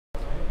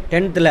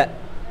10th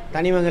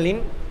தனிமங்களின்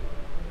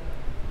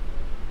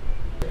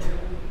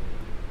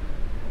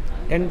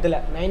 10th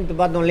 9th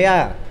பார்த்தோம் இல்லையா,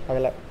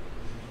 அதில்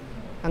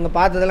அங்கே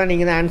பார்த்ததெல்லாம்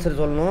நீங்கள் தான் ஆன்சர்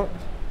சொல்லணும்.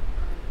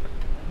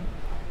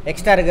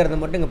 எக்ஸ்ட்ரா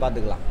இருக்கிறத மட்டும் இங்கே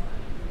பார்த்துக்கலாம்.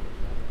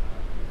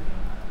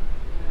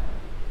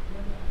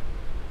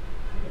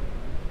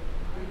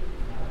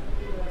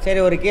 சரி,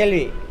 ஒரு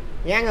கேள்வி,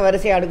 ஏங்க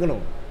வரிசையாக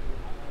அடுக்கணும்?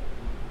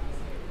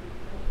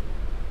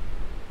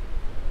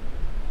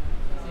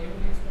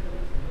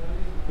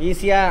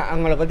 ஈஸியாக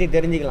அவங்கள பற்றி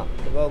தெரிஞ்சுக்கலாம்.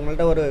 இப்போ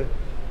உங்கள்கிட்ட ஒரு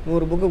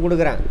 100 புக்கு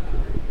கொடுக்குறேன்,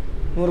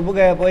 100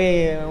 புக்கை போய்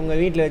உங்கள்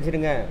வீட்டில்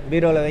வச்சுருங்க,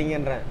 பீரோவில்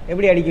வைங்கன்றேன்,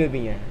 எப்படி அடுக்கி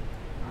வைப்பீங்க?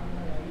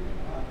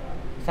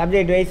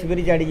 சப்ஜெக்ட் வைஸ்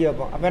பிரித்து அடுக்கி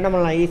வைப்போம். அப்போ என்ன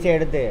பண்ணலாம்? ஈஸியாக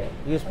எடுத்து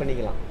யூஸ்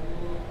பண்ணிக்கலாம்.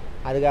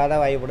 அதுக்காக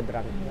தான்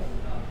வகைப்படுத்துகிறாங்க.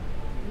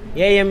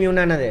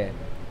 ஏஎம்யூன்னா என்னது?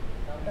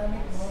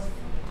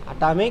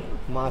 Atomic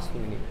mass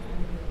unit.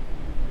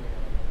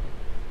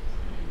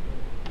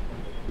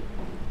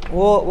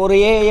 ஒரு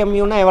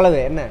ஏஎம்யூன்னா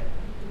எவ்வளவு? என்ன,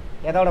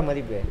 எதோட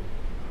மதிப்பு?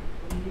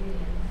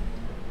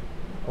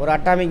 ஒரு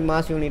அட்டாமிக்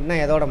மாஸ் யூனிட்னா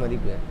எதோட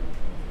மதிப்பு?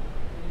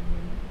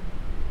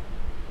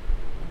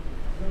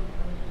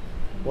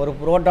 ஒரு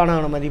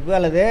புரோட்டானோட மதிப்பு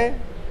அல்லது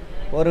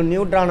ஒரு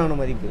நியூட்ரானோட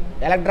மதிப்பு.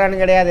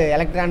 எலக்ட்ரானு கிடையாது.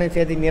 எலக்ட்ரானு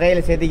சேர்த்து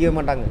நிறையில் சேர்த்திக்கவே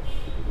மாட்டாங்க.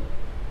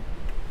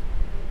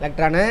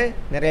 எலக்ட்ரானை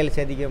நிறையில்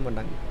சேர்த்திக்கவே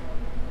மாட்டாங்க.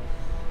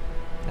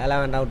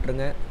 அதெல்லாம் வேண்டாம்,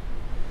 விட்டுருங்க.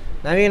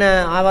 நவீன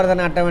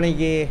ஆவர்த்தன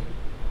அட்டவணைக்கு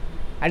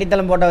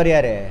அடித்தளம் போட்டவர்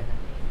யார்?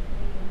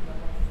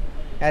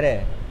 யார்?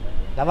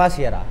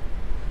 லவாசியரா?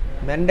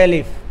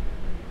 மெண்டலீஃப்.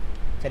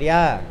 சரியா?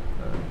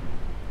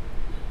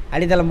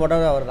 அடித்தளம்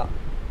போட்டவர் அவர் தான்.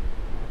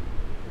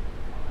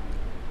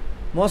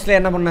 மோஸ்ட்லி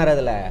என்ன பண்ணார்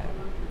அதில்?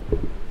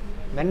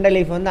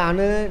 மெண்டலீஃப் வந்து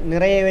அணு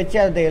நிறைய வச்சு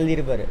அதை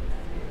எழுதியிருப்பார்,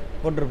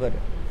 போட்டிருப்பார்.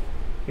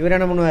 இவர்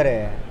என்ன பண்ணுவார்?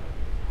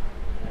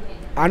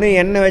 அணு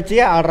எண்ணெய் வச்சு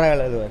ஆர்டராக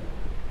எழுதுவார்.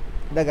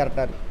 இதான்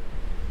கரெக்டாக இருக்கு.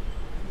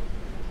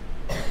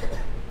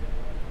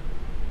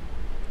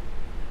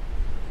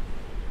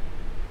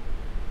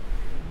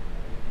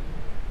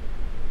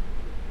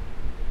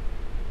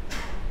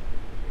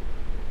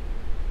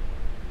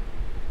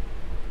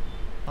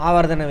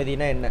 ஆவர்த்தன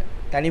விதினா என்ன?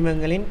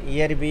 தனிமங்களின்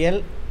இயற்பியல்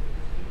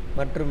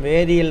மற்றும்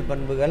வேதியியல்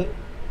பண்புகள்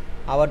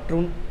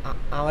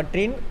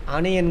அவற்றின்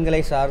அணு எண்களை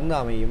சார்ந்து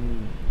அமையும்.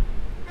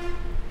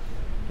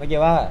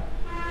 ஓகேவா?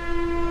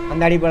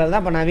 அந்த அடிப்படையில்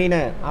தான் இப்போ நவீன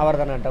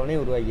ஆவர்த்தன அட்டவணை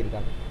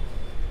உருவாக்கியிருக்காங்க.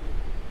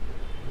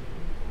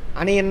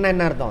 அணு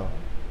என்ன அர்த்தம்?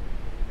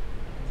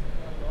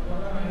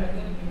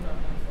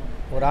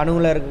 ஒரு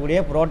அணுவில்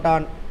இருக்கக்கூடிய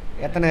புரோட்டான்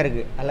எத்தனை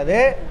இருக்குது அல்லது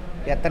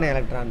எத்தனை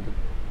எலக்ட்ரான் இருக்குது,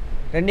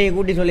 ரெண்டையும்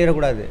கூட்டி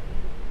சொல்லிடக்கூடாது.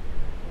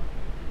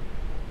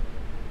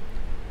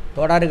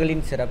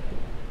 தொடர்களின் சிறப்பு.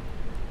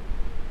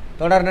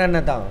 தொடர்னா என்ன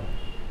தான்?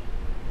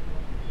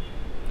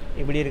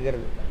 இப்படி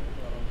இருக்கிறது.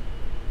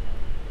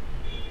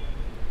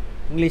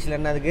 இங்கிலீஷில்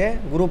என்ன அதுக்கு?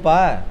 குரூப்பா?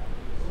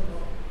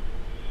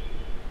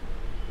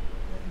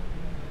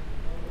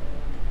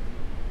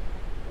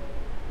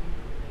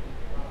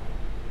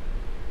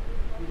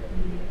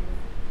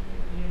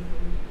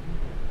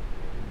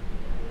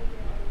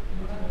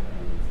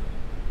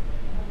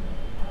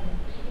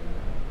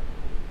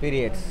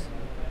 பீரியட்ஸ்.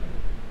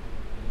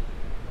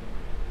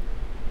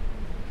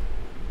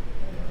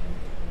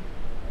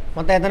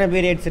 மொத்தம் எத்தனை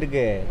பீரியட்ஸ்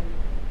இருக்கு?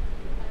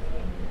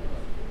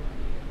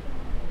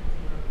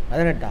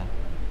 18.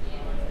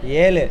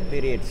 7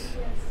 பீரியட்ஸ்.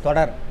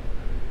 தொடர்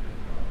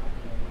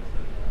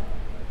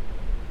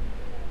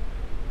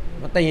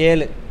மொத்தம்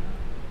 7.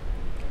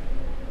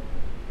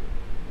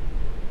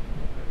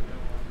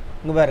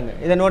 இங்கே பாருங்க,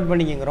 இதை நோட்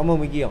பண்ணிக்கோங்க, ரொம்ப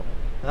முக்கியம்.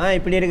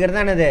 இப்படி இருக்கிறது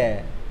தான் என்னது?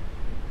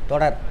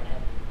 தொடர்.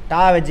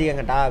 டா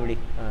வச்சுக்கோங்க, டா அப்படி.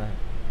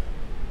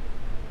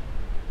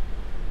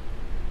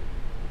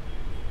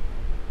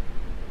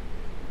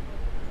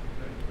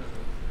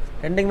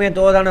 ரெண்டுக்குமே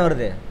தோ தானே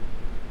வருது.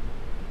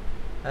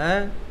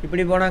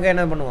 இப்படி போனாக்கா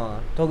என்ன பண்ணுவான்?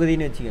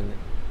 தொகுதின்னு வச்சுக்கோங்க.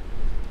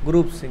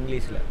 குரூப்ஸ்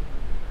இங்கிலீஷில்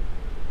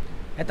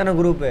எத்தனை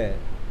குரூப்பு?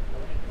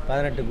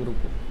 18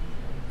 குரூப்பு.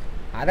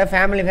 அதை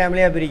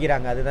ஃபேமிலியாக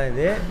பிரிக்கிறாங்க. அதுதான்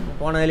இது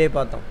போனதிலே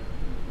பார்த்தோம்.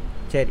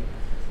 சரி,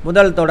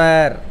 முதல்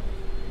தொடர்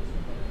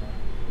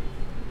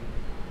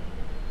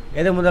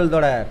எது? முதல்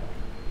தொடர்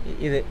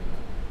இது.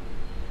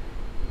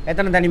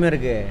 எத்தனை தனிமை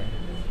இருக்குது?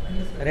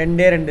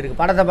 2 இருக்குது.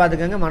 படத்தை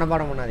பார்த்துக்கோங்க,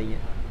 மனப்பாடம் பண்ணாதீங்க.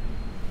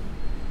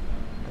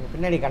 அங்கே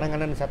பின்னாடி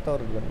கடங்கடன்னு சத்தம்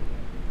இருக்கு பாருங்க.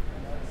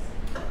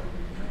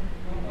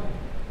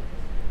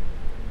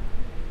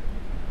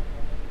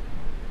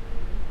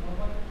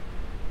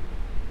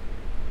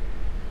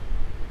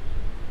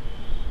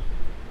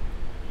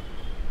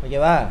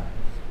 ஓகேவா?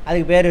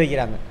 அதுக்கு பேர்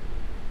வைக்கிறாங்க.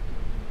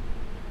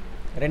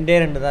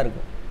 2 தான்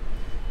இருக்கும்.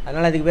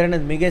 அதனால் அதுக்கு பேர் என்ன?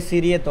 மிக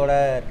சிறிய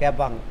தொடர்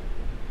கேட்பாங்க.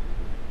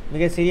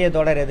 மிக சிறிய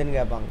தொடர் எதுன்னு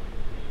கேட்பாங்க.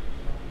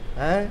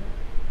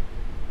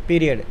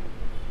 Period,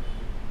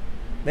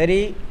 very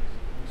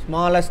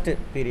smallest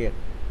period.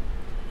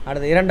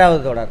 அடுத்து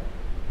 2வது தொடர்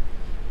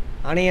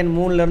அணு எண்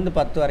 3லேருந்து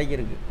 10 வரைக்கும்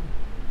இருக்குது.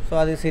 ஸோ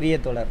அது சிறிய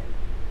தொடர்.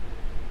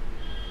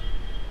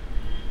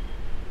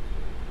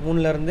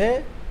 3லேருந்து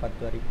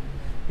 10 வரைக்கும்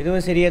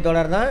இதுவும் சிறிய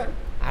தொடர் தான்.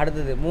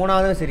 அடுத்தது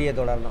 3வது சிறிய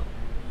தொடர் தான்.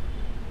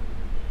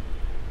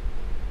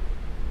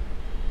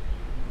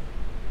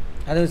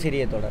 அதுவும்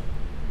சிறிய தொடர்.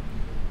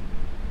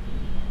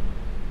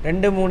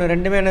 2, 3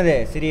 ரெண்டுமே என்னது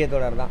சிறிய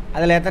தொடர் தான்.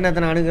 அதில் எத்தனை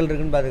அணுக்கள்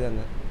இருக்குதுன்னு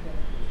பார்த்துக்கோங்க.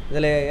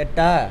 இதில்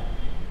 8,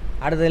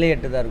 அடுத்ததுலேயே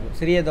 8 தான் இருக்கும்.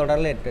 சிறிய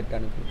தொடரில் 8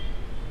 அணுக்கள்.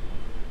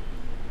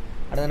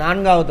 அடுத்து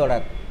 4வது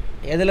தொடர்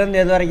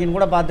எதுலேருந்து எது வரைக்கும்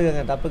கூட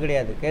பார்த்துக்கோங்க, தப்பு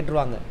கிடையாது,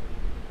 கேட்டுருவாங்க.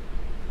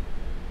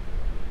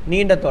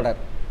 நீண்ட தொடர்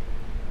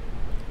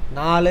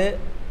 4,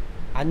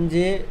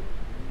 5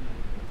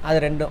 அது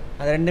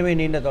ரெண்டுமே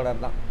நீண்ட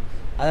தொடர் தான்.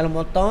 அதில்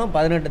மொத்தம்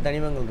 18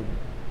 தனிமங்கள்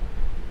இருக்கும்.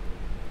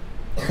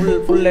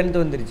 ஃபுல்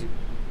லென்த் வந்துருச்சு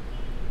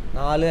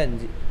 4,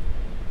 5.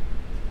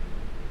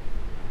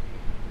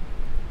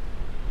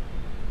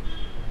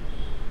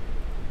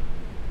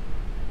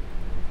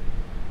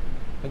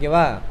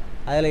 ஓகேவா?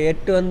 அதில்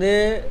 8 வந்து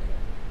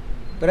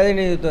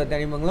பிரதிநிதித்துவ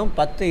தனிமங்களும்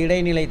 10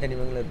 இடைநிலை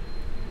தனிமங்களும் இருக்குது.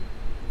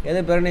 எது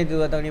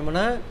பிரதிநிதித்துவ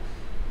தனிமம்னா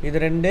இது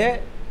 2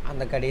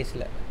 அந்த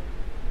கடைசியில்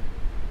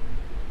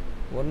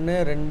 1,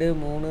 2,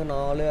 3,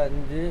 4,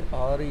 5,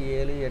 6,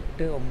 7,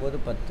 8, 9,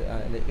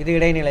 10 இது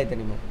இடைநிலை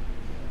தனிமம்.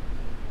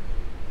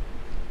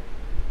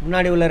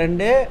 முன்னாடி உள்ள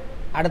 2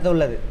 அடுத்து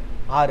உள்ளது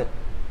 6.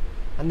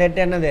 அந்த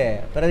 8 என்னது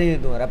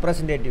பிரதிநிதித்துவம்,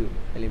 ரெப்ரசன்டேட்டிவ்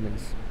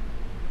எலிமெண்ட்ஸ்.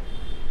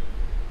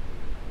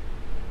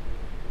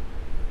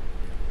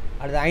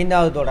 அடுத்து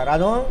 5வது தொடர்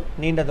அதுவும்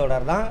நீண்ட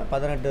தொடர் தான்.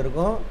 18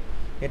 இருக்கும்.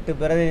 8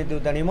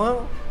 பிரதிநிதித்துவ தனிமம்,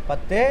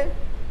 10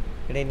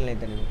 இடைநிலை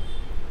தனிமம்.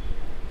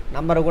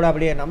 நம்பர் கூட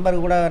அப்படியே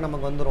நம்பர் கூட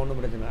நமக்கு வந்துடும், ஒன்றும்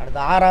பிரச்சனை.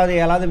 அடுத்து 6வது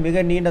 7வது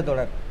மிக நீண்ட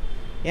தொடர்.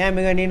 ஏன்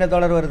மிக நீண்ட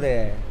தொடர் வருது?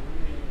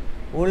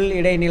 உள்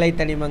இடைநிலை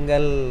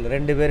தனிமங்கள்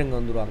 2 பேர் இங்கே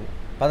வந்துடுவாங்க.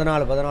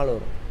 14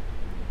 வரும்.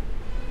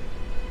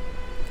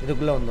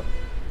 இதுக்குள்ளே வந்துடும்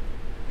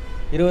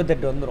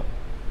 28 வந்துடும்.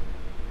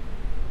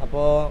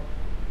 அப்போது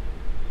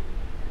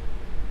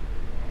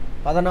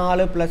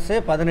 14 +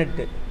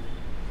 18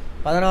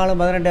 14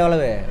 18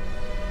 எவ்வளவு?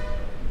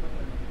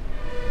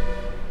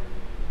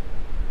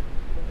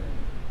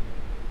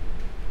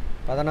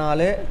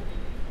 14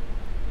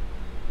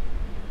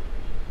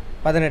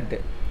 18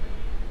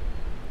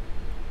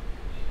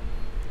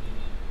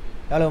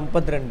 எவ்வளோ?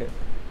 32.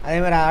 அதே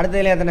மாதிரி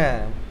அடுத்ததுல எத்தனை?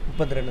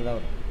 32 தான்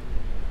வரும்.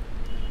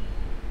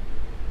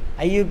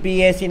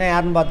 IUPACனா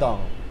யாருன்னு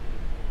பார்த்தோம்?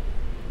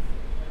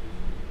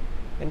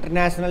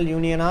 இன்டர்நேஷ்னல்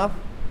யூனியன் ஆஃப்,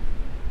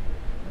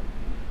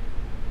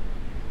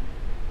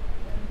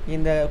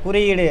 இந்த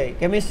குறியீடு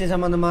கெமிஸ்ட்ரி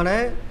சம்மந்தமான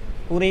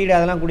குறியீடு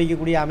அதெல்லாம்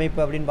குடிக்கக்கூடிய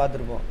அமைப்பு அப்படின்னு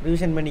பார்த்துருப்போம்.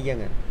 ரிவிஷன்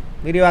பண்ணிக்கோங்க,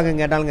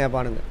 விரிவாக்கம் கேட்டாலும்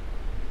கேட்பானுங்க.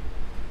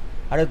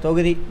 அடுத்து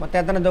தொகுதி.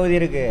 மொத்தம் எத்தனை தொகுதி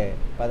இருக்குது?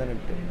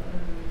 18.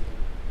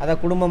 அதை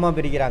குடும்பமாக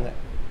பிரிக்கிறாங்க.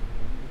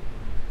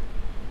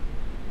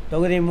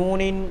 தொகுதி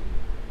 3இன்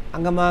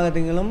அங்கமாக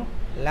திகழும்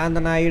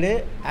லாந்தனாய்டு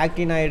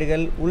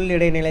ஆக்டினாய்டுகள் உள்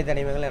இடைநிலை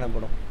தனிமங்கள்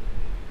எனப்படும்.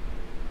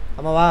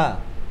 ஆமாவா?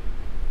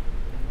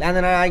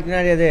 லாந்தனாய்டு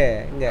ஆக்டினாய்டு எது?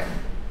 இங்கே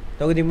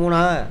தொகுதி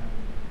 3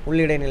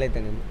 உள் இடைநிலை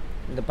தனிமம்.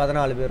 இந்த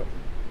 14 பேரும்.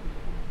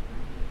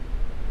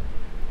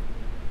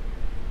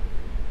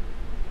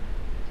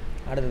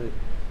 அடுத்தது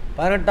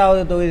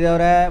 18வது தொகுதி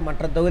தவிர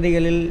மற்ற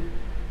தொகுதிகளில்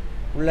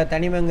உள்ள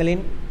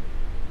தனிமங்களின்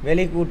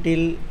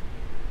வெளிக்கூட்டில்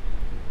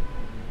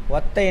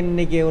ஒத்த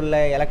எண்ணிக்கை உள்ள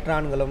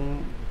எலக்ட்ரான்களும்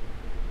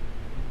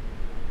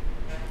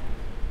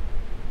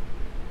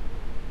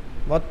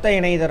ஒத்த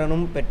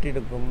இணைதிறனும்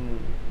பெற்றிருக்கும்.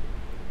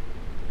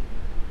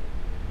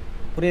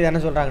 புரியுது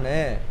என்ன சொல்கிறாங்கன்னு?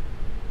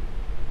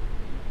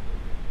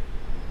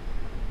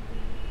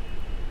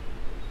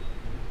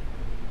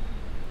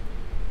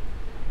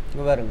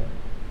 இங்கே பாருங்க,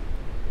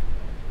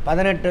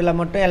 18ல்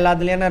மட்டும்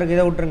எல்லாத்துலேயும் என்ன இருக்குது?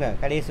 இதை விட்டுருங்க.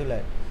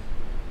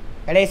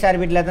 கடைசி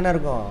ஆர்பிட்டில் எத்தனை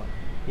இருக்கும்?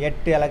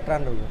 8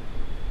 எலக்ட்ரான் இருக்கும்.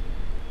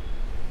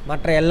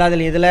 மற்ற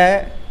எல்லாத்துலேயும் இதில்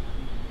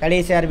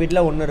கடைசி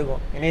ஆர்பிட்டில் 1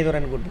 இருக்கும்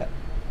இணைதிறன் கூட்டில்,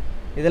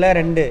 இதில்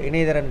 2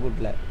 இணைதிறன்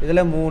கூட்டில்,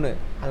 இதில் 3,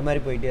 அது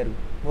மாதிரி போயிட்டே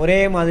இருக்கும். ஒரே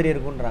மாதிரி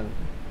இருக்குன்றாங்க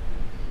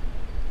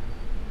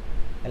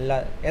எல்லா.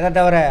 எதை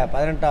தவிர?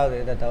 18வது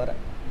இதை தவிர.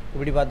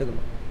 இப்படி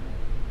பார்த்துக்கணும்.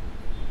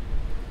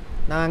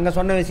 நான் அங்கே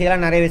சொன்ன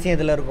விஷயம்லாம் நிறைய விஷயம்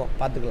இதில் இருக்கும்,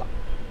 பார்த்துக்கலாம்.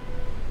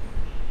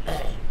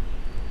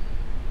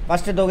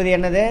 ஃபஸ்ட்டு தொகுதி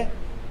என்னது?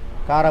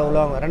 கார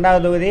உலோகம்.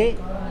 2வது தொகுதி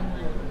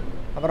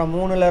அப்புறம்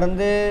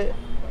 3லேருந்து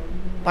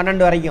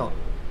 12 வரைக்கும்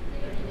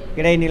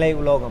இடைநிலை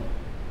உலோகம்.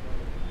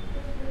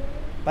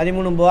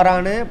 13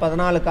 போரானு,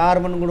 14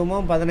 கார்பன்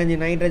குடும்பம், 15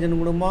 நைட்ரஜன்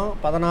குடும்பம்,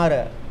 16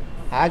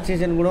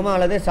 ஆக்சிஜன் குடும்பம்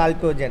அல்லது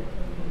சால்கோஜன்,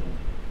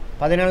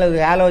 14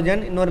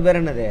 ஹாலோஜன். இன்னொரு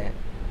பேர் என்னது?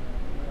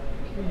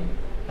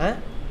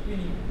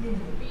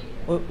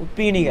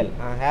 உப்பீனிகள்.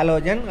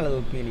 ஹாலோஜன் அல்லது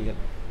உப்பீனிகள்.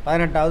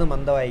 18வது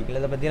மந்தவாய்க்கள்.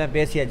 இதை பற்றிலாம்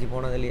பேசியாச்சு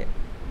போனதுலேயே.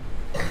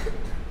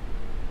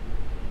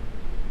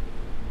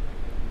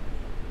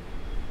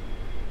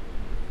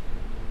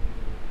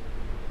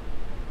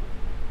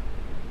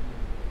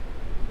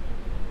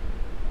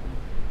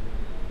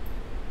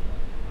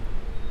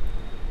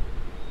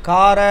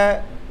 கார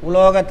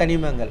உலோக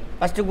தனிமங்கள்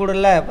ஃபஸ்ட்டு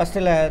கூடல,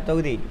 ஃபஸ்ட்டில்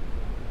தொகுதி.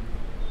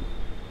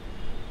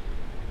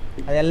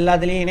 அது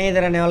எல்லாத்துலேயும்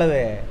இணைதிறன்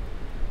எவ்வளவு?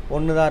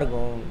 1 தான்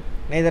இருக்கும்.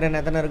 இணைதிறன்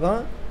எத்தனை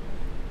இருக்கும்?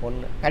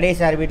 1.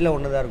 கடைசி ஆர்பிட்டில்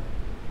 1 தான் இருக்கும்.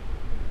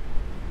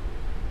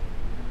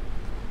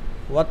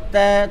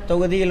 ஒத்த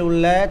தொகுதியில்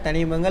உள்ள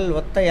தனிமங்கள்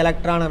ஒத்த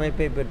எலக்ட்ரான்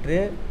அமைப்பை பெற்று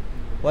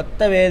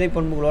ஒத்த வேதி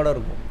பண்புகளோடு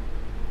இருக்கும்.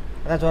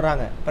 அதான்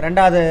சொல்கிறாங்க. இப்போ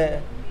ரெண்டாவது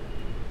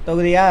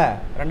தொகுதியா,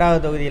 ரெண்டாவது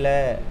தொகுதியில்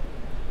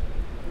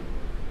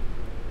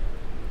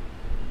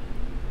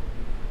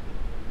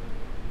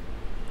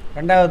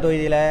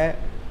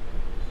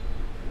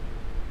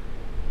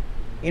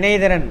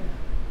இணைதிறன்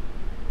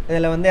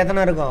இதில் வந்து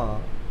எத்தனை இருக்கும்?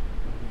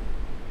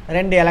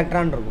 2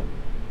 எலக்ட்ரான் இருக்கும்.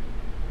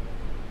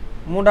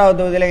 மூன்றாவது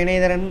தொகுதியில்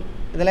இணைதிறன்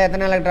இதில்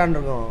எத்தனை எலக்ட்ரான்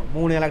இருக்கும்?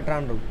 3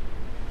 எலக்ட்ரான் இருக்கும்.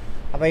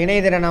 அப்போ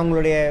இணைதிறன்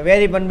அவங்களுடைய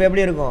வேதிப்பண்பு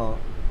எப்படி இருக்கும்?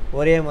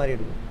 ஒரே மாதிரி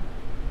இருக்கும்.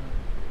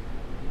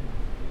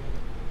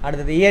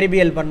 அடுத்தது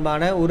இயற்பியல்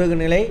பண்பான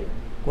உருகுநிலை,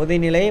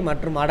 கொதிநிலை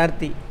மற்றும்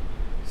அடர்த்தி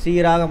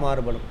சீராக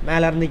மாறுபடும்.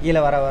 மேலேருந்து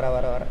கீழே வர வர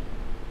வர வர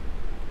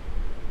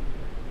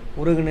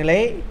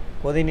உருகுநிலை,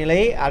 கொதிநிலை,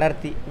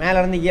 அடர்த்தி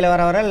மேலேருந்து கீழே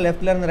வர வர,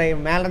 லெஃப்ட்லேருந்து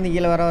மேலேருந்து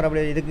கீழே வர வர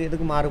அப்படி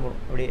இதுக்கு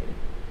மாறுபடும். அப்படி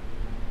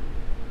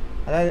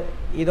அதாவது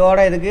இதோட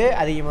இதுக்கு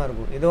அதிகமாக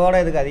இருக்கும், இதோட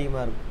இதுக்கு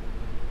அதிகமாக இருக்கும்.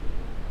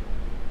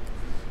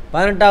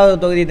 18வது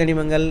தொகுதி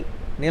தனிமங்கள்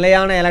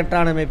நிலையான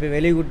எலக்ட்ரான் அமைப்பு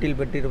வெளிக்கூட்டில்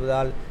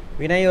பெற்றிருப்பதால்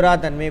வினையுறா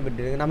தன்மையை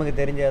பெற்றிருக்கு. நமக்கு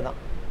தெரிஞ்சது தான்,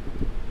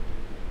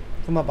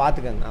 சும்மா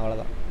பார்த்துக்கங்க,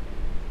 அவ்வளோதான்.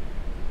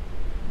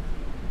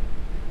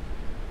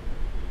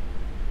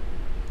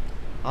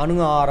 அணு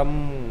ஆரம்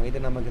இது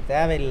நமக்கு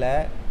தேவையில்லை.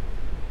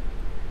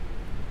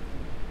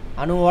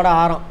 அணுவோட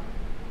ஆரம்,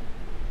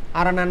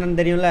 ஆரம் என்னன்னு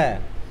தெரியும்ல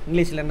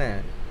இங்கிலீஷில்? என்ன?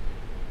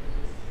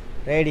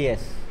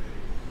 ரேடியஸ்.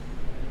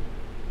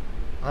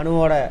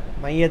 அணுவோட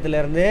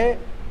மையத்திலேருந்து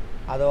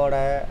அதோட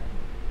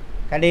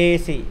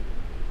கடைசி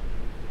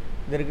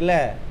இது இருக்குல்ல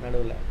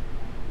நடுவில்,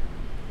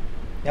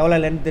 எவ்வளோ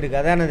லென்த்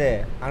இருக்குது, அதானது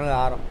அணு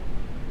ஆரம்.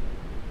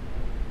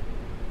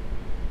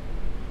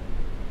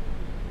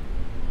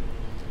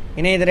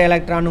 இணையதர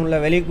எலக்ட்ரான் உள்ள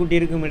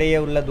வெளிக்கூட்டிற்கும் இடையே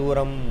உள்ள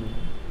தூரம்.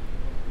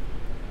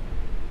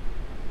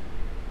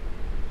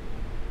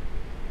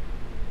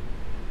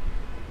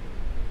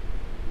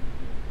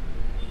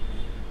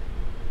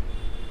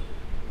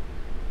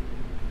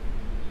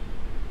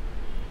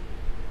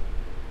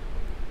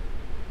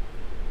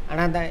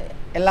 ஆனால்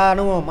எல்லா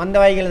அணுவும் மந்த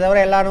வாய்களை தவிர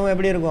எல்லா அணுவும்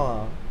எப்படி இருக்கும்?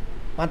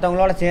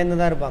 மற்றவங்களோட சேர்ந்து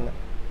தான் இருப்பாங்க.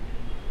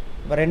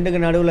 இப்போ 2க்கு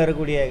நடுவில்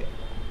இருக்கக்கூடிய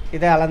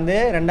இதை அளந்து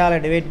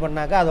 2ஆல் டிவைட்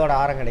பண்ணாக்கா அதோட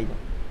ஆரம்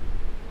கிடைக்கும்.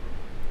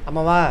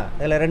 ஆமாவா?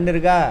 இதில் 2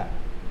 இருக்கா?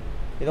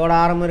 இதோட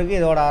ஆரம் இருக்குது,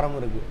 இதோட ஆரம்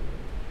இருக்குது.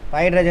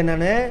 ஹைட்ரஜன்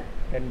அணு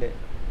 2.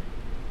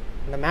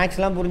 இந்த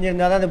மேக்ஸ்லாம்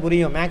புரிஞ்சிருந்தால் தான் அது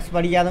புரியும். மேக்ஸ்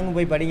படிக்காதவங்க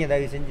போய் படிங்க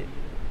தயவு செஞ்சு.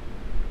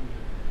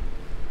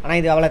 ஆனால்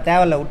இது அவ்வளோ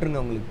தேவையில்லை,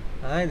 விட்டுருங்க உங்களுக்கு.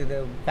 இது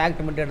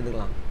ஃபேக்ட் மட்டும்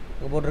எடுத்துக்கலாம்.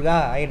 இங்கே போட்டிருக்கா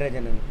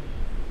ஹைட்ரஜன் அணு.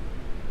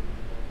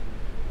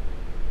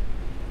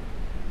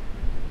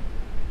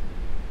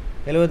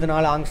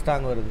 74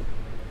 ஆங்ஸ்ட்ராங் வருது.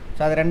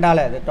 ஸோ அது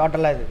 2ஆல் இது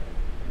டோட்டலாக. இது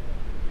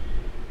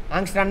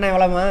ஆங்ஸ்ட்ரான்னா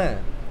எவ்வளோமா?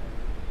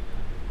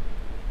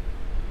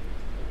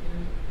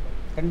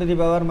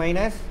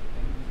 10⁻⁻⁻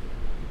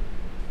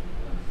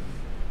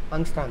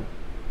 ஆங்ஸ்ட்ராங்.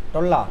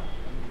 12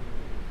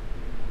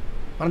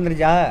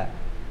 மறந்துருச்சா?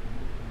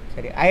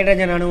 சரி,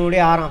 ஹைட்ரஜன்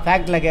அணுவுடைய ஆரம்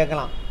ஃபேக்டில்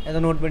கேட்கலாம்,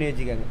 இதை நோட் பண்ணி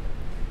வச்சுக்கோங்க.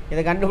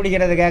 இதை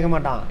கண்டுபிடிக்கிறத கேட்க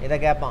மாட்டான், இதை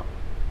கேட்பான்.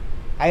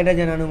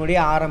 ஹைட்ரஜன் அணுவுடைய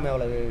ஆரம்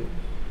எவ்வளவு?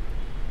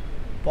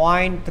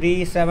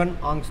 0.37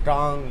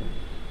 ஆங்ஸ்ட்ராங்.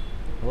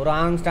 ஒரு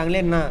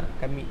ஆங்ஸ்ட்ராங்லேயே என்ன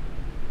கம்மி.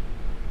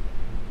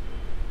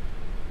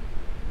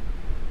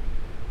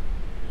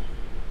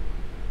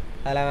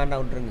 அதெல்லாம்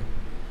வேண்டாம், விட்டுருங்க.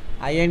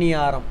 அயனி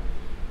ஆரம்.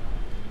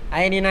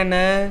 அயனினா என்ன?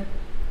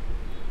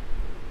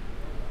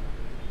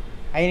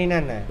 அயனினா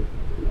என்ன?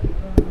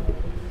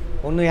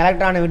 ஒன்று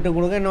எலக்ட்ரானை விட்டு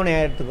கொடுங்க, இன்னொன்று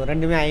எடுத்துக்கும்,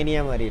 ரெண்டுமே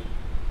அயனியாக மாறிடும்.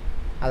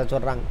 அதை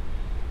சொல்கிறாங்க.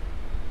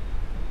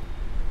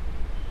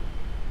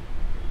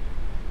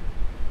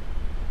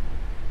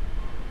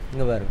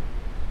 இங்கே பாரு,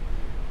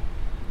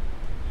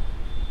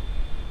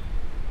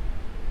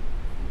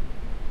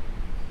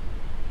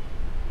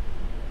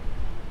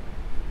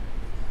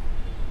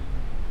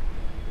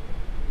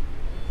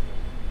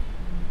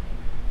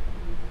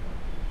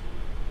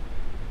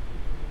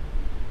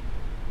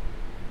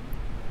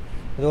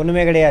 இது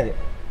ஒன்றுமே கிடையாது.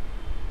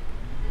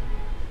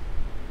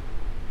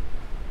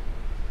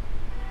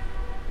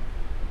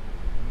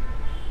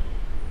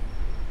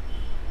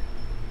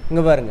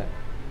 இங்கே பாருங்க,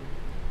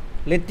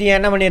 லித்தியம்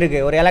என்ன பண்ணியிருக்கு?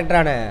 ஒரு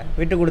எலக்ட்ரானை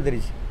விட்டு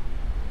கொடுத்துருச்சு.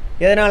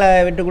 எதனால்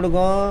விட்டு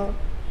கொடுக்கும்?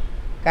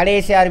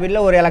 கடைசி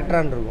ஆர்பிட்டில் ஒரு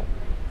எலக்ட்ரான் இருக்கும்.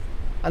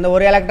 அந்த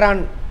ஒரு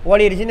எலக்ட்ரான்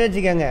ஓடிடுச்சுன்னு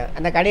வச்சுக்கோங்க,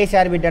 அந்த கடைசி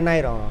ஆர்பிட் என்ன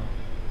ஆயிரும்?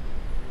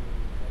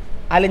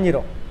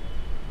 அழிஞ்சிரும்.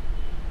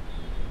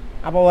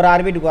 அப்போ ஒரு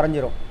ஆர்பிட்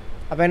குறைஞ்சிரும்.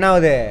 அப்போ என்ன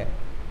ஆகுது?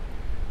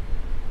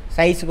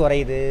 சைஸ்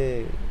குறையுது.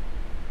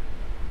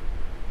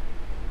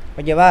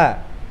 ஓகேவா?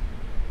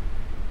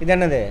 இது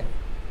என்னது?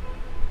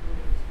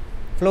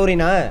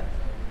 ஃப்ளோரினா.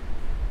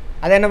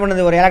 அது என்ன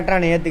பண்ணுது? ஒரு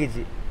எலக்ட்ரானை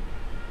ஏற்றுக்குச்சு.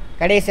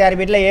 கடைசி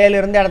ஆர்பிட்டில் 7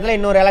 இருந்த இடத்துல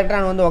இன்னொரு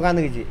எலக்ட்ரான் வந்து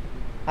உக்காந்துக்குச்சு.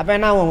 அப்போ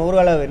என்ன ஆகும்? ஒரு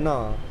அளவு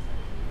இன்னும்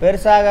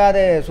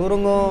பெருசாகாது,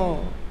 சுருங்கும்.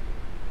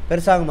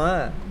 பெருசாகுமா?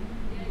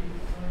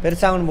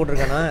 பெருசாகும்னு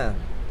போட்டிருக்கானா?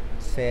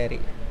 சரி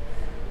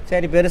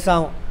சரி,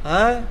 பெருசாகும்.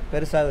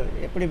 பெருசாகுது.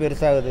 எப்படி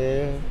பெருசாகுது?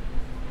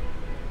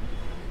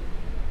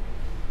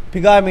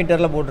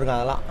 பிகாமீட்டரில்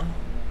போட்டிருக்காங்க அதெல்லாம்.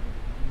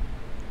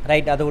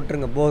 ரைட், அதை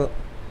விட்டுருங்க, போதும்.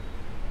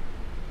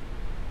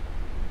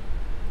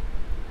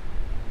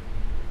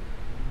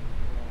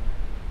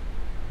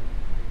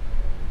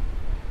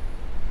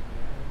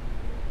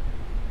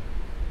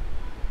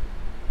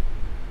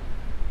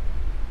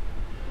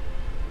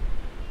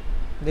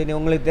 இது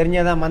உங்களுக்கு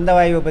தெரிஞ்சதான் மந்த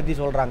வாயுவை பற்றி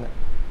சொல்கிறாங்க.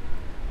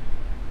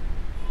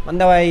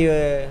 மந்த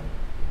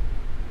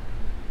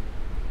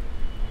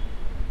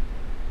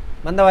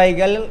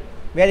வாயுக்கள்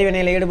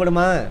வேதிவினையில்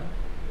ஈடுபடுமா?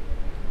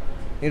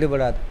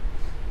 ஈடுபடாது.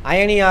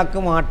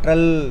 அயனியாக்கும்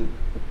ஆற்றல்,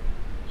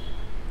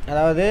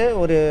 அதாவது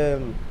ஒரு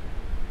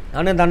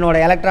அணு தன்னோட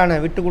எலக்ட்ரானை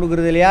விட்டு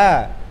கொடுக்குறது இல்லையா,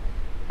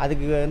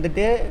 அதுக்கு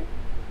வந்துட்டு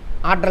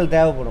ஆற்றல்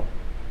தேவைப்படும்,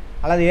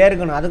 அல்லது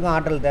ஏற்கணும், அதுக்கும்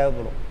ஆற்றல்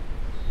தேவைப்படும்.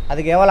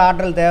 அதுக்கு எவ்வளோ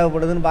ஆற்றல்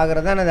தேவைப்படுதுன்னு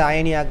பார்க்குறது தான் அது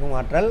அயனியாக்கும்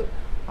ஆற்றல்.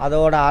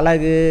 அதோட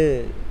அலகு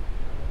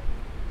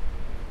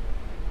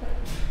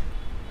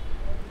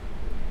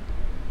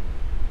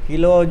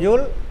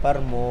கிலோஜூல்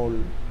பர் மோல்.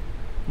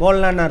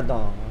 மோல்னா என்ன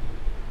அர்த்தம்?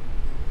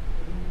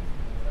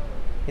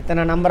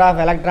 இத்தனை நம்பர்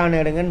ஆஃப் எலக்ட்ரான்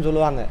எடுங்கன்னு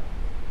சொல்லுவாங்க,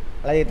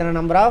 அல்லது இத்தனை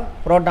நம்பர் ஆஃப்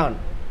புரோட்டான்,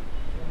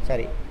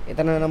 சரி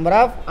இத்தனை நம்பர்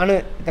ஆஃப் அணு,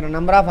 இத்தனை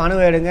நம்பர் ஆஃப் அணு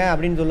எடுங்க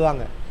அப்படின்னு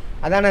சொல்லுவாங்க.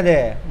 அதானது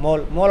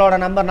மோல். மோலோட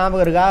நம்பர்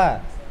ஞாபகம் இருக்கா?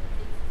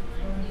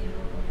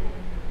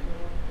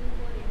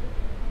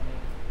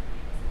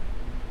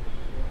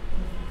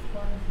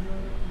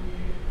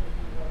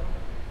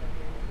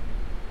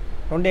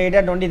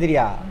 $28 23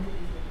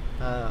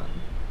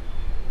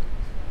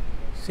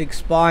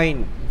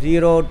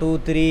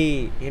 6.023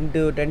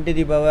 into 10 to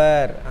the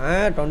power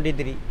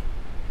 23.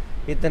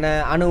 இத்தனை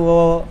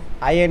அணுவோ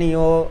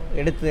அயனியோ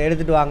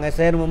எடுத்துகிட்டு வாங்க,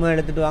 சேர்மமோ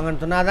எடுத்துகிட்டு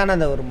வாங்கன்னு சொன்னால் தானே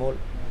அந்த ஒரு மோல்.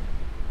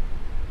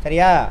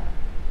 சரியா?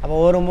 அப்போ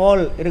ஒரு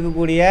மோல்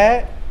இருக்கக்கூடிய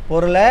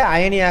பொருளை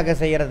அயனியாக்க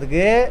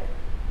செய்கிறதுக்கு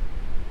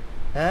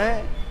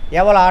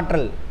எவ்வளோ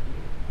ஆற்றல்?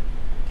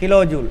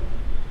 கிலோஜூல்.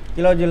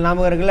 கிலோஜூல்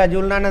ஞாபகம் இருக்குல்ல?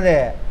 ஜூல்னானது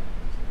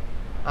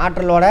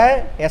ஆற்றலோட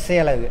எஸ்ஐ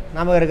அலகு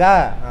ஞாபகம் இருக்கா?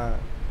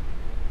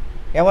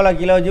 எவ்வளோ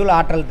கிலோஜூல்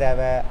ஆற்றல்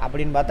தேவை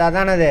அப்படின்னு பார்த்தா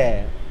தானே அது.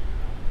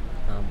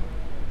 ஆமாம்.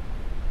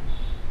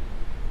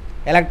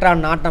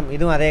 எலக்ட்ரான் நாட்டம்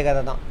இதுவும் அதே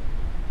கதை தான்.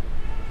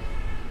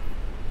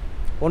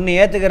 ஒன்று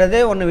ஏற்றுக்கிறது,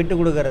 ஒன்று விட்டு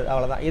கொடுக்கறது,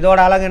 அவ்வளோதான். இதோட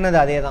அழகு என்னது?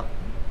 அதே தான்.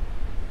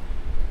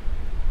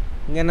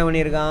 இங்கே என்ன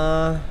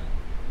பண்ணியிருக்கான்?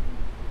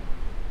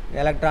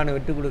 எலக்ட்ரானை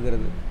விட்டு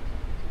கொடுக்கறது.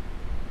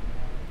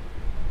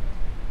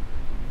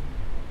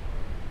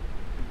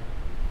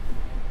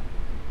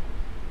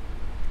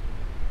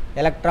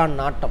 எலக்ட்ரான்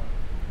நாட்டம்.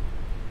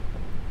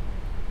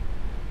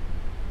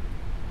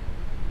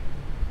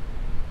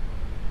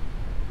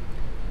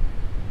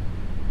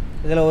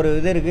 இதில் ஒரு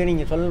இது இருக்குது,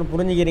 நீங்கள்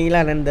புரிஞ்சுக்கிறீங்களா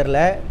என்னன்னு தெரில.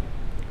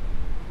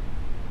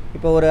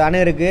 இப்போ ஒரு அணு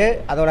இருக்குது,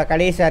 அதோட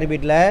கடைசி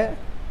ஆர்பிட்டில்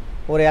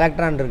ஒரு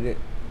எலக்ட்ரான் இருக்குது.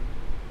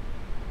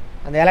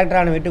 அந்த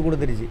எலக்ட்ரானை விட்டு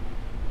கொடுத்துருச்சு.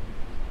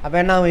 அப்போ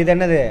என்ன ஆகும்? இது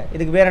என்னது?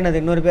 இதுக்கு பேர்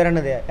என்னது? இன்னொரு பேர்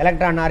என்னது?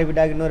 எலக்ட்ரான்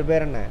ஆர்பிட்டாக்கு இன்னொரு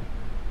பேர் என்ன?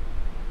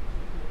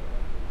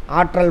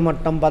 ஆற்றல்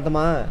மட்டம்.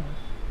 பார்த்தோமா?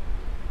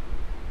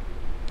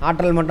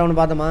 ஆற்றல் மட்டம்னு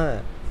பார்த்தோமா?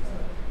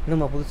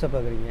 இன்னும்மா புதுசாக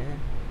பார்க்குறீங்க?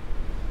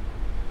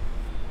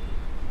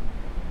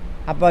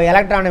 அப்போ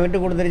எலக்ட்ரானை விட்டு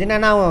கொடுத்துருச்சுன்னா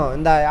என்ன ஆகும்?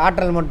 இந்த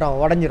ஆற்றல் மட்டம்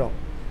உடஞ்சிரும்.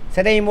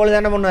 சிதையும் பொழுது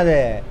என்ன பண்ணாது?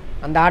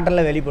 அந்த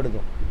ஆற்றலை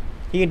வெளிப்படுத்தும்,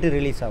 ஹீட்டு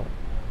ரிலீஸ் ஆகும்.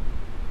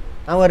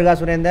 ஞாபகம் இருக்கா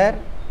சுரேந்தர்?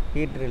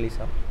 ஹீட் ரிலீஸ்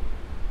ஆகும்.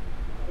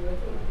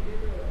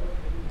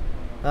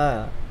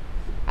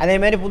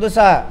 அதேமாரி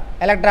புதுசாக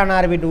எலக்ட்ரான்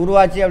ஆர்பிட்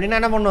உருவாச்சு அப்படின்னா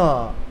என்ன பண்ணும்?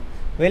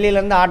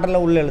 வெளியிலேருந்து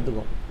ஆற்றலை உள்ளே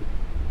இழுத்துக்கும்.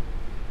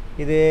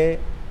 இது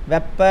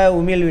வெப்ப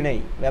உமிழ்வினை.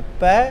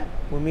 வெப்ப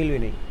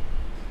உமிழ்வினை.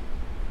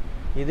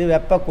 இது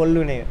வெப்ப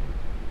கொள்வினை.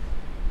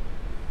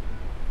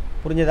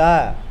 புரிஞ்சதா?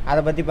 அதை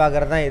பற்றி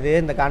பார்க்குறது தான் இது.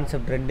 இந்த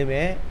கான்செப்ட்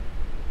ரெண்டுமே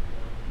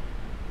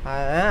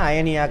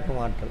அயனியாக்கும்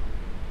ஆற்றல்.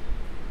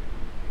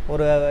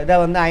 ஒரு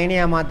இதை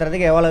அயனியாக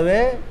மாற்றுறதுக்கு எவ்வளவு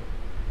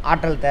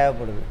ஆற்றல்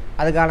தேவைப்படுது,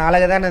 அதுக்கான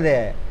அலகு தான் இது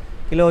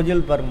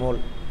கிலோஜூல் பர் மோல்.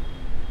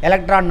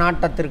 எலக்ட்ரான்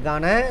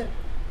நாட்டத்திற்கான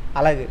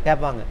அலகு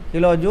கேட்பாங்க,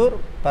 கிலோஜூல்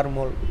பர்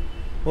மோல்.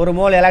 ஒரு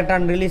மோல்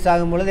எலக்ட்ரான் ரிலீஸ்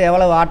ஆகும் பொழுது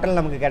எவ்வளவு ஆற்றல்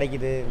நமக்கு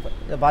கிடைக்குது,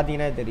 இதை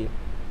பார்த்தீங்கன்னா தெரியும்.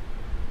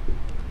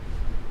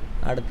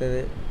 அடுத்தது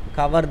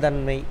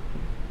கவர்தன்மை.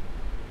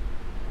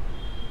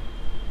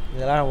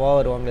 இதெல்லாம்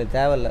ஓவர், உங்களுக்கு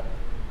தேவையில்லை.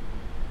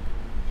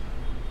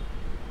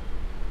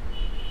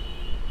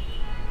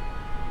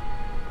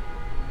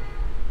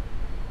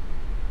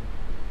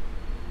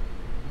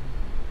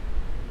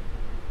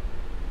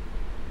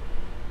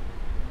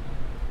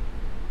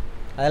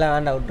 அதெல்லாம்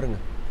வேண்டாம், விட்டுருங்க.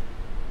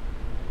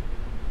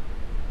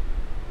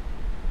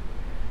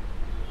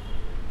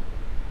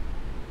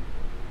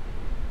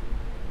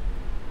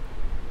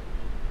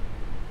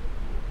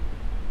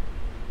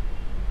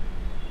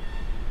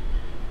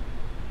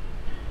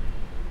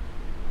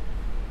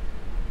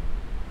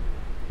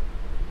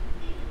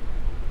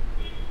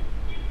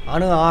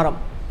 அணு ஆரம்.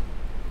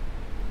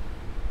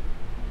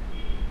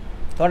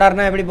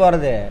 தொடர்னா எப்படி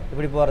போகிறது?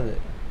 இப்படி போகிறது.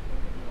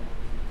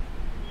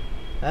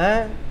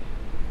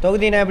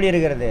 தொகுதினா எப்படி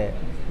இருக்கிறது?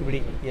 இப்படி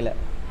இல்லை.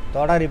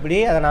 தொடர் இப்படி,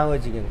 அதை ஞாபகம்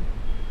வச்சுக்கோங்க.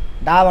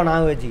 டாவை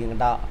ஞாபகம் வச்சுக்கோங்க.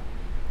 டா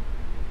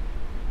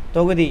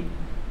தொகுதி.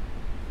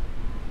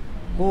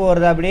 பூ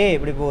வருது அப்படி,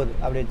 இப்படி போகுது,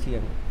 அப்படி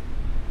வச்சுக்கோங்க.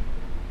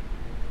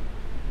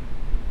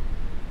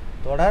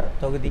 தொடர்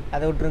தொகுதி,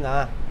 அதை விட்டுருங்க.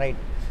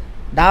 ரைட்.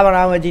 டாவை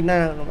ஞாபகம் வச்சிங்கன்னா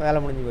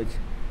வேலை முடிஞ்சு போச்சு.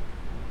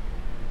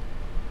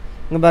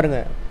 இங்கே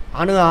பாருங்கள்,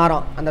 அணு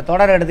ஆரம். அந்த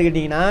தொடர்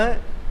எடுத்துக்கிட்டிங்கன்னா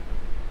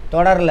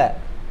தொடரில்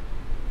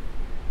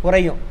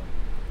குறையும்.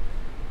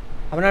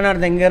 அப்படின்னா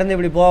அர்த்தம் இங்கேருந்து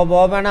இப்படி போக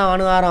போவேன்னா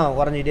அணு ஆரம்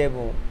குறைஞ்சிட்டே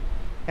போகும்.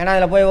 ஏன்னா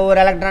அதில் போய் ஒவ்வொரு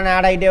எலக்ட்ரான்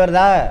ஆட் ஆகிட்டே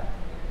வருதா,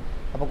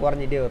 அப்போ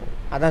குறைஞ்சிட்டே வரும்.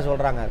 அதான்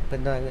சொல்கிறாங்க. இப்போ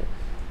இந்த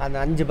அந்த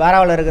 5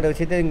 பாராவில் இருக்கிற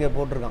விஷயத்தை இங்கே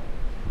போட்டிருக்கான்.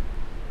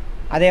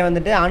 அதே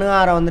வந்துட்டு அணு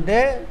ஆரம் வந்துட்டு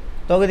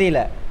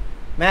தொகுதியில்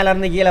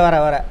மேலேருந்து கீழே வர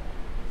வர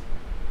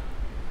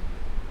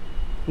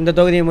இந்த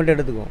தொகுதியை மட்டும்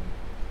எடுத்துக்கும்.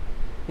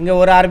 இங்கே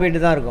ஒரு ஆர்பிட்டு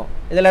தான் இருக்கும்.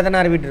 இதில் எத்தனை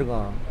ஆர்பிட்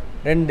இருக்கும்?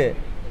 2.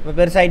 இப்போ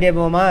பெருசாகிட்டே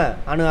போகுமா,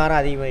 அணு ஆரம்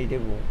அதிகமாகிட்டே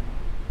போகும்.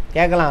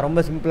 கேட்கலாம்,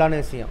 ரொம்ப சிம்பிளான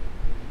விஷயம்.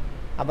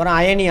 அப்புறம்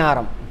அயனி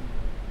ஆரம்.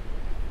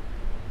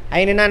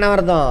 அயனின்னா என்ன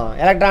அர்த்தம்?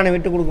 எலக்ட்ரானை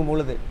விட்டு கொடுக்கும்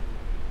பொழுது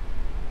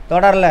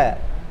தொடரில்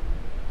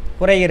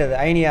குறைகிறது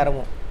அயனி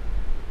ஆரமும்.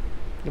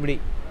 இப்படி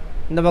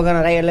இந்த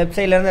பக்கம் லெஃப்ட்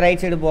சைட்லேருந்து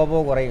ரைட் சைடு போக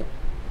போக குறையும்.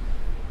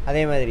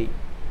 அதே மாதிரி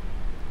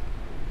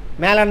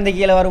மேலேருந்து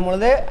கீழே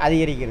வரும்பொழுது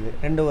அதிகரிக்கிறது.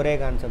 2 ஒரே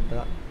கான்செப்ட்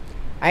தான்.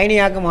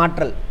 அயனியாக்கும்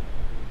ஆற்றல்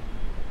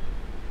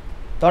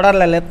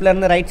தொடரில்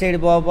லெஃப்ட்லேருந்து ரைட் சைடு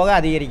போக போக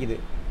அதிகரிக்குது.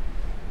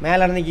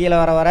 மேலேருந்து கீழே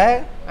வர வர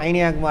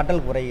அயனியாக்கும்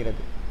ஆற்றல்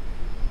குறைகிறது.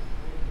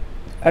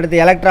 அடுத்து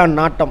எலக்ட்ரான்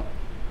நாட்டம்.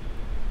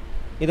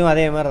 இதுவும்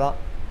அதே மாதிரி தான்,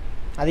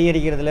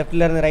 அதிகரிக்கிறது.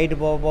 லெஃப்ட்லேருந்து ரைட்டு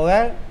போக போக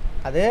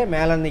அது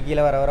மேலேருந்து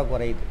கீழே வர வர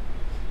குறையுது.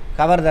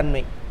 கவர்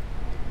தன்மை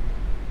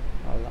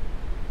அவ்வளோதான்.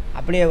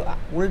 அப்படியே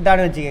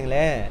உள்டான்னு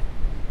வச்சுக்கோங்களேன்.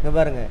 இங்கே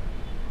பாருங்கள்,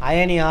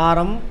 அயனி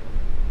ஆரம்,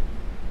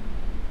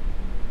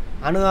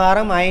 அணு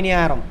ஆரம், அயனி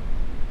ஆரம்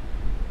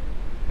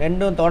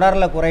ரெண்டும்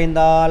தொடரில்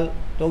குறைந்தால்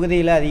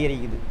தொகுதியில்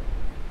அதிகரிக்குது.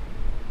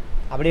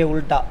 அப்படியே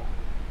உள்டா,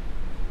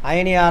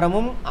 அயனி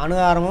ஆரமும் அணு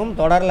ஆரமும்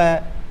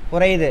தொடரில்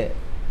குறையுது.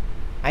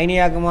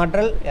 அயனியாக்கும்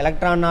ஆற்றல்,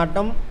 எலக்ட்ரான்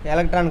நாட்டம்,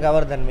 எலக்ட்ரான்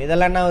கவர் தன்மை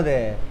இதெல்லாம் என்ன ஆகுது?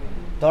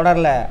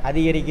 தொடரில்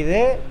அதிகரிக்குது,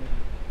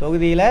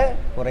 தொகுதியில்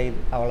குறையுது.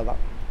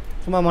 அவ்வளோதான்.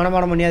 சும்மா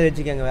மனப்பாடம் பண்ணியாவது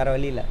வச்சுக்கோங்க, வேறு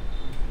வழியில்.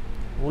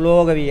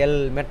 உலோகவியல்,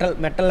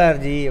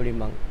 மெட்டலர்ஜி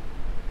அப்படிம்பாங்க.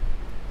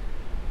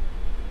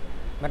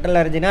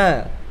 மெட்டலர்ஜினா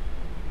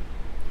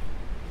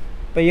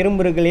இப்போ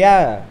இரும்பு இருக்கு இல்லையா,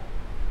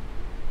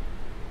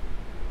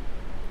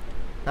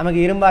 நமக்கு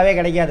இரும்பாகவே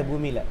கிடைக்காது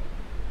பூமியில்.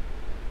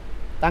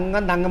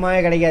 தங்கம் தங்கமாகவே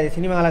கிடைக்காது.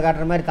 சினிமாவில்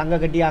காட்டுற மாதிரி தங்க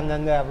கட்டி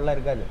அங்கங்கே அப்படிலாம்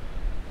இருக்காது.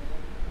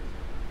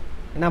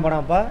 என்ன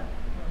படம் அப்போ?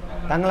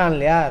 தங்கலாம்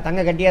இல்லையா,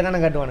 தங்க கட்டியாக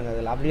தானே கட்டுவானுங்க.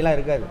 அதில் அப்படிலாம்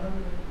இருக்காது.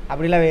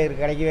 அப்படிலாம்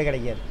கிடைக்கவே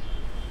கிடைக்காது.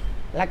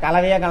 எல்லாம்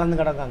கலவையாக கலந்து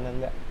கிடக்கும்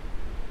அங்கங்கே.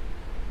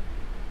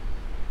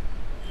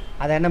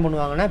 அதை என்ன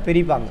பண்ணுவாங்கன்னா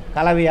பிரிப்பாங்க.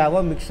 கலவையாவோ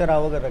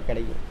மிக்சராகவோ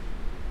கிடைக்கும்.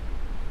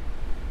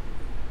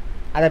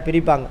 அதை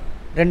பிரிப்பாங்க.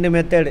 2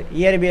 மெத்தேடு.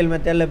 இயற்பியல்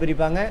மெத்தடில்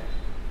பிரிப்பாங்க,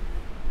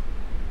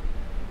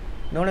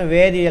 இன்னொன்று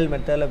வேதியியல்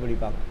மெத்தடில்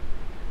பிரிப்பாங்க.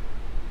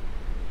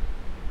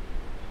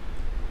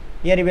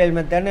 இயற்பியல்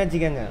மெத்தட்னு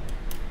வச்சுக்கோங்க.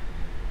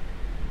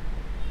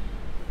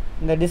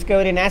 இந்த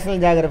டிஸ்கவரி,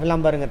 நேஷனல்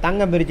ஜியோகிராஃபிலாம் பாருங்கள்,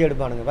 தங்கம் பிரித்து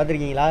எடுப்பானுங்க.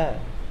 பார்த்துருக்கீங்களா?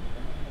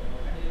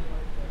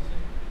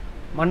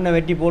 மண்ணை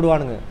வெட்டி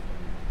போடுவானுங்க,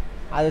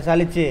 அது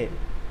சலித்து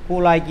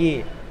கூழாக்கி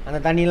அந்த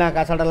தண்ணியெலாம்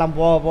கசடெல்லாம்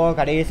போக போக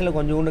கடைசியில்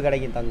கொஞ்சோண்டு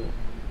கிடைக்கும் தங்கம்.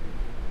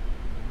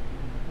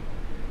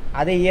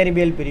 அதே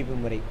இயற்பியல் பிரிப்பு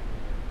முறை.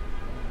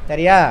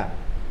 சரியா?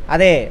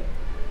 அதே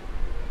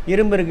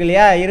இரும்பு இருக்கு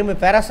இல்லையா, இரும்பு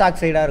ஃபெரஸ்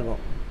ஆக்சைடாக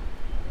இருக்கும்.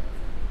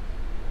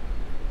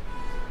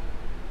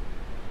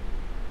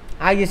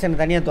 ஆக்சிஜனை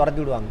தனியாக துரத்தி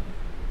விடுவாங்க,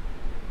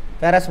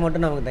 ஃபெரஸ்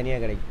மட்டும் நமக்கு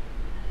தனியாக கிடைக்கும்.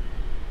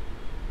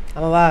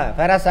 ஆமாவா?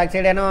 ஃபெரஸ்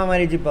ஆக்சைடு என்னவா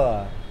மாறிடுச்சு? இப்போ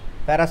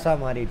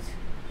ஃபெரஸாக மாறிடுச்சு.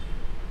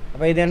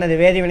 அப்போ இது என்னது?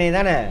 வேதி வினை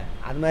தானே.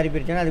 அது மாதிரி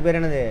பிரிச்சோன்னா அது பேர்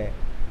என்னது?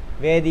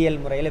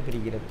 வேதியியல் முறையில்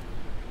பிரிக்கிறது.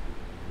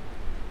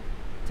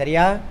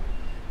 சரியா?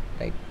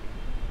 ரைட்.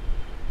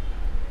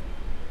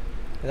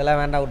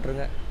 இதெல்லாம் வேண்டாம்,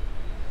 விட்டுருங்க.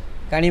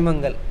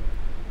 கனிமங்கள்,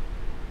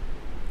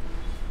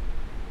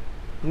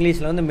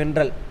 இங்கிலீஷில் வந்து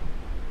மினரல்.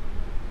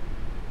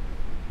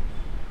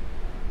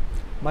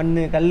 மண்,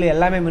 கல்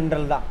எல்லாமே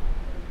மினரல் தான்.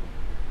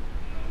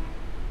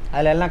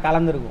 அதில் எல்லாம்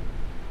கலந்துருக்கும்.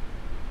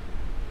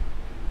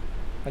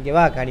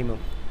 ஓகேவா?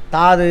 கனிமம்.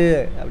 தாது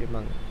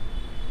அப்படிம்பாங்க.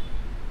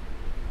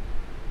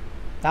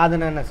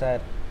 தாதுன்னா என்ன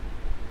சார்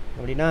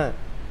அப்படின்னா,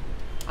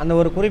 அந்த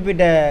ஒரு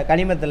குறிப்பிட்ட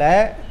கனிமத்தில்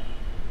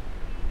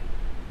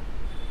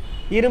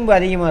இரும்பு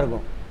அதிகமாக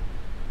இருக்கும்.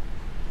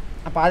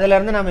 அப்போ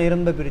அதிலேருந்து நம்ம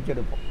இரும்பை பிரித்து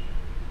எடுப்போம்.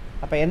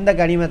 அப்போ எந்த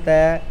கனிமத்தை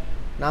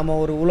நாம்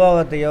ஒரு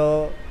உலோகத்தையோ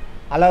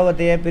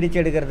அலோகத்தையோ பிரித்து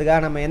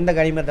எடுக்கிறதுக்காக நம்ம எந்த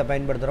கனிமத்தை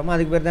பயன்படுத்துகிறோமோ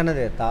அதுக்கு பேர் தானே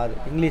அது தாது.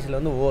 இங்கிலீஷில்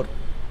வந்து ஓர்.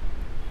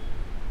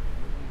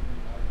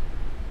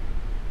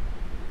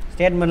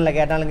 ஸ்டேட்மெண்ட்டில்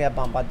கேட்டாலும்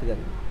கேட்பான்,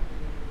 பார்த்துக்கங்க.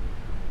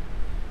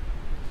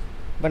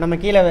 இப்போ நம்ம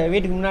கீழே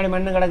வீட்டுக்கு முன்னாடி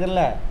மண்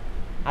கிடக்குல்ல,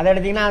 அதை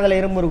எடுத்திங்கன்னா அதில்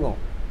இரும்பு இருக்கும்.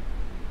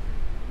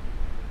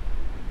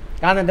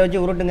 காந்தத்தை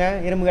வச்சு உருட்டுங்க,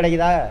 இரும்பு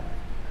கிடைக்குதா?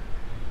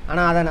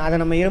 ஆனால் அதை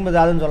நம்ம இரும்பு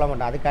தாதுன்னு சொல்ல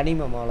மாட்டோம், அது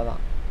கனிமம்.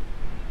 அவ்வளோதான்.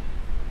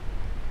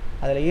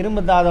 அதில்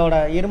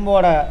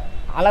இரும்போட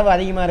அளவு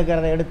அதிகமாக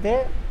இருக்கிறத எடுத்து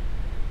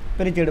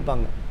பிரித்து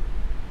எடுப்பாங்க.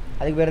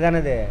 அதுக்கு பேர் தானே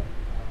இது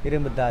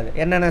இரும்பு தாது.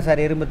 என்னென்ன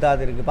சார் இரும்பு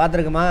தாது இருக்குது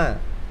பார்த்துருக்குமா?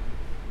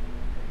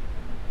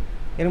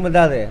 இரும்பு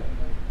தாது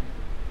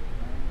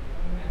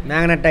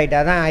மேக்னடைட்,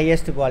 அதான்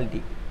ஹையஸ்ட்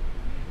குவாலிட்டி.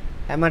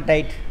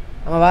 ஹெமடைட்,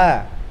 ஆமாவா?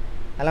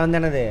 அதெல்லாம் வந்து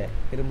என்னது?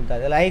 இரும்பு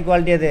தாது. அதில் ஹை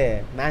குவாலிட்டி அது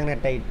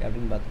மேக்னடைட்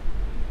அப்படின்னு பார்த்தோம்.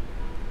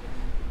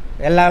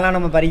 எல்லாம்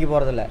நம்ம பறிக்க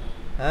போகிறதில்ல.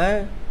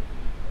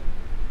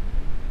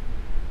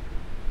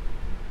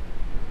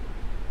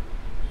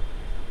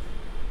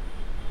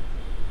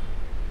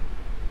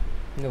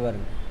 இங்கே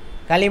பாருங்கள்,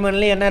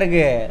 களிமண்லேயும் என்ன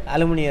இருக்குது?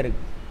 அலுமினியம்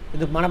இருக்குது.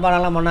 இது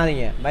மனப்பாடம்லாம்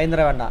பண்ணாதீங்க,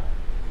 பயந்துட வேண்டாம்,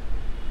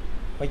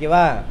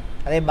 ஓகேவா?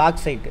 அதே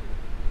பாக்சைட்டு.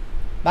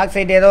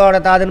 பாக்சைட்டு எதோட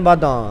தாதுன்னு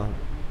பார்த்தோம்?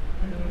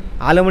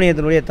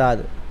 அலுமினியத்தினுடைய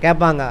தாது.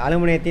 கேட்பாங்க,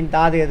 அலுமினியத்தின்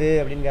தாது எது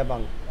அப்படின்னு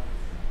கேட்பாங்க.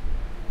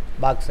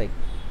 பாக்சைட்.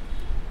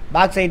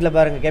 பாக்சைட்டில்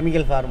பாருங்கள்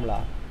கெமிக்கல் ஃபார்முலா,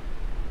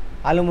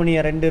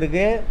 அலுமினியம் 2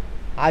 இருக்குது,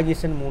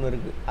 ஆக்சிஜன் 3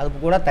 இருக்குது, அது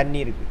கூட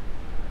தண்ணி இருக்குது.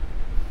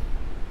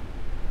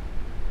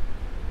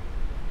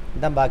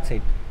 இதுதான்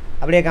பாக்சைட்.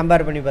 அப்படியே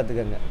கம்பேர் பண்ணி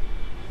பார்த்துக்கோங்க.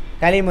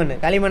 களிமண்,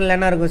 களிமண்ணில்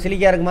என்ன இருக்கும்?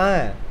 சிலிக்கா இருக்குமா?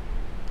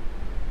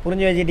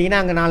 புரிஞ்சு வச்சுட்டிங்கன்னா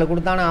அங்கே 4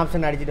 கொடுத்தான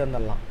ஆப்ஷன் அடிச்சுட்டு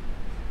வந்துடலாம்.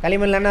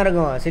 களிமண்ணில் என்ன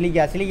இருக்கும்?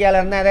 சிலிக்கா. சிலிக்காவில்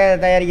இருந்தால் எதை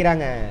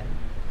தயாரிக்கிறாங்க?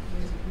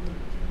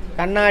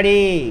 கண்ணாடி.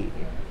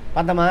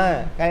 பார்த்தோமா?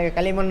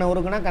 களிமண்ணை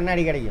உருக்குனா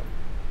கண்ணாடி கிடைக்கும்.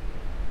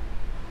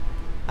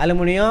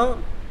 அலுமினியம்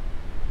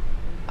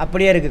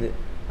அப்படியே இருக்குது,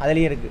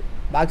 அதுலேயும் இருக்குது.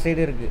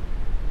 பாக்சைடு இருக்குது,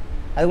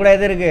 அது கூட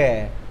எது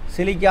இருக்குது?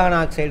 சிலிக்கான்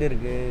ஆக்சைடு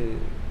இருக்குது.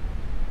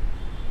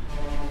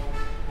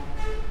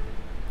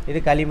 இது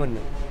களிமண்.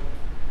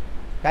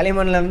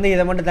 களிமண்லேருந்து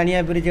இதை மட்டும்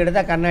தனியாக பிரித்து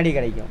எடுத்தால் கண்ணாடி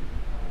கிடைக்கும்,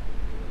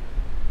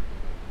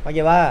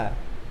 ஓகேவா?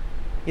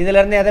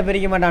 இதிலேருந்து எதை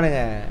பிரிக்க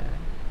மாட்டானுங்க?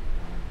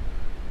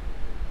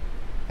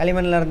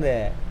 களிமண்லேருந்து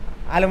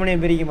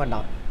அலுமினியம் பிரிக்க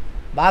மாட்டான்.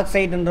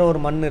 பாக்சைட்டுன்ற ஒரு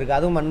மண் இருக்குது,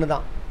 அதுவும் மண்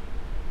தான்.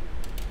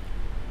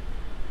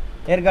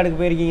 ஏற்காடுக்கு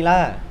போயிருக்கீங்களா?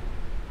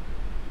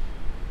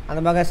 அந்த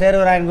பக்கம்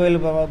சேர்வராயன்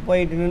கோயில்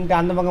போயிட்டு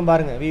நின்றுட்டு அந்த பக்கம்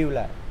பாருங்கள்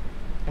வியூவில்,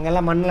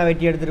 அங்கெல்லாம் மண்ணில்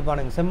வெட்டி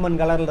எடுத்துருப்பானுங்க,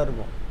 செம்மண் கலரில்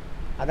இருக்கும்.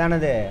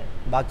 அதானது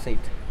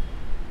பாக்சைட்.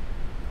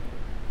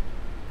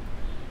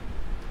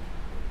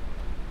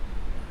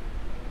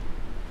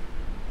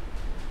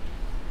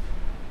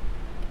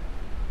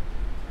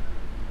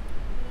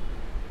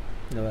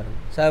 இந்த பாருங்க,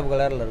 சிவப்பு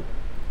கலரில் இருக்கும்.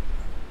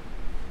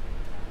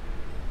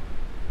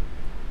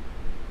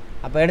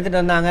 அப்போ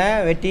எடுத்துகிட்டு வந்தாங்க,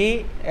 வெட்டி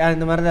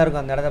இந்த மாதிரி தான்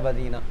இருக்கும். அந்த இடத்த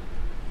பார்த்தீங்கன்னா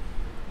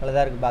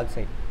அவ்வளோதான் இருக்குது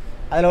பாக்சைட்.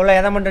 அதில் உள்ள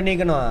எதை மட்டும்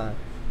நீக்கணும்?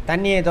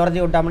 தண்ணியை துரத்தி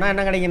விட்டோம்னா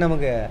என்ன கிடைக்கும்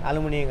நமக்கு?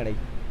 அலுமினியம்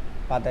கிடைக்கும்.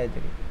 பார்த்தாவே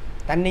தெரியும்.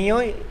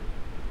 தண்ணியும்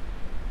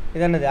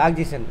இது என்னது?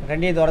 ஆக்சிஜன்.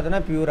 ரெண்டையும் துரத்துனா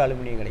பியூர்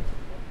அலுமினியம்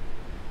கிடைக்கும்.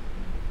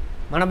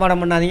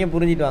 மனப்பாடம் பண்ணாதீங்க,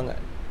 புரிஞ்சிட்டு வாங்க.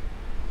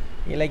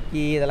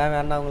 இலக்கி இதெல்லாம்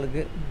வேண்டாம்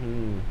உங்களுக்கு.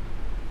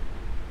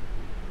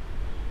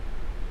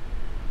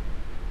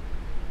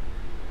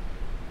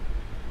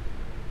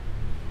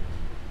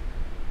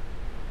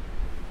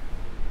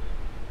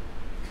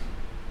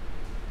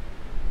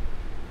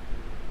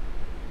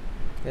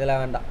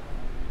 இதெல்லாம் வேண்டாம்.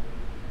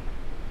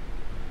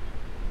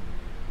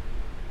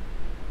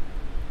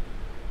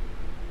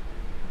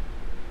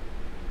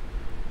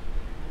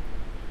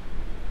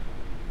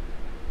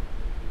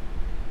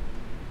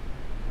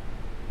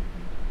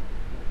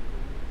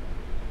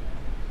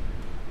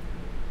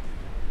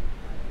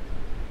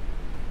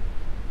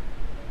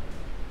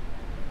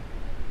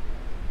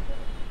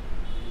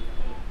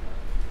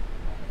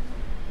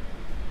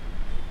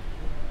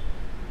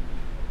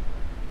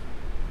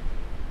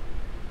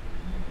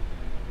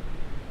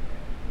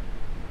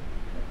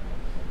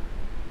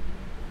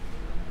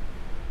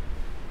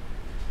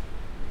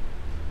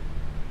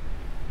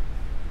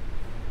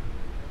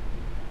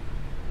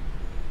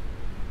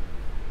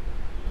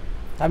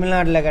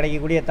 தமிழ்நாட்டில்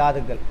கிடைக்கக்கூடிய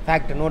தாதுக்கள்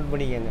ஃபேக்ட் நோட்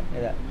பண்ணிக்கோங்க.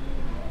 இதை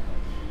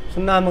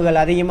சுண்ணாம்புகள்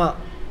அதிகமாக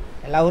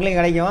எல்லா ஊர்லேயும்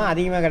கிடைக்கும்,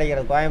 அதிகமாக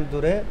கிடைக்கிறது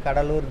கோயம்புத்தூர்,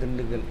 கடலூர்,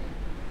 திண்டுக்கல்.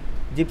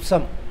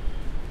 ஜிப்சம்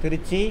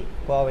திருச்சி,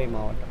 கோவை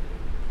மாவட்டம்.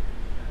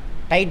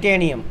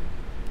 டைட்டேனியம்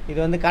இது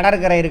வந்து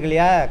கடற்கரை இருக்கு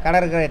இல்லையா,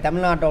 கடற்கரை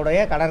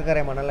தமிழ்நாட்டோடைய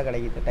கடற்கரை மணலில்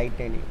கிடைக்குது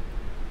டைட்டேனியம்.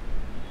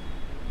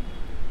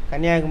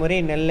 கன்னியாகுமரி,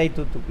 நெல்லை,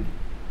 தூத்துக்குடி.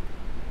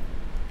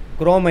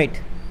 குரோமைட்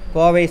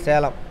கோவை,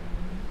 சேலம்.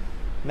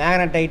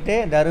 மேக்னடைட்டு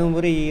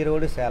தருமபுரி,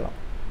 ஈரோடு, சேலம்.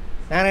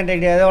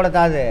 மேக்னடைட்டு எதோட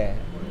தாது?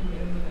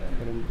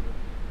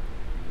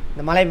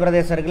 இந்த மலை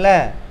பிரதேசம் இருக்குல்ல,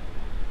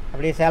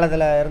 அப்படியே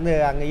சேலத்தில் இருந்து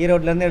அங்கே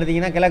ஈரோட்டிலேருந்து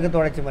எடுத்திங்கன்னா கிழக்கு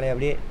தொடர்ச்சி மலை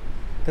அப்படியே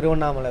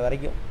திருவண்ணாமலை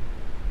வரைக்கும்.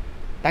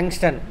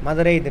 டங்ஸ்டன்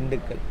மதுரை,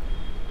 திண்டுக்கல்.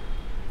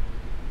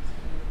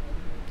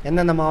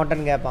 எந்தெந்த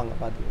மாவட்டம்னு கேட்பாங்க,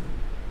 பார்த்துக்கோங்க.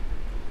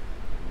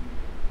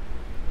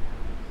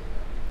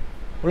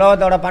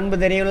 உலோகத்தோட பண்பு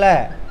தெரியும்ல,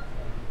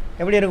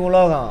 எப்படி இருக்கும்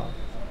உலோகம்?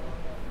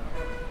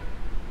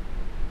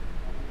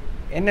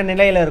 என்ன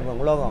நிலையில்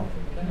இருக்கும் உலோகம்?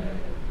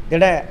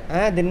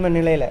 திண்ம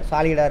நிலையில்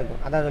சாலிடாக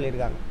இருக்கும். அதான்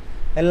சொல்லியிருக்காங்க.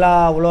 எல்லா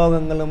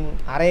உலோகங்களும்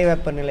அரை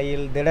வெப்ப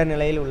நிலையில் திட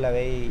நிலையில்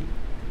உள்ளவை.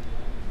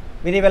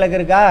 விதிவிலக்கு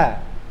இருக்கா?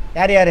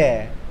 யார் யார்?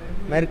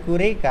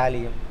 Mercury,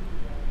 gallium.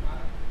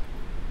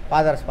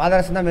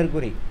 பாதரசம் தான்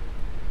மெர்க்குரி.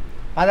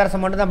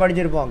 பாதரசம் மட்டும் தான்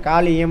படிச்சிருப்போம்.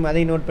 காலியம்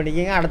அதையும் நோட்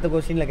பண்ணிக்கிங்க, அடுத்த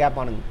கொஸ்டினில்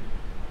கேட்பானுங்க.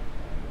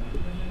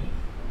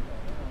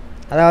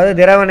 அதாவது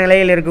திரவ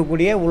நிலையில்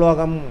இருக்கக்கூடிய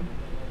உலோகம்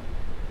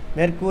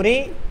மெர்க்குரி,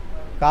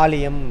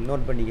 காலியம்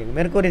நோட் பண்ணிக்கோங்க.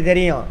 மெர்க்குரி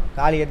தெரியும்,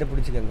 காலியத்தை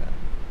பிடிச்சிக்கோங்க.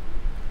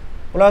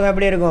 உலோகம்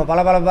எப்படி இருக்கும்?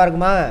 பளபளப்பாக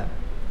இருக்குமா?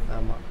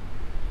 ஆமாம்.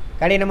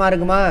 கடினமாக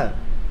இருக்குமா?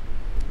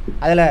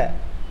 அதில்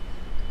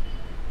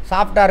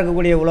சாஃப்டாக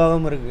இருக்கக்கூடிய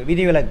உலோகம் இருக்குது.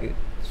 விதிவிலக்கு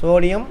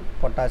சோடியம்,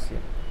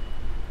 பொட்டாசியம்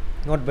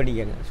நோட்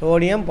பண்ணிக்கோங்க.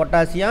 சோடியம்,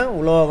 பொட்டாசியம்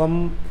உலோகம்.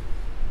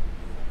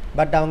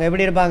 பட் அவங்க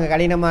எப்படி இருப்பாங்க?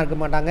 கடினமாக இருக்க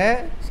மாட்டாங்க,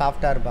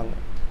 சாஃப்டாக இருப்பாங்க.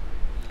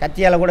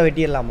 கத்தியால் கூட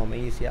வெட்டிடலாமாம்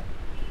ஈஸியாக.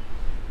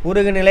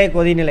 உருகுநிலை,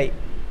 கொதிநிலை.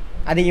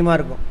 அதிகமாக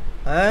இருக்கும்.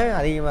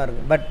 அதிகமாக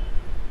இருக்கும். பட்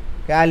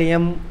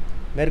காலியம்,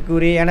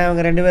 மெர்க்குரி, ஏன்னா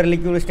இவங்க 2 பேர்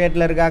லிக்விட்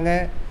ஸ்டேட்டில் இருக்காங்க.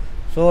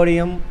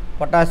 சோடியம்,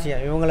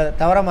 பொட்டாசியம், இவங்களை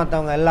தவிர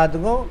மற்றவங்க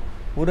எல்லாத்துக்கும்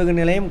உருகு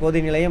நிலையும் கொதி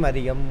நிலையும்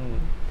அதிகம்.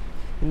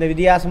 இந்த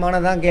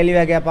வித்தியாசமானதான்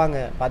கேள்வியாக கேட்பாங்க,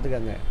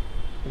 பார்த்துக்கோங்க.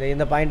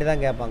 இந்த பாயிண்ட்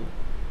தான் கேட்பாங்க.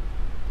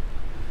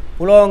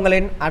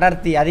 உலோகங்களின்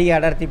அடர்த்தி, அதிக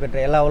அடர்த்தி பெற்ற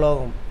எல்லா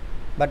உலோகம்.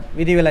 பட்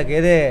விதிவிலக்கு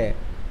எது?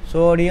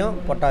 Sodium,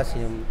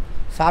 potassium.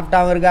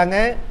 சாஃப்டாகவும் இருக்காங்க,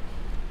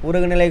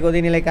 உருகுநிலை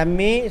கொதிநிலை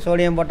கம்மி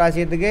சோடியம்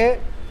பொட்டாசியத்துக்கு,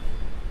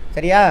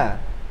 சரியா?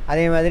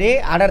 அதே மாதிரி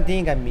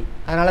அடர்த்தியும் கம்மி,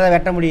 அதனால தான்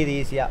வெட்ட முடியுது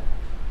ஈஸியாக.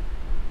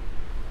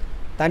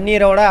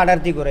 தண்ணீரோட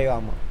அடர்த்தி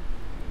குறைவாமா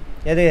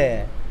எது?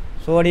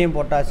 Sodium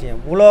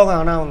potassium.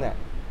 உலோகம்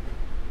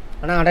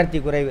ஆனால் அடர்த்தி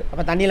குறைவு.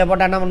 அப்போ தண்ணியில்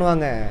போட்டால் என்ன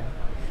பண்ணுவாங்க?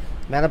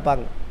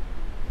 மிதப்பாங்க.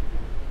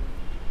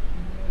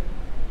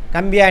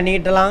 கம்பியாக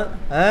நீட்டலாம்,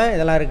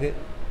 இதெல்லாம் இருக்குது.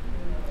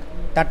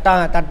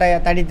 தட்டை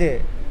தடித்து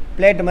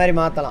பிளேட்டு மாதிரி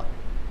மாற்றலாம்.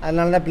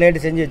 அதனால தான்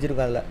பிளேட்டு செஞ்சு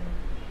வச்சுருக்கோம். அதில்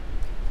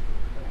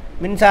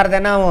மின்சாரத்தை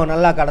என்ன ஆகும்?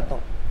 நல்லா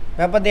கடத்தும்.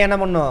 வெப்பத்தை என்ன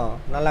பண்ணும்?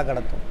 நல்லா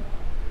கடத்தும்.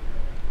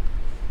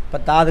 இப்போ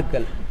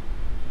தாதுக்கள்,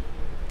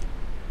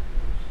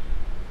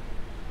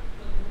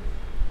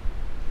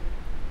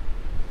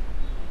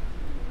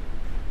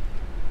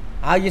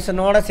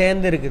 ஆக்சிஜனோட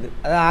சேர்ந்து இருக்குது,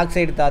 அதான்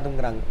ஆக்சைடு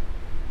தாதுங்கிறாங்க.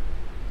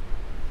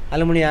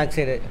 அலுமினியம்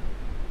ஆக்சைடு,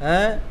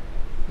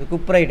 இது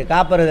குப்ரைடு,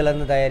 காப்பர்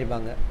இதிலேருந்து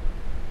தயாரிப்பாங்க.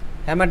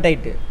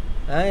 ஹெமடைட்டு,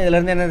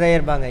 இதிலேருந்து என்ன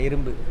தயாரிப்பாங்க?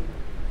 இரும்பு.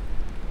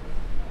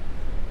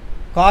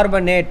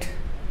 கார்பனேட்,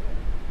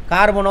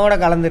 கார்பனோட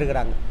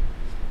கலந்துருக்கிறாங்க.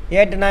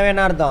 ஏட்டுனாவே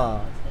என்ன அர்த்தம்?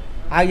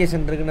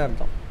 ஆக்சிஜன் இருக்குன்னு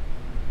அர்த்தம்.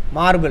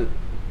 மார்பிள்,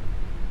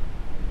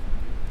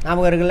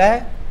 ஞாபகம் இருக்குல்ல?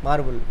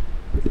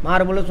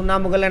 மார்பிள்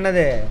சுண்ணாம்புகள்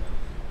என்னது?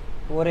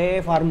 ஒரே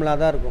ஃபார்முலா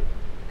தான் இருக்கும்,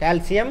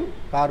 கால்சியம்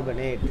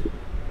கார்பனேட்.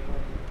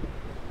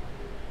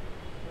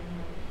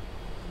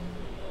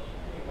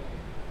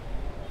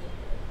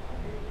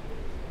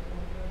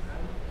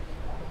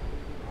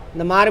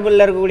 இந்த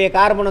மார்பிளில் இருக்கக்கூடிய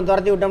கார்பனை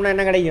துரத்தி விட்டோம்னா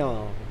என்ன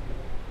கிடைக்கும்?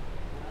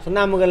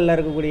 சுண்ணாம்புகளில்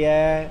இருக்கக்கூடிய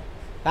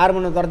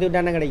கார்பனை துரத்தி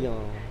விட்டால் என்ன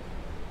கிடைக்கும்?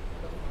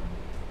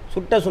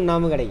 சுட்ட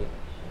சுண்ணாம்பு கிடைக்கும்.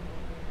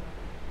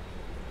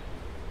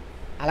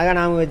 அழகாக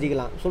நாம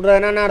வச்சுக்கலாம்.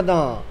 சுடுறதுனா என்ன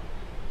அர்த்தம்?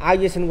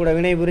 ஆக்சிஜன் கூட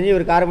வினை புரிஞ்சு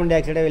ஒரு கார்பன் டை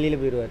ஆக்சைடாக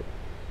வெளியில் போயிடுவார்,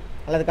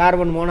 அல்லது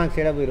கார்பன்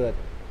மோனாக்சைடாக போயிடுவார்.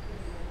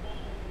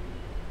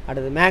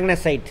 அடுத்து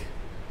மேக்னசைட்,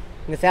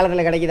 இங்கே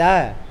சேலத்தில் கிடைக்குதா?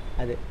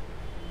 அது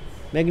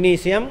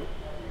மெக்னீசியம்,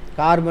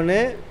 கார்பனு,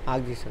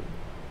 ஆக்சிஜன்.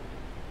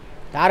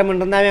 கார்பன்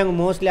இருந்தாவே அங்கே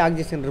மோஸ்ட்லி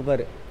ஆக்சிஜன்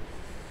இருப்பார்.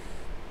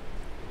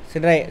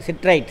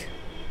 சிட்ரைட்,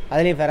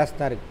 அதுலேயும் ஃபெரஸ்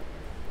தான் இருக்குது.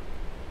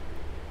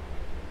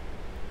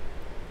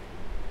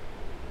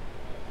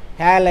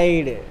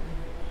 ஹேலைடு,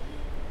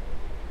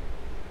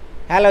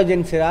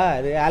 ஹேலோஜென்ஸா,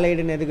 அது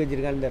ஹேலைடுன்னு எதுக்கு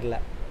வச்சுருக்கான்னு தெரில.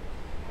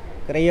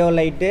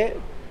 கிரையோலைட்டு,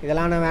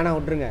 இதெல்லாம் நான் வேணாம்,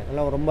 விட்டுருங்க.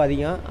 இதெல்லாம் ரொம்ப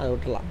அதிகம், அதை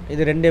விட்டுடலாம்.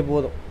 இது 2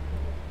 போதும்.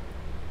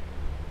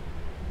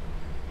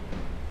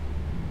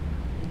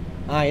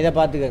 இதை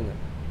பார்த்துக்கோங்க.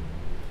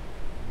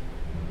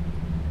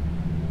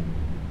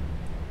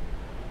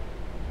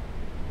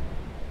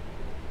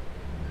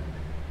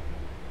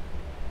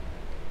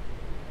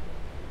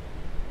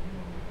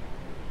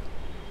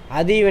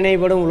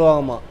 அதிவினைப்படும்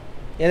உலோகமா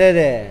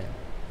எது?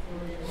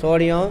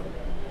 Sodium,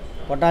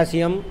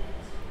 potassium,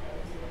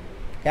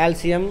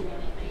 calcium,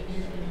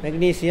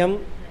 magnesium,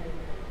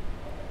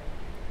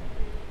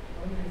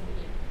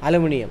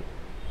 aluminium.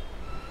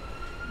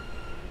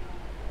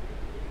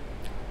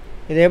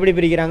 இதை எப்படி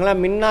பிரிக்கிறாங்களா?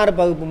 மின்னாறு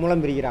பகுப்பு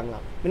மூலம்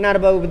பிரிக்கிறாங்களாம். மின்னாறு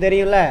பகுப்பு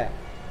தெரியும்ல?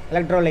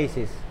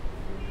 எலக்ட்ரோலைசிஸ்.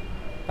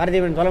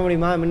 பார்த்திபன் சொல்ல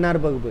முடியுமா?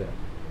 மின்னாறு பகுப்பு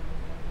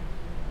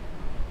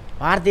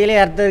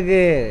வார்த்தையிலே அர்த்தம்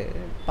இருக்கு,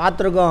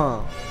 பார்த்துருக்கோம்.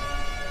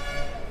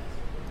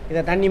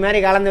 இதை தண்ணி மாதிரி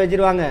கலந்து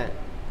வச்சுருவாங்க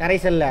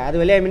கரைசலில். அது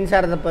வெளியே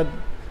மின்சாரத்தை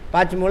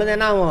பாய்ச்சும் பொழுது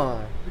என்ன ஆகும்?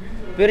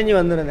 பிரிஞ்சு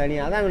வந்துடும் தண்ணி.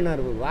 அதான்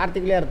மின்னாறு பகுப்பு,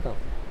 வார்த்தைக்குள்ளே அர்த்தம்.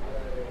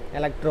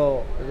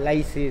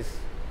 எலக்ட்ரோலைசிஸ்.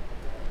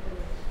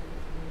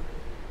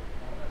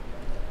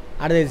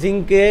 அடுத்து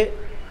ஜிங்கு,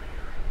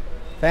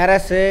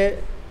 ஃபெரஸு,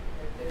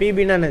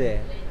 பிபின்னா என்னது?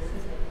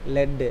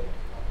 லெட்டு,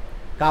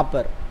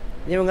 காப்பர்.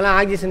 இவங்கெல்லாம்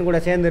ஆக்சிஜன்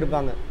கூட சேர்ந்து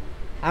இருப்பாங்க.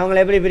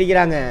 அவங்கள எப்படி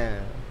பிரிக்கிறாங்க?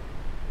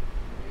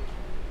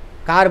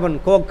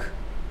 கார்பன், கோக்,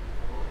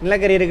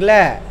 நிலக்கரி இருக்குல்ல,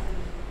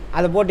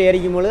 அதை போட்டு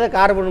எரிக்கும் பொழுது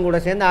கார்பன் கூட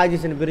சேர்ந்து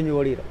ஆக்சிஜன் பிரிஞ்சு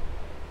ஓடிடும்.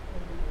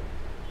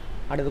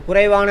 அடுத்து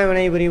குறைவான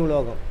வினை புரியும்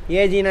உலோகம்.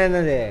 ஏஜினா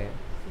என்னது?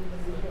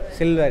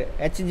 சில்வர்.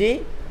 HG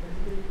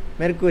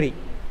mercury.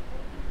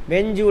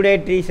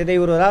 பென்சூடேற்றி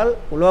சிதைவுறுவதால்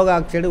உலோக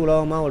ஆக்சைடு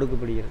உலோகமாக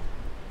ஒடுக்கப்படுகிறது.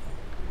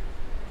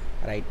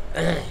 ரைட்.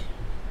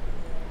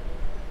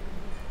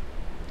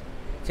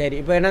 சரி,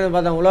 இப்போ என்னது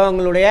பார்த்தோம்?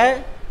 உலோகங்களுடைய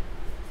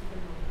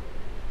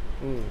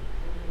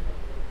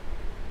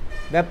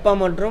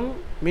வெப்பம் மற்றும்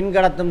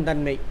மின்கடத்தும்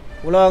தன்மை.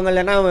 உலோகங்கள்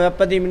என்ன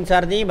வெப்பத்தையும்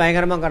மின்சாரத்தையும்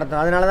பயங்கரமாக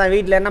கடத்தும். அதனால தான்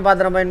வீட்டில் என்ன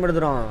பாத்திரம்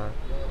பயன்படுத்துகிறோம்?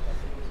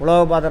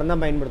 உலோக பாத்திரம்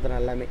தான்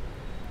பயன்படுத்துகிறோம் எல்லாமே.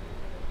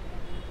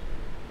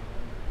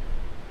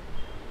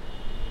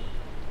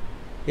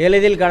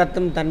 எளிதில்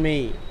கடத்தும் தன்மை.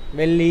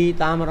 வெள்ளி,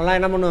 தாமரெல்லாம்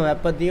என்ன பண்ணுவோம்?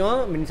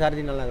 வெப்பத்தையும்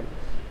மின்சாரத்தையும் நல்லா இருக்கும்.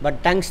 பட்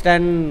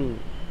டங்ஸ்டன்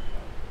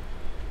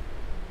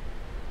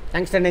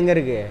எங்கே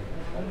இருக்குது?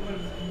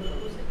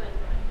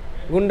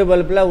 குண்டு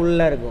பல்பில்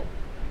உள்ளே இருக்கும்.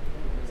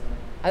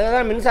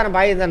 அதுதான் மின்சாரம்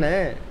பாயுது தானே.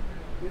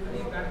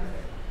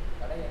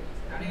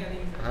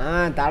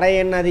 தடை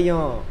என்ன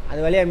அதிகம், அது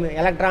வழியாக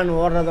எலக்ட்ரான்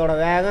ஓடுறதோட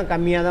வேகம்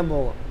கம்மியாக தான்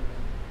போகும்.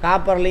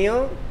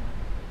 காப்பர்லேயும்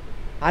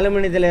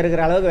அலுமினியத்தில்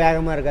இருக்கிற அளவுக்கு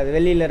வேகமாக இருக்காது,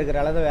 வெள்ளியில் இருக்கிற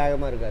அளவுக்கு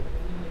வேகமாக இருக்காது.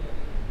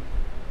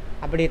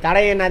 அப்படி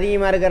தடை எண்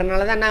அதிகமாக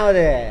இருக்கிறனால தான் என்ன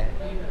ஆகுது,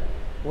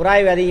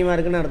 உராய்வு அதிகமாக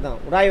இருக்குன்னு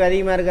அர்த்தம். உராய்வு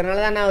அதிகமாக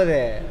இருக்கிறனால தான் என்ன ஆகுது,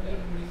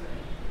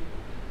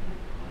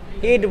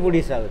 ஹீட்டு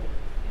ப்ரொடியூஸ் ஆகுது.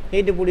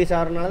 ஹீட்டு ப்ரொடியூஸ்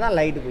ஆகிறதுனால தான்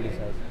லைட்டு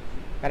ப்ரொடியூஸ் ஆகுது.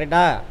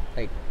 கரெக்டா?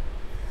 ரைட்.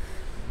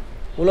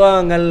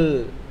 உலோகங்கள்,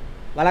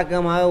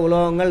 வழக்கமாக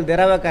உலோகங்கள்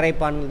திரவ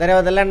கரைப்பான்கள்.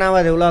 திரவத்தில் என்ன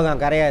ஆகுது,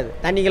 உலோகம் கரையாது.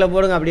 தண்ணிக்குள்ளே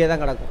போடுங்க அப்படியே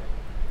தான் கிடக்கும்.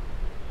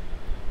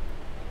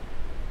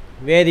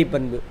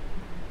 வேதிப்பண்பு.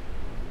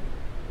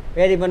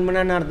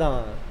 வேதிப்பண்புன்னா என்ன அர்த்தம்,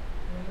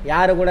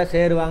 யார் கூட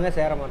சேருவாங்க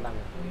சேர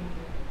மாட்டாங்க,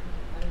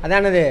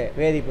 அதானது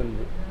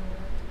வேதிப்பண்பு.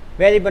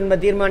 வேதிப்பண்பை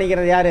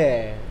தீர்மானிக்கிறது யார்,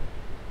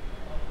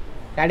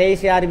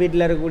 கடைசி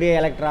ஆர்பிட்டில் இருக்கக்கூடிய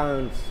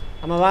எலக்ட்ரான்ஸ்.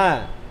 ஆமாவா?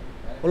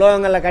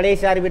 உலோகங்களில்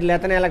கடைசி ஆர்பிட்டில்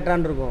எத்தனை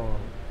எலக்ட்ரான் இருக்கும்,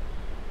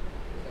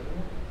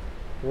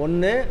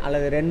 1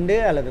 அல்லது 2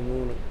 அல்லது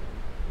 3.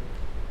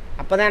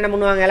 அப்போ தான் என்ன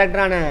பண்ணுவாங்க,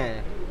 எலக்ட்ரானை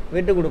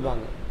விட்டு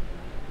கொடுப்பாங்க.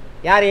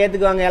 யார்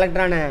ஏற்றுக்குவாங்க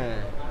எலக்ட்ரானை,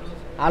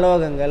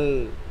 அலோகங்கள்.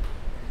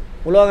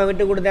 உலோகம்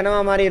விட்டு கொடுத்து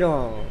என்னவா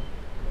மாறிடும்,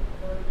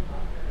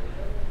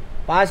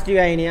 பாசிட்டிவ்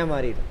அயனியாக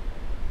மாறிடும்.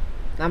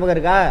 நமக்கு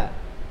இருக்கா,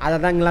 அதை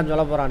தான் இங்கெல்லாம்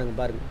சொல்ல போகிறானுங்க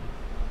பாருங்கள்.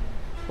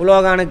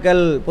 உலோக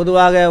அணுக்கள்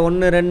பொதுவாக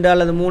 1, 2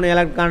 அல்லது 3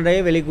 எலக்ட்ரானை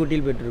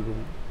வெளிக்கூட்டில்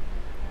பெற்றிருக்கும்.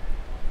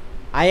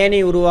 அயனி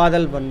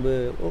உருவாதல் பண்பு.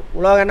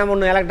 உலோகம் என்ன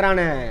பண்ணும்,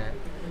 எலக்ட்ரானை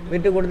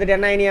விட்டு கொடுத்துட்டு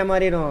என்ன அயனியாக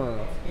மாறிடும்,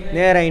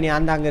 நேர அயனி.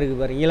 அந்த அங்கே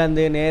இருக்குது பாருங்க,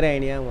 இழந்து நேர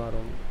அயனியாக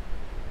மாறும்.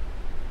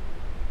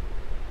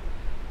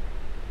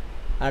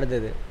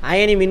 அடுத்தது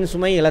அயனி மின்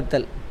சுமை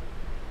இழத்தல்.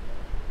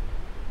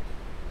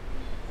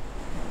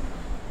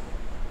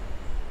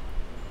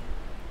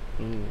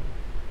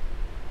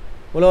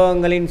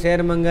 உலோகங்களின்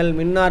சேர்மங்கள்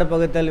மின்னார்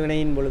பகுத்தல்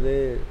வினையின் பொழுது.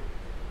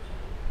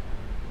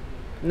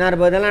 மின்னார்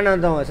பகுத்தல்லாம் என்ன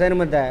அர்த்தம்,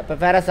 சேர்மத்தை. இப்போ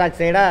ஃபெரஸ்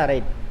ஆக்சைடா,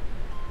 ரைட்.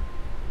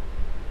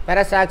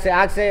 ஃபெரஸ்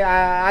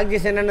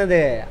ஆக்சிஜன்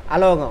என்னது,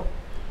 அலோகம்.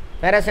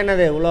 ஃபெரஸ்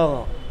என்னது,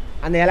 உலோகம்.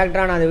 அந்த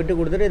எலக்ட்ரான் அதை விட்டு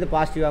கொடுத்துட்டு இது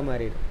பாசிட்டிவாக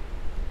மாறிடும்.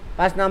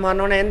 பாசிட்டிவாக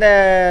மாறினோன்னா எந்த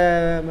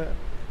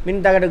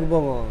மின் தகட்டுக்கு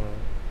போகும்,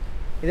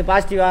 இது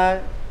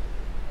பாசிட்டிவாக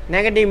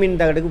நெகட்டிவ் மின்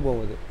தகட்டுக்கு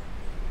போகுது.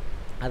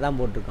 அதான்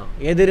போட்டிருக்கான்.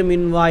 எதிர்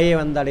மின்வாயே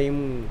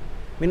வந்தடையும்.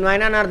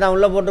 மின்வாயினா அர்த்தம்,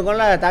 உள்ளே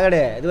போட்டிருக்கோம்ல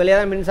தகடு, இது வழியாக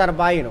தான் மின்சாரம்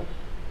பாயணும்.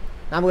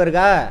 நமக்கு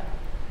இருக்கா,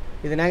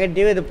 இது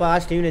நெகட்டிவ் இது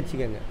பாசிட்டிவ்னு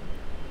வச்சுக்கோங்க.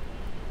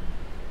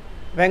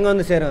 இப்போ எங்கே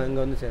வந்து சேரும்,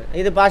 இங்கே வந்து சேரும்.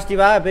 இது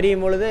பாசிட்டிவாக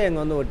பிரியும் பொழுது எங்கே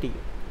வந்து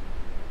ஒட்டிக்கும்.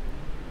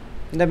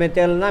 இந்த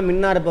மெத்தேடில் தான்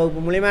மின்னார்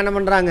பகுப்பு மூலிமா என்ன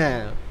பண்ணுறாங்க,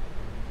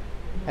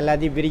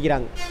 எல்லாத்தையும்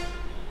பிரிக்கிறாங்க.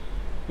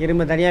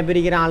 இரும்பு தனியாக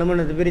பிரிக்கிறான்,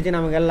 அலுமினியத்தை பிரித்து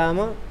நமக்கு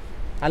எல்லாமும்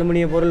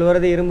அலுமினிய பொருள்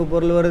வருது, இரும்பு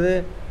பொருள் வருது,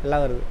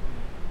 எல்லாம் வருது.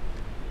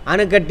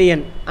 அணுக்கட்டி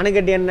எண்.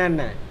 அணுக்கட்டி எண்ணா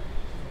என்ன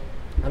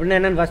அப்படின்னா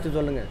என்னன்னு ஃபஸ்ட்டு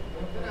சொல்லுங்கள்.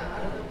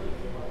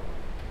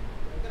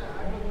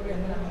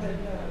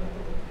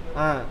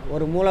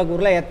 ஒரு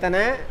மூலக்கூறில்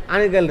எத்தனை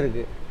அணுக்கள்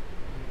இருக்குது,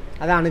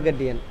 அதான்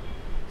அணுக்கட்டி எண்.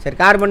 சரி,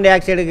 கார்பன் டை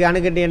ஆக்சைடுக்கு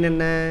அணுக்கட்டி எண்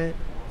என்ன,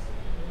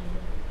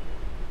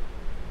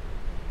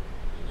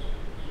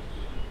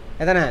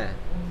 எத்தனை,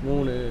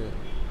 3.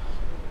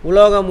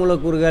 உலோக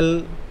மூலக்கூறுகள்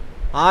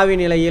ஆவி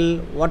நிலையில்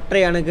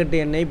ஒற்றை அணுக்கட்டு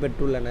எண்ணை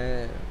பெற்றுள்ளன.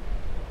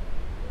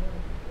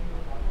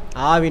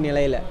 ஆவி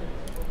நிலையில்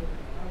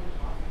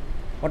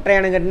ஒற்றை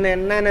அணுக்கட்டுன்னு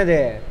என்னது,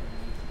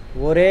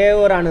 ஒரே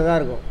ஒரு அணு தான்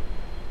இருக்கும்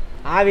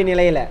ஆவி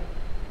நிலையில்.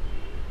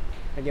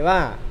 ஓகேவா?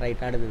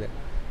 ரைட். அடுத்தது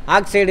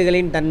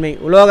ஆக்சைடுகளின் தன்மை.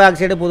 உலோக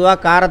ஆக்சைடு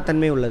பொதுவாக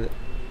காரத்தன்மை உள்ளது.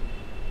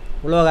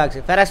 உலோக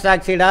ஆக்சைடு ஃபெரஸ்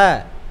ஆக்சைடா,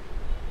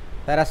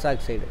 ஃபெரஸ்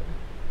ஆக்சைடு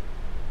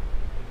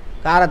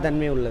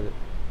காரத்தன்மை உள்ளது,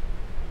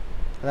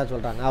 அதான்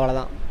சொல்கிறாங்க.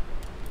 அவ்வளோதான்.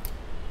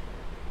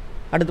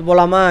 அடுத்து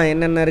போகலாமா,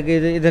 என்னென்ன இருக்குது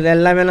இது, இதில்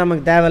எல்லாமே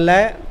நமக்கு தேவையில்லை.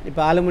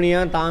 இப்போ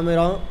அலுமினியம்,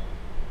 தாமிரம்,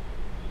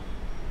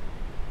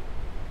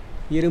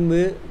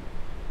 இரும்பு,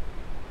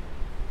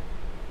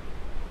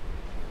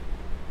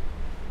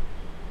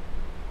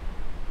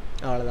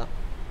 அவ்வளோதான்.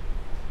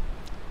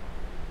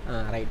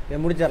 ரைட், இதை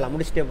முடிச்சிடலாம்,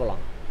 முடிச்சுட்டே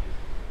போகலாம்.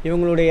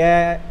 இவங்களுடைய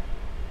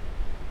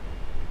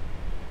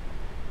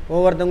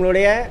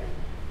ஒவ்வொருத்தவங்களுடைய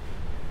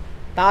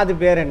தாது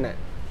பேர் என்ன,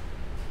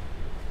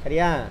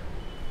 சரியா?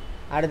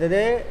 அடுத்தது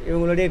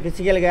இவங்களுடைய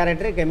ஃபிசிக்கல்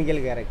கேரக்டர்,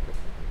 கெமிக்கல் கேரக்டர்,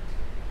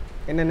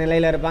 என்ன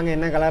நிலையில் இருப்பாங்க,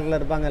 என்ன கலரில்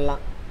இருப்பாங்க,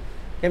 எல்லாம்.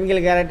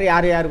 கெமிக்கல் கேரக்டர்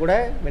யார் யார் கூட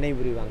வினை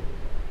புரிவாங்க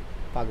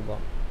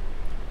பார்க்கப்போம்.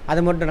 அது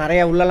மட்டும்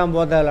நிறையா உள்ளெல்லாம்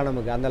போக தேவையில்லை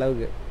நமக்கு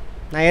அந்தளவுக்கு.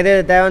 நான் எது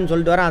தேவைன்னு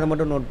சொல்லிட்டு வரேன், அதை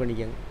மட்டும் நோட்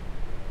பண்ணிக்கோங்க.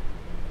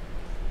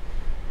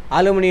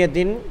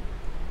 அலுமினியத்தின்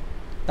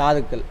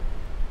தாதுக்கள்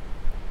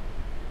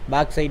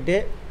பாக்சைட்டு,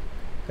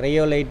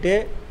 கிரையோலைட்டு,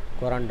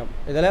 கொராண்டம்.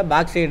 இதில்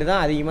பாக்சைட்டு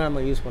தான் அதிகமாக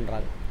நம்ம யூஸ்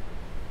பண்ணுறாங்க.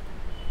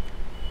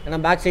 ஏன்னா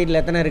பாக்சைட்டில்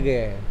எத்தனை இருக்குது,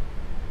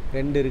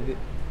 2 இருக்குது.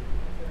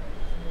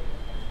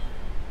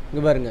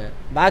 இங்கே பாருங்கள்,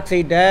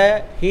 பாக்சைட்டை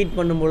ஹீட்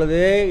பண்ணும்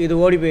பொழுது இது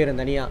ஓடி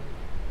போயிடும் தனியாக.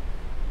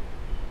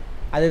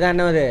 அதுதான்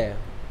என்னது,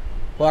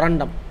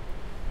 கொராண்டம்.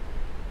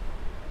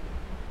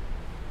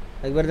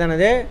 அதுக்கு பேர் தானே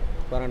அது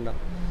கொராண்டம்.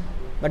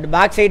 பட்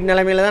பாக்சைட்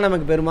நிலைமையில் தான்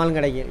நமக்கு பெரும்பாலும்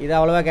கிடைக்கும். இது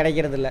அவ்வளோவா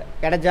கிடைக்கிறது இல்லை.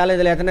 கிடைச்சாலும்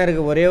இதில் எத்தனை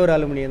இருக்குது, ஒரே ஒரு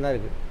அலுமினியம் தான்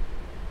இருக்குது.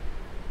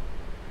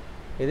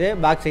 இது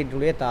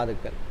பாக்சைட்டினுடைய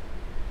தாதுக்கள்.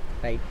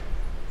 ரைட்.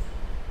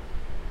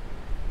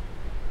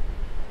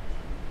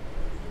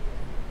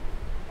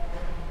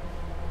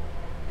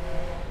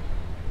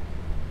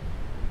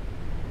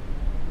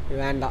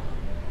 வேண்டாம்.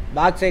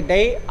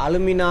 பாக்சைட்டை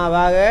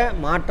அலுமினாவாக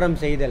மாற்றம்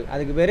செய்தல்,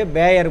 அதுக்கு பேர்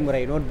பேயர்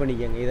முறை. நோட்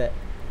பண்ணிக்கோங்க இதை.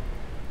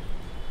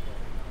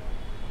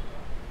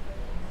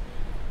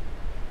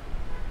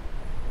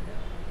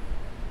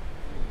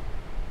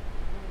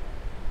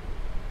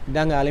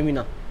 இதாங்க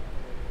அலுமினா.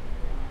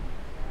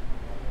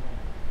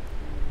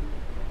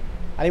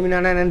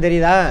 அலுமினானா என்னன்னு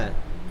தெரியுதா?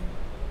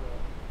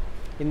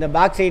 இந்த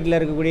பாக்சைட்டில்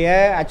இருக்கக்கூடிய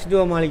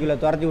H2O மாலிகுலை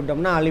துரத்தி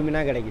விட்டோம்னா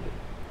அலுமினா கிடைக்குது.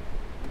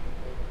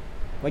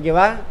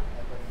 ஓகேவா?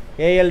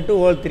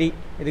 Al2O3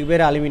 இதுக்கு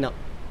பேர் அலுமினா.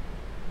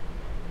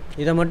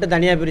 இதை மட்டும்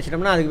தனியாக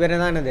பிரிச்சிட்டோம்னா அதுக்கு பேர்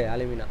தான் என்னது?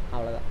 அலுமினா.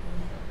 அவ்வளோதான்.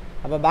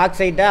 அப்போ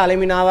பாக்சைட்டை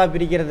அலுமினாவாக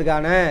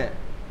பிரிக்கிறதுக்கான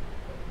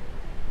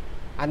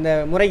அந்த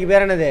முறைக்கு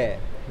பேர் என்னது?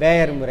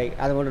 பேயர் முறை.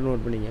 அதை மட்டும்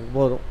நோட் பண்ணிங்க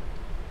போதும்.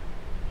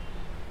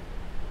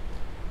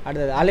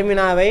 அடுத்தது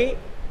அலுமினாவை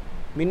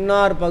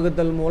மின்னார்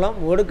பகுத்தல் மூலம்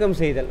ஒடுக்கம்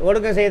செய்தல்.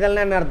 ஒடுக்கம்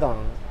செய்தல்னா என்ன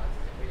அர்த்தம்?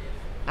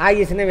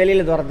 ஆக்சிஜனை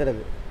வெளியில்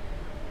துரத்துறது.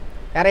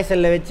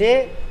 கரைசலில் வச்சு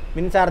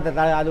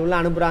மின்சாரத்தை அது உள்ளே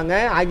அனுப்புகிறாங்க.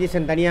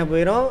 ஆக்சிஜன் தனியாக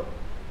போயிடும்,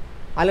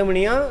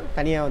 அலுமினியம்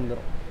தனியாக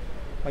வந்துடும்.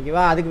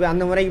 ஓகேவா? அதுக்கு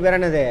அந்த முறைக்கு பேர்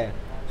என்னது?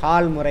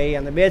 ஹால் முறை.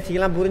 அந்த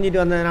பேசிக்கெலாம்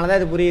புரிஞ்சிட்டு வந்ததுனால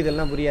தான் இது புரியுது,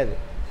 இல்லைனா புரியாது.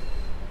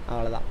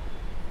 அவ்வளோதான்.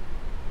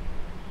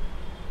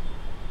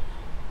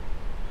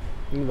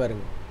 இங்கே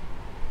பாருங்க,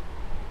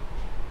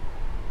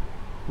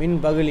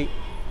 மின் பகுளி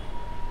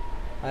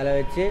அதில்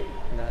வச்சு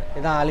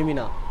இதான்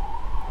அலுமினா.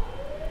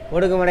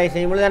 ஒடுக்குமுறை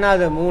செய்யும்பொழுது என்ன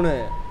அது? 3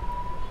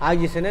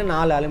 ஆக்சிஜனு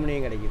 4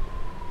 அலுமினியம் கிடைக்குது.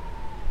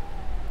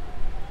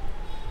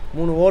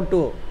 3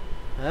 O2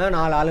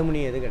 4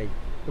 அலுமினியம் இது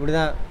கிடைக்கும். இப்படி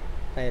தான்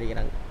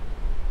தயாரிக்கிறாங்க.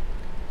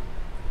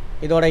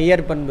 இதோட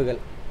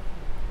இயற்பண்புகள்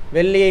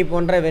வெள்ளியை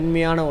போன்ற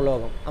வெண்மையான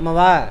உலோகம்.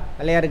 ஆமாவா?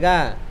 வெள்ளையா இருக்கா?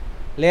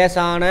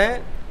 லேசான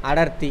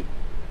அடர்த்தி.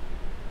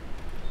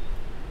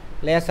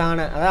 லேசான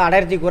அதாவது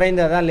அடர்த்தி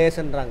குறைந்ததான்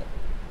லேசுன்றாங்க.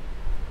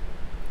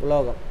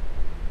 உலோகம்.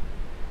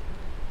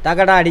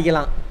 தகடாக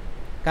அடிக்கலாம்,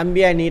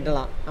 கம்பியாக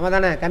நீட்டலாம். நம்ம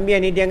தானே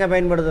கம்பியாக நீட்டி எங்கே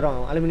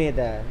பயன்படுத்துகிறோம்?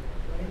 அலுமினியத்தை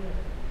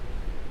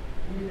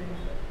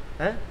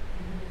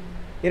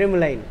இரும்பு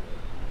லைன்,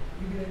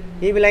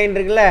 டிவி லைன்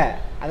இருக்குல்ல,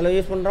 அதில்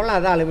யூஸ் பண்ணுறோம்ல,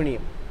 அதுதான்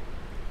அலுமினியம்.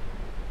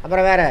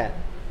 அப்புறம் வேறு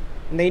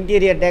இந்த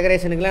இன்டீரியர்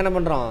டெக்கரேஷனுக்குலாம் என்ன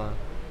பண்ணுறோம்?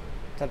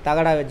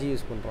 தகடாக வச்சு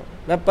யூஸ் பண்ணுறோம்.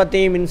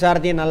 வெப்பத்தையும்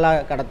மின்சாரத்தையும் நல்லா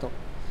கடத்தும்.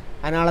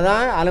 அதனால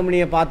தான்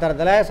அலுமினிய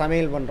பாத்திரத்தில்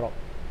சமையல் பண்ணுறோம்.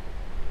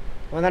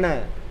 நம்ம தானே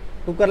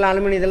குக்கரில்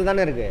அலுமினியத்தில்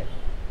தானே இருக்குது.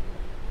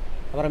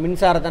 அப்புறம்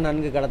மின்சாரத்தை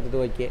நன்கு கடத்துது.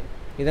 ஓகே.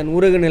 இதன்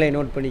உருகு நிலை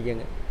நோட்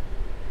பண்ணிக்கோங்க,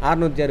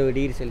 660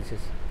 டிகிரி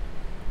செல்சியஸ்.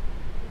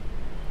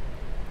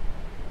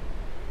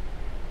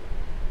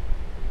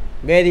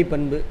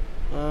 வேதிப்பண்பு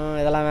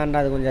இதெல்லாம்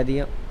வேண்டாம், அது கொஞ்சம்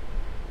அதிகம்.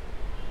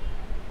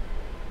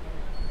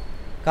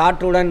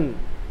 காற்றுடன்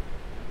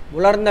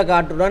உலர்ந்த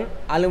காற்றுடன்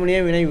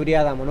அலுமினியம் வினை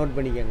புரியாதாமல் நோட்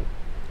பண்ணிக்கோங்க.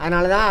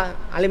 அதனால தான்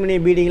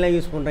அலுமினியம் பீடிங்லாம்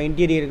யூஸ் பண்ணுறோம்,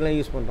 இன்டீரியருக்கெலாம்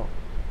யூஸ் பண்ணுறோம்.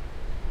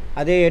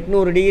 அதே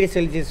 800 டிகிரி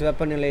செல்சியஸ்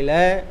வெப்பநிலையில்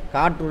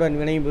காற்றுடன்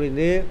வினை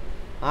புரிந்து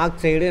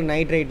ஆக்சைடு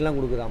நைட்ரைட்லாம்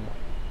கொடுக்குதாமா.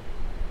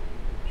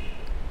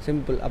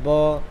 சிம்பிள்.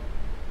 அப்போது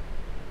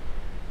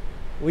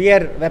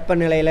உயர்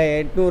வெப்பநிலையில்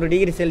 800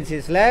 டிகிரி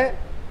செல்சியஸில்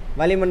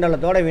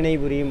வளிமண்டலத்தோட வினை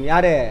புரியும்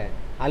யார்?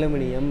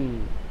 அலுமினியம்.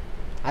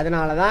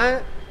 அதனால தான்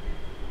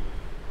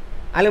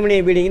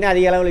அலுமினியம் பீடிங்னு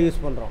அதிக அளவில்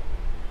யூஸ் பண்ணுறோம்.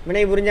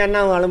 வினை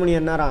புரிஞ்சான்னா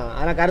அலுமினியம் நேரம்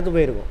அதெல்லாம் கருத்து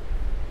போயிருக்கும்.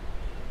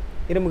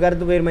 இரும்பு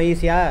கருத்து போயிருமா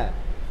ஈஸியாக?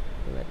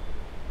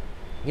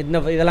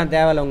 இதெல்லாம்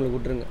தேவையில்லை, உங்களுக்கு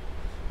விட்டுருங்க.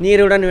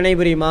 நீருடன் வினை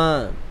புரியுமா?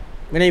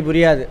 வினை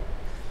புரியாது.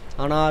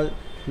 ஆனால்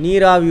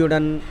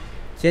நீராவியுடன்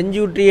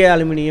செஞ்சூற்றிய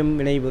அலுமினியம்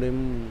வினை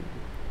புரியும்.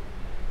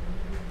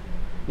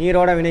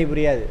 நீரோட வினை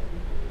புரியாது.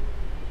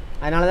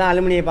 அதனால தான்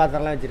அலுமினிய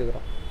பாத்திரம்லாம்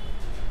வச்சுருக்குறோம்.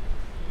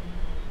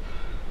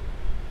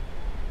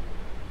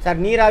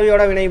 சார்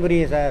நீராவியோட வினை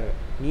புரியும் சார்.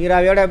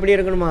 நீராவியோட எப்படி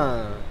இருக்கணுமா?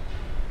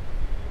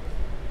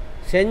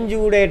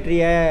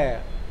 செஞ்சூடேற்றிய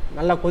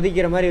நல்லா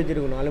கொதிக்கிற மாதிரி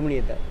வச்சுருக்கணும்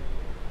அலுமினியத்தை.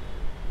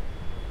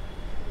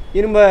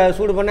 இரும்பை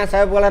சூடு பண்ணால்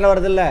சிவப்பு கலரில்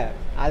வருதில்ல,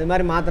 அது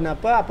மாதிரி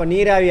மாற்றினப்போ அப்போ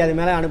நீராவி அது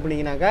மேலே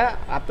அனுப்புனீங்கனாக்கா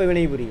அப்போ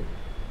வினை புரியும்.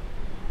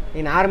 நீ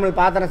நார்மல்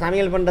பாத்திரம்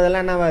சமையல்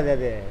பண்ணுறதெல்லாம் என்ன ஆகுது?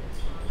 அது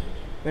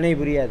வினை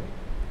புரியாது.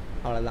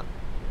 அவ்வளோதான்.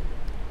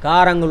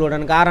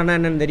 காரங்களுடன், காரம்னா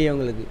என்னென்னு தெரியும்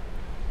உங்களுக்கு?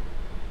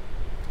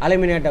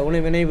 அலுமினேட்டை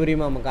வினை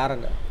புரியுமா? நம்ம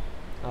காரங்கள்.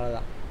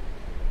 அவ்வளோதான்.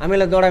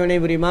 அமிலத்தோட வினை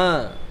புரியுமா?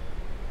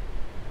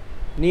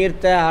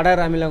 நீர்த்த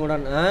அடர்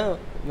அமிலங்களுடன்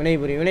வினை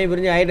புரியும். வினை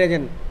புரிஞ்சு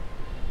ஹைட்ரஜன்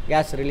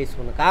கேஸ் ரிலீஸ்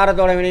பண்ணும்.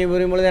 காரத்தோட வினை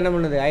புரியும் பொழுது என்ன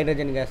பண்ணுது?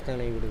 ஹைட்ரஜன் கேஸ் தான்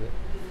வினை புரியுது.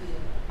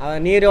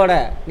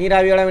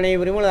 நீராவியோட வினை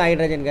புரியும் பொழுது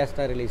ஹைட்ரஜன் கேஸ்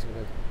தான் ரிலீஸ்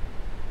பண்ணுது.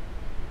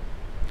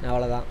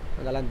 அவ்வளோதான்.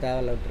 அதெல்லாம்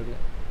தேவையில்லை, விட்டுருங்க.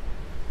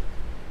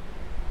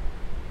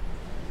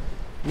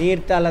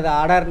 நீர்த்த அல்லது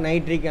அடர்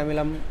நைட்ரிக்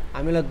அமிலம்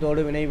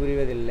அமிலத்தோடு வினை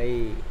புரிவதில்லை.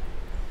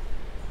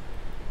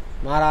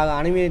 மாறாக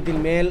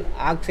அலுமினியத்தின் மேல்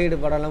ஆக்சைடு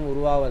படலம்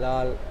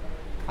உருவாவதால்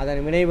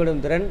அதன்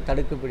வினைபடும் திறன்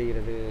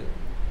தடுக்கப்படுகிறது.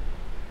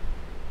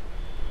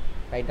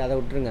 ரைட், அதை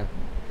விட்டுருங்க.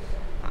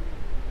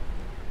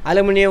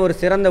 அலுமினியம் ஒரு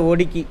சிறந்த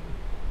ஒடுக்கி.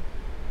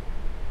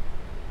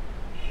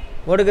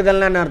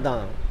 ஒடுக்குதல்னா என்ன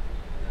அர்த்தம்?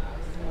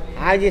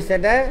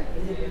 ஆக்சிஜனை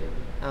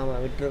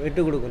ஆமாம்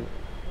விட்டு கொடுக்கணும்.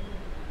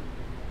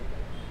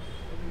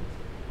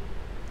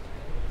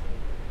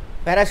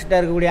 பெராசிட்டாக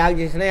இருக்கக்கூடிய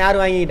ஆக்சிஜனை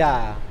யார் வாங்கிக்கிட்டா?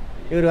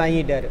 இவர்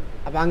வாங்கிட்டார்.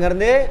 அப்போ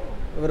அங்கேருந்து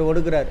இவர்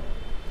ஒடுக்குறார்.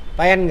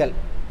 பயன்கள்,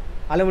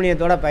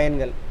 அலுமினியத்தோட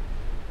பயன்கள்,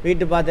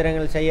 வீட்டு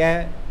பாத்திரங்கள் செய்ய,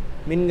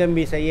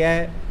 மின்கம்பி செய்ய,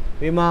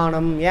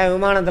 விமானம். ஏன்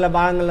விமானத்தில்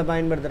பாகங்களில்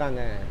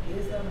பயன்படுத்துகிறாங்க?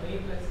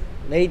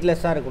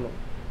 வெயிட்லெஸ்ஸாக இருக்கணும்.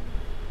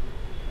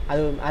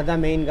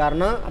 அதுதான் மெயின்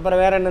காரணம்.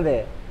 அப்புறம் வேறு என்னது?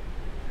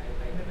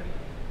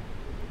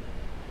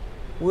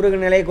 உருகு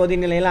நிலை, கொதி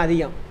நிலையெல்லாம்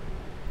அதிகம்.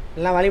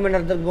 எல்லாம்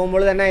வளிமண்டலத்துக்கு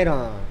போகும்பொழுது என்ன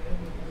ஆயிரும்?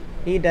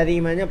 ஹீட்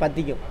அதிகமாக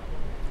பற்றிக்கும்.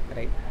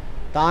 ரைட்.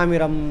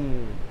 தாமிரம்,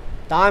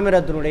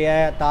 தாமிரத்தினுடைய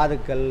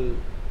தாதுக்கள்.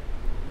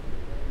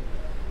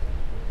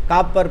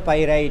 காப்பர்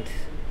பைரைட்,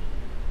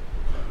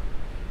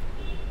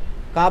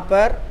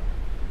 காப்பர்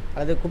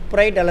அல்லது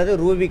குப்ரைட் அல்லது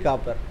ரூபி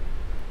காப்பர்,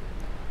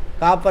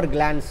 காப்பர்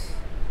கிளான்ஸ்,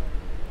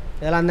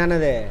 இதெல்லாம்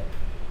தானது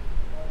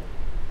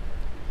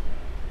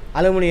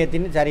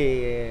அலுமினியத்தின்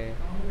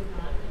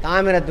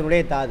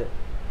தாமிரத்தினுடைய தாது.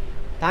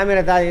 தாமிர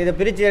தாது இதை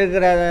பிரித்து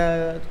இருக்கிற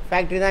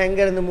ஃபேக்ட்ரி தான்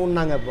எங்கேருந்து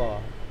மூணுனாங்க?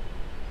 இப்போது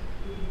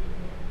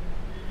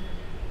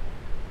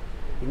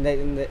இந்த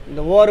இந்த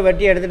இந்த ஓர்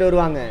வெட்டி எடுத்துகிட்டு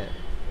வருவாங்க,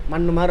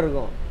 மண் மாதிரி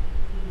இருக்கும்.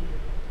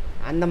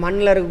 அந்த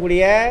மண்ணில்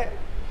இருக்கக்கூடிய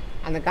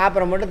அந்த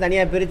காப்பரை மட்டும்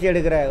தனியாக பிரித்து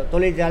எடுக்கிற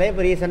தொழிற்சாலையை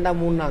இப்போ ரீசெண்டாக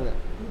மூணுனாங்க.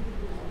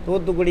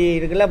 தூத்துக்குடி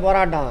இருக்குல்ல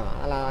போராட்டம்,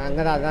 அதெல்லாம்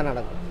அங்கே தான் அதுதான்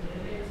நடக்கும்.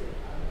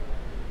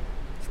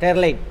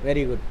 Sterlite,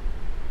 very good.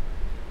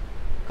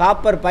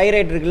 Copper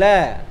pyrite இருக்குல்ல,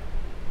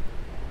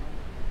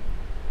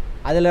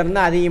 அதிலிருந்து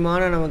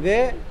அதிகமான நமக்கு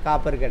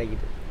காப்பர்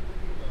கிடைக்குது.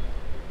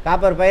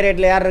 காப்பர்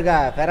பைரைட்டில் யார் இருக்கா?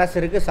 ஃபெரஸ்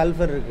இருக்குது,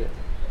 சல்ஃபர் இருக்குது.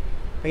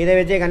 இப்போ இதை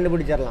வச்சே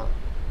கண்டுபிடிச்சிடலாம்.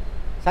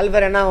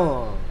 சல்ஃபர் என்ன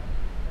ஆகும்?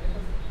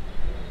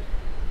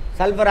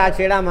 சல்ஃபர்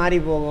ஆக்சைடாக மாறி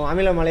போகும்,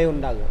 அமிலமலை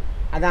உண்டாகும்.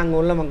 அது அங்கே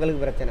உள்ள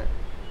மக்களுக்கு பிரச்சனை.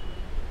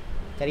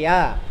 சரியா?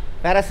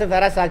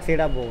 ஃபெரஸ்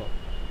ஆக்சைடாக போகும்.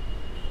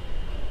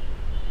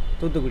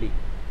 தூத்துக்குடி.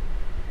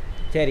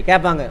 சரி,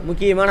 கேட்பாங்க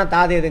முக்கியமான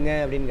தாது எதுங்க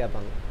அப்படின்னு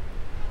கேட்பாங்க.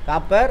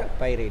 Copper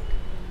pyrite.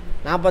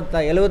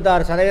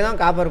 76%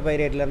 காப்பர்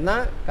பைரைட்லேருந்து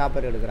தான்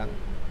காப்பர் எடுக்கிறாங்க.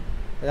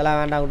 இதெல்லாம்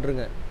வேண்டாம்,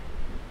 விட்டுருங்க.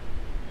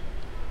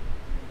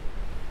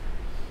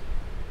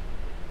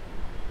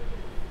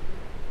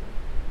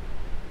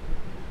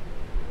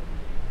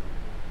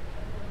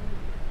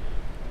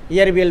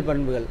 இயற்பியல்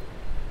பண்புகள்.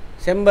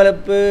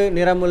 செம்பழுப்பு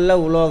நிறமுள்ள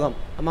உலோகம்,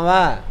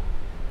 ஆமாவா?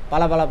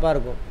 பளபளப்பாக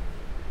இருக்கும்,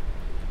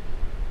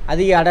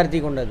 அதிக அடர்த்தி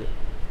கொண்டது.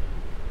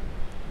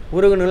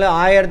 உருகுநிலை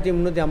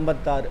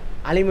 1356.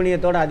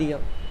 அலுமினியத்தோடு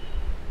அதிகம்.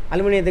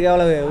 அலுமினியத்துக்கு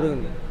எவ்வளோ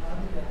உருகுங்க?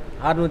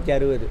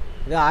 660.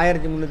 இது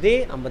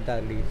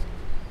 1356 டிகிரி.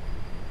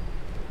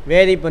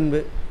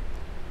 வேதிப்பண்பு.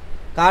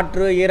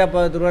 காற்று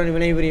ஈரப்பதத்துடன்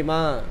வினைபுரியுமா?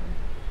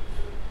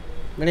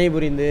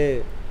 வினைபுரிந்து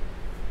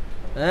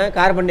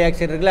கார்பன் டை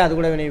ஆக்சைடு இருக்குல்ல, அது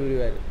கூட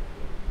வினைபுரிவார்.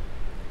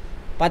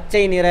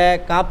 பச்சை நிற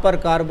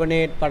காப்பர்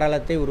கார்பனேட்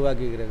படலத்தை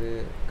உருவாக்குகிறது.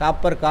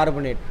 Copper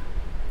carbonate.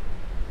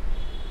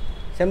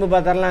 செம்பு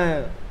பாத்திரம்லாம்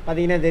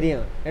பார்த்திங்கன்னா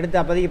தெரியும், எடுத்து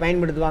அப்போதைக்கு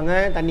பயன்படுத்துவாங்க.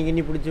 தண்ணி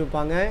கிண்ணி பிடிச்சி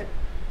வைப்பாங்க.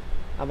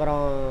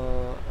 அப்புறம்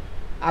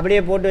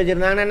அப்படியே போட்டு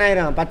வச்சுருந்தாங்கன்னா என்ன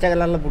ஆயிரும்? பச்சை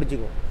கலரில்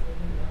பிடிச்சிக்கும்.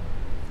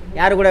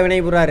 யார் கூட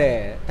வினைபுறாரு?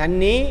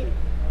 தண்ணி,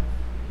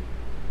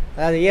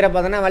 அதாவது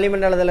ஈரப்பதம்னா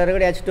வளிமண்டலத்தில்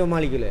இருக்கக்கூடிய H2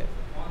 மாலிகுலு,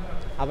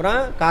 அப்புறம்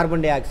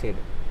கார்பன் டை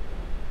ஆக்சைடு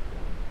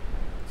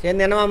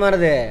சேர்ந்து என்னவா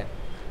மாறுது?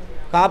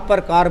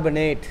 காப்பர்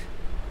கார்பனேட்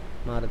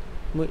மாறுது.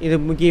 இது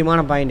முக்கியமான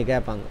பாயிண்ட்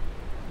கேட்பாங்க.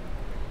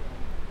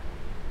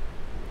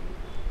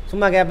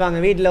 சும்மா கேட்பாங்க,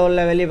 வீட்டில் உள்ள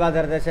வெள்ளி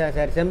பாத்திரத்தை,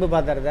 சரி செம்பு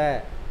பாத்திரத்தை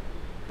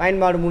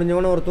பயன்பாடு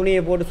முடிஞ்சவொன்னே ஒரு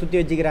துணியை போட்டு சுற்றி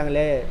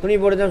வச்சுக்கிறாங்களே, துணி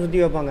போட்டு தான் சுற்றி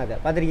வைப்பாங்க. அதை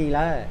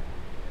பார்த்துருக்கீங்களா?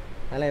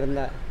 அதெல்லாம்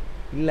இருந்தால்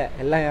இல்லை,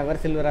 எல்லாம்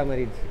எவர் சில்வராக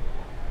மாறிடுச்சு.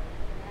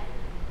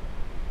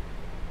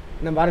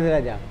 என்ன பாரதி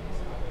ராஜா,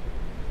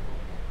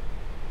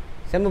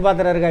 செம்பு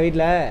பாத்திரம் இருக்கா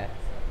வீட்டில்?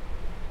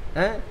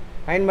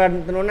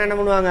 பயன்படுத்தணுன்னா என்ன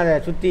பண்ணுவாங்க? அதை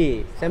சுற்றி,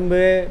 செம்பு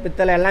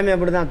பித்தளை எல்லாமே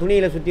அப்படி தான்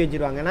துணியில் சுற்றி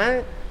வச்சுருவாங்க. ஏன்னா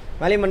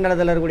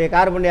வளிமண்டலத்தில் இருக்கக்கூடிய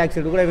கார்பன் டை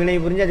ஆக்சைடு கூட வினை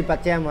புரிஞ்சு அது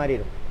பச்சையாக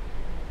மாறிடும்.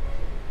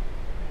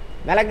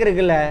 விளக்கு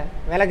இருக்குல்ல,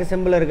 விளக்கு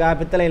செம்பில் இருக்கா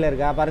பித்தளையில்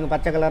இருக்கா பாருங்கள்,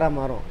 பச்சை கலராக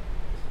மாறும்.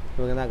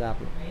 இவங்க தான்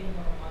காரணம்.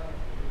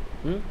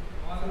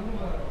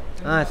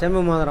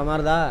 செம்பு மோதிரம்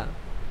மாறுதா?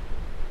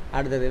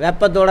 அடுத்தது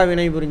வெப்பத்தோட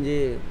வினை புரிஞ்சு,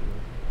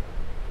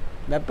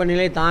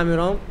 வெப்பநிலை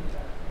தாமிரம்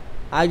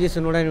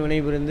ஆக்சிஜனுடன்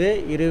வினை புரிந்து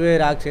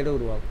இருவேறு ஆக்சைடு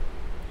உருவாகும்.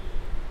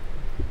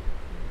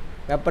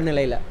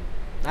 வெப்பநிலையில்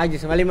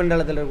ஆக்சிஜன்,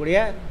 வளிமண்டலத்தில் இருக்கக்கூடிய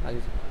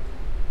ஆக்சிஜன்.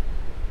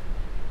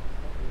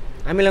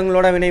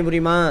 அமிலங்களோட வினை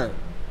புரியுமா?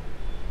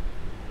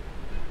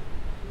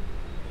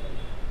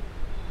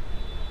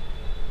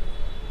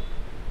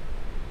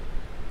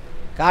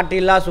 காற்று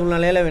இல்லா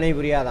சூழ்நிலையில் வினை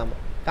புரியாதாமா.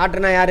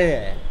 காற்றுனா யார்?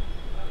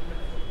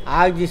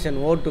 Oxygen,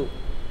 O2.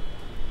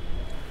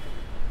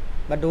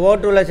 பட்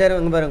O2வில் சேரும்,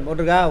 இங்கே பாருங்க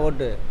போட்டிருக்கா,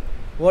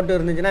 ஓட்டு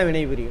இருந்துச்சுன்னா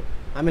வினை புரியும்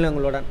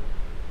அமிலங்களுடன்.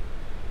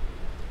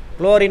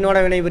 குளோரினோட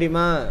வினை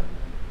புரியுமா?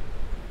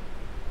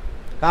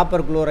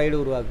 காப்பர் குளோரைடு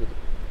உருவாக்குது.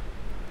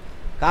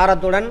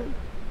 காரத்துடன்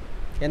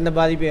எந்த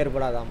பாதிப்பும்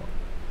ஏற்படாதாமா.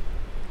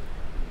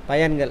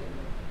 பயன்கள்.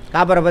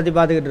 காப்பரை பற்றி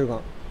பார்த்துக்கிட்டு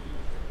இருக்கோம்.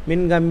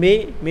 மின்கம்பி,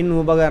 மின்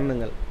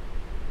உபகரணங்கள்.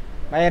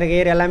 வயர்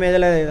கயிறு எல்லாமே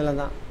இதில்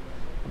தான்.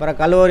 அப்புறம்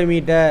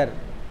கலோரிமீட்டர்,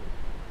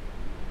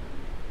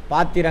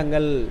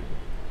 பாத்திரங்கள்,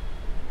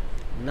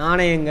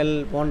 நாணயங்கள்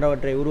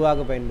போன்றவற்றை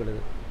உருவாக்க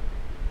பயன்படுது.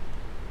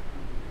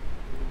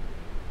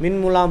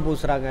 மின்முலாம்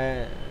பூசுகிறாங்க,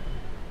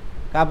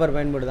 காப்பர்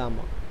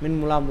பயன்படுதாமா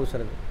மின்முலாம்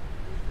பூசுறது.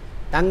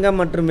 தங்கம்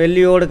மற்றும்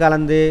வெள்ளியோடு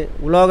கலந்து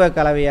உலோக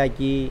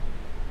கலவையாக்கி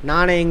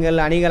நாணயங்கள்,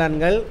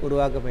 அணிகலன்கள்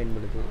உருவாக்க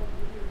பயன்படுது.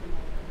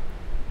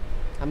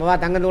 நம்மவா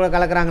தங்கத்தோட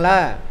கலக்கிறாங்களா,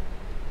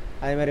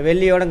 அதேமாதிரி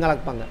வெள்ளியோடும்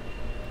கலப்பாங்க.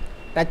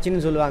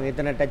 டச்சுன்னு சொல்லுவாங்க,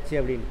 இத்தனை டச்சு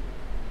அப்படின்னு.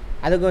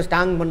 அதுக்கும்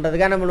ஸ்ட்ராங்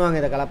பண்ணுறதுக்காக என்ன பண்ணுவாங்க,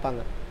 இதை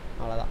கலப்பாங்க,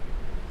 அவ்வளோதான்.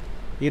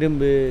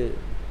 இரும்பு,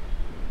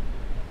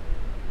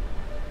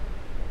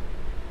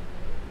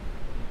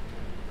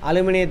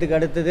 அலுமினியத்துக்கு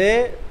அடுத்தது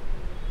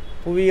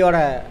புவியோட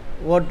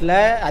ஓட்டில்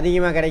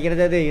அதிகமாக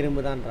கிடைக்கிறது அது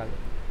இரும்பு தான்றாங்க.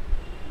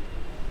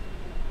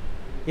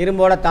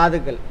 இரும்போட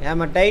தாதுக்கள்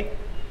ஹேமடைட்,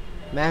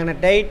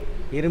 மேக்னடைட்,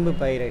 இரும்பு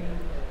பைரைட்.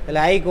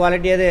 இதில் ஹை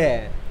குவாலிட்டி அது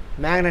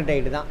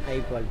மேக்னடைட் தான் ஹை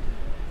குவாலிட்டி.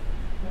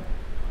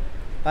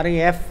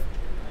 பாருங்கள், F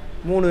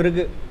 3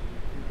 இருக்குது,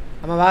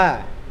 ஆமாவா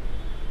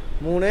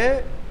 3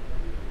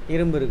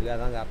 இரும்பு இருக்குது,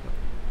 அதான் காரணம்.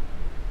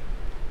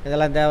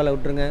 இதெல்லாம் தேவையில்ல,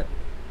 விட்டுருங்க.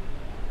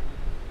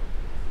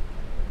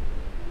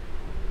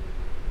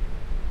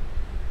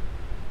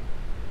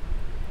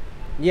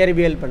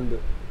 இயற்பியல் பண்பு.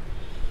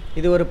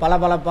 இது ஒரு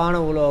பளபளப்பான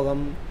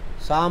உலோகம்,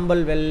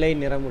 சாம்பல் வெள்ளை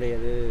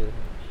நிறமுடையது.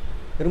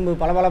 இரும்பு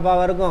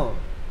பளபளப்பாக இருக்கும்,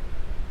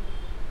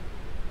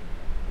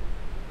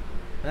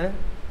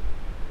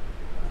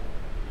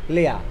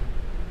 இல்லையா?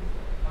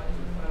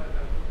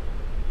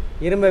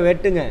 இரும்பை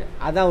வெட்டுங்க,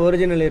 அதுதான்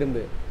ஒரிஜினல்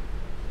இரும்பு.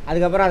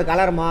 அதுக்கப்புறம் அது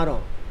கலர்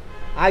மாறும்,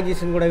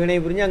 ஆக்சிஜன் கூட வினை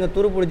புரிஞ்சு அங்கே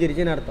துரு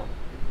பிடிச்சிருச்சுன்னு அர்த்தம்.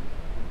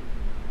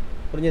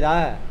 புரிஞ்சுதா?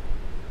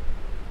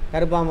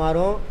 கருப்பாக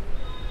மாறும்,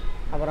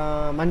 அப்புறம்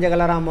மஞ்சள்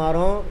கலராக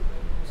மாறும்,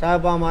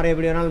 சிவப்பாக மாறும்,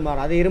 எப்படி வேணாலும்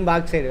மாறும். அது இரும்பு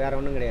ஆக்சைடு, வேறு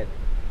ஒன்றும் கிடையாது.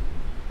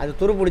 அது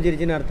துரு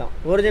பிடிச்சிருச்சுன்னு அர்த்தம்.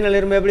 ஒரிஜினல்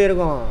இரும்பு எப்படி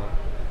இருக்கும்?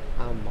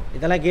 ஆமாம்,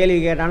 இதெல்லாம் கேள்வி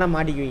கேட்டானா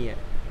மாட்டிக்குவீங்க,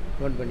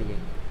 நோட் பண்ணிக்க.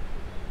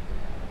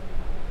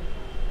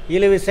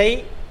 இழுவிசை,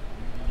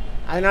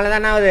 அதனால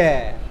தானே அது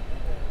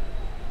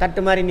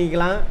தட்டு மாதிரி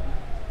நீக்கலாம்,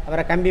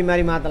 அப்புறம் கம்பி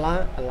மாதிரி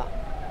மாற்றலாம் எல்லாம்.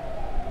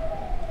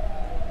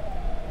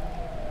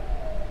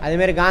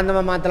 அதேமாரி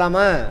காந்தமாக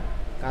மாற்றலாமா?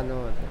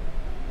 காந்தமாக மாற்றலாம்.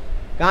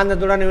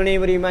 காந்தத்துடன் வினை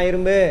புரியுமா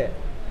இரும்பு?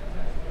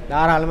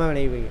 தாராளமாக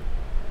வினை புரியும்,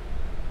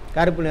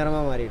 கருப்பு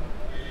நிறமாக மாறிடும்.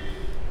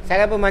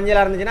 சிகப்பு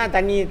மஞ்சளாக இருந்துச்சுன்னா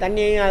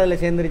தண்ணியையும்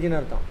அதில் சேர்ந்துருச்சுன்னு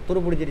அர்த்தம், துரு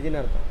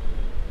பிடிச்சிருச்சுன்னு அர்த்தம்.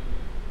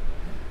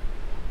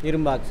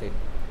 இரும்பு ஆக்சைடு.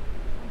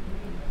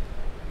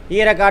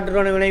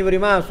 ஈரக்காற்றுடன் வினை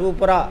புரியுமா?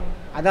 சூப்பராக,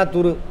 அதான்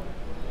துரு.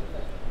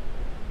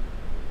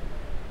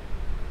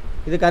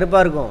 இது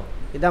கருப்பாக இருக்கும்,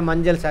 இதுதான்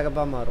மஞ்சள்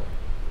சிகப்பாக மாறும்.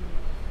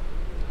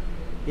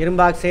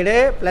 இரும்பு ஆக்சைடு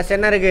ப்ளஸ்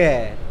என்ன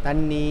இருக்குது?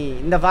 தண்ணி.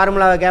 இந்த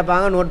ஃபார்முலாவை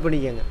கேட்பாங்க, நோட்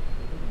பண்ணிக்கோங்க.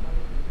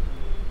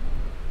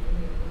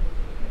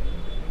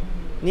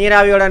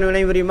 நீராவியோட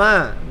வினை புரியுமா?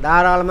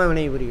 தாராளமாக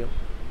வினை புரியும்.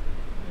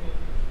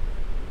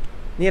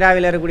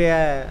 நீராவியில் இருக்கக்கூடிய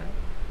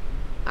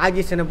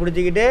ஆக்சிஜனை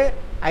பிடிச்சிக்கிட்டு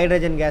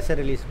ஹைட்ரஜன் கேஸை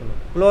ரிலீஸ்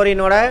பண்ணும்.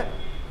 குளோரினோட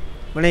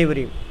வினை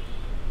புரியும்.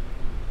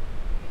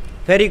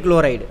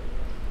 ஃபெரிக்ளோரைடு,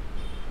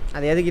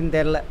 அது எதுக்குன்னு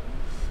தெரில.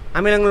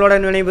 அமிலங்களோட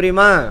வினை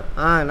புரியுமா?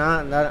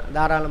 நான்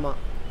தாராளமாக.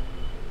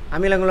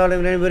 அமிலங்களோட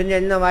வினை புரிஞ்சு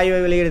என்ன வாயுவை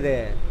வெளியிடுது?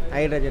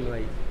 ஹைட்ரஜன்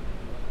வாயு.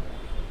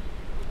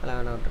 அதெல்லாம்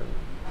வேணா விட்டுருங்க.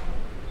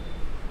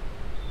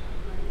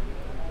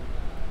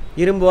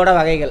 இரும்போட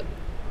வகைகள்,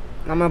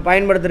 நம்ம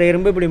பயன்படுத்துகிற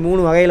இரும்பு இப்படி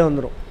 3 வகையில்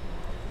வந்துடும்.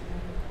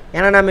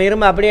 ஏன்னா நம்ம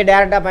இரும்பு அப்படியே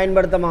டேரெக்டாக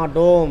பயன்படுத்த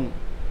மாட்டோம்.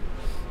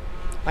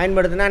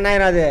 பயன்படுத்தினா என்ன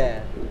ஆயிரும்? அது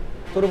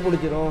துரு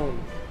பிடிச்சிரும்.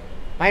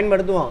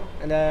 பயன்படுத்துவோம்.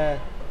 அந்த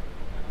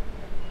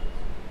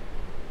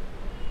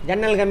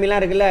ஜன்னல் கம்பிலாம்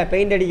இருக்குல்ல,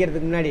 பெயிண்ட்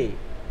அடிக்கிறதுக்கு முன்னாடி,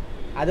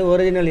 அது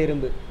ஒரிஜினல்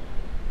இரும்பு.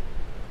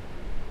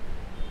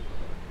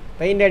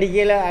 பெயிண்ட்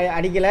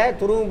அடிக்கலை,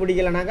 துருவும்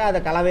பிடிக்கலைனாக்கா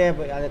அதை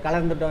அதை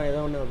கலந்துட்டோம்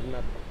ஏதோ ஒன்று அப்படின்னு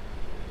அர்த்தம்.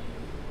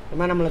 இது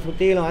மாதிரி நம்மளை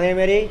சுற்றிலும்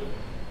அதேமாரி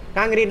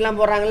காங்கிரீட்லாம்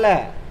போடுறாங்கல்ல,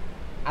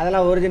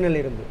 அதெல்லாம் ஒரிஜினல்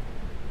இரும்பு.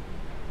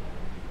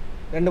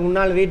 2-3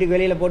 நாள் வீட்டுக்கு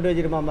வெளியில் போட்டு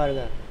வச்சுருப்பான்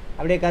பாருங்க,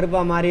 அப்படியே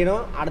கருப்பாக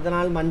மாறிடும், அடுத்த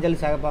நாள்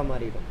மஞ்சள் சிகப்பாக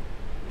மாறிடும்,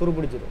 துரு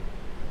பிடிச்சிடும்.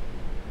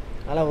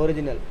 அதெல்லாம்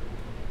ஒரிஜினல்.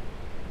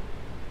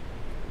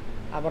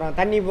 அப்புறம்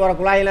தண்ணி போகிற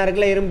குழாயெல்லாம்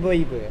இருக்குல்ல, இரும்பு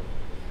பைப்பு,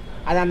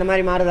 அது அந்த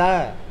மாதிரி மாறுதா?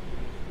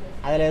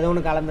 அதில் ஏதோ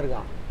ஒன்று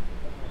கலந்துருக்கான்,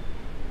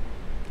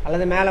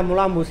 அல்லது மேலே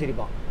முலாம்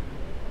பூசிருப்பான்.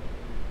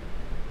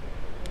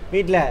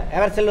 வீட்டில்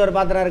எவர் சில்வர்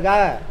பாத்திரம் இருக்கா?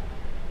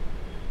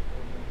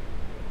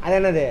 அது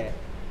என்னது?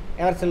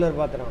 எவர் சில்வர்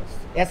பாத்திரம்,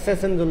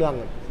 எஸ்எஸ்ன்னு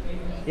சொல்லுவாங்க.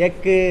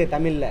 எக்கு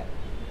தமிழில்,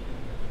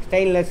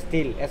 ஸ்டெயின்லெஸ்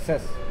ஸ்டீல்,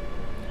 எஸ்எஸ்.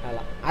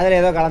 அதெல்லாம் அதில்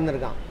ஏதோ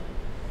கலந்துருக்கான்.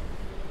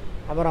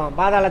 அப்புறம்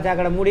பாதாள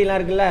சாக்கடை மூடிலாம்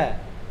இருக்குல்ல,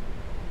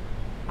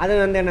 அது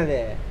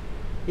என்னது?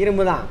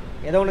 இரும்பு தான்,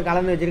 ஏதோ ஒன்று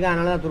கலந்து வச்சுருக்கா,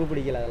 அதனால தான் துரு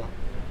பிடிக்கல. அதெல்லாம்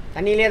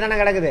தண்ணியிலே தானே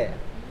கிடக்குது.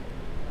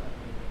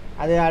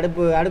 அது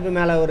அடுப்பு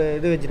மேலே ஒரு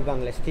இது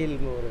வச்சுருப்பாங்களே, ஸ்டீல்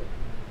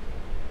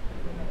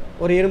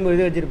ஒரு இரும்பு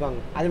இது வச்சுருப்பாங்க,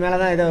 அது மேலே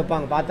தான் இதை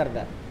வைப்பாங்க,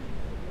 பாத்திரத்தை.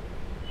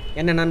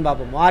 என்னென்னு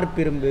பார்ப்போம்.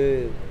 வார்ப்பிரும்பு.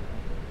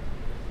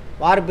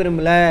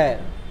 வார்ப்பிரும்பில்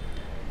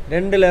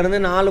 2லேருந்து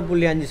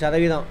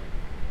 4.5%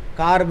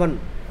 கார்பன்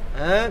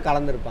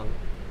கலந்துருப்பாங்க.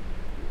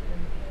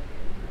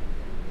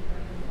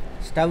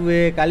 ஸ்டவ்வு,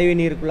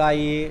 கழிவுநீர்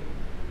குழாய்,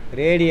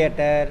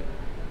 ரேடியேட்டர்,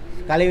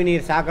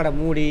 கழிவுநீர் சாக்கடை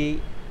மூடி,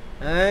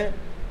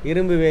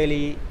 இரும்பு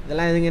வேலி,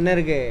 இதெல்லாம் இதுங்க என்ன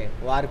இருக்குது?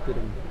 வார்ப்பு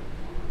இரும்பு.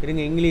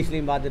 இருங்க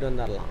இங்கிலீஷ்லேயும் பார்த்துட்டு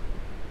வந்துடலாம்.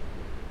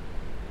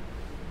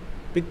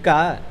 பிக்கா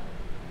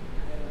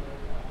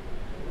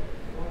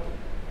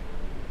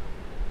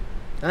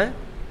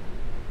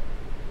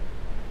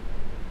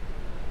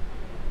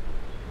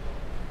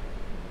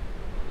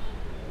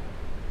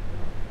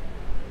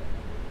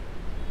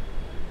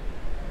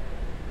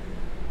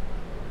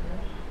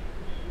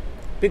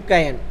பிக்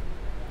அயன்,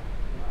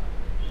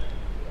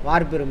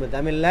 வார்ப்பு இரும்பு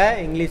தமிழில்,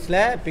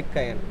 இங்கிலீஷில் பிக்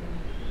அயன்.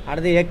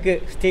 அடுத்து எக்கு,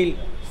 ஸ்டீல்,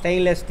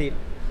 ஸ்டெயின்லெஸ் ஸ்டீல்.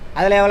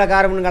 அதில் எவ்வளோ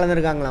கார்பன்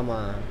கலந்துருக்காங்களாமா?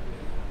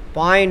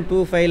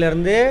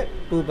 0.25லேருந்து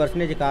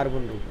 2%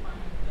 கார்பன் இருக்கும்.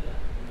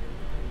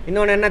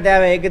 இன்னொன்று என்ன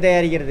தேவை எக்கு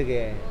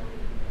தயாரிக்கிறதுக்கு?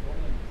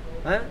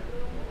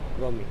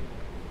 குரோமியம்.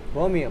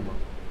 குரோமியம்மா?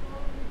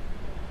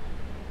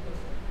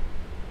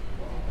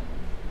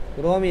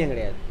 குரோமியம்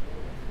கிடையாது,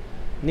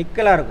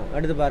 நிக்கலாக இருக்கும்.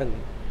 எடுத்து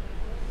பாருங்கள்.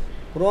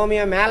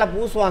 குரோமியம் மேலே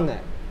பூசுவாங்க.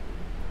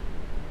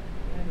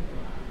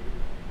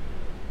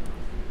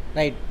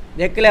 ரைட்.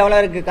 எக்கில் எவ்வளோ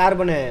இருக்குது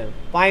கார்பனு?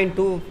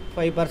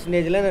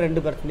 0.25%லேருந்து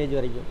 2%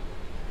 வரைக்கும்.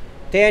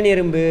 தேன்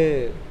இரும்பு,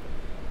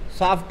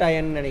 சாஃப்ட்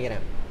அயன்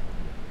நினைக்கிறேன்,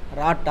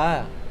 ராட்டா,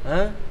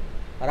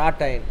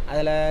 ராட் அயன்.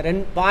 அதில்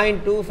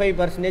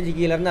 0.25%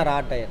 கீழே இருந்தால்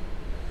ராட் அயன்.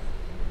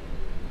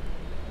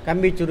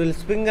 கம்பிச்சுருள்,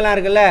 ஸ்ப்ரிங்கெலாம்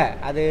இருக்குல்ல,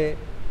 அது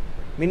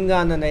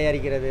மின்காந்தம்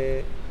தயாரிக்கிறது.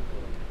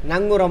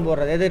 நங்கூரம்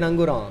போடுறது, எது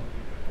நங்கூரம்?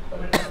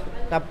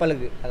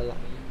 கப்பலுக்கு.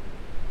 அதெல்லாம்.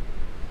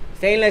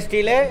 ஸ்டெயின்லெஸ்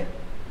ஸ்டீலு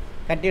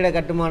கட்டிட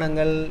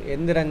கட்டுமானங்கள்,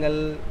 எந்திரங்கள்,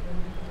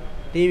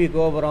 டிவி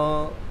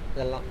கோபுரம்,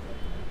 இதெல்லாம்.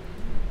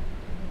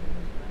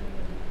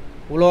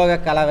 உலோக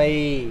கலவை,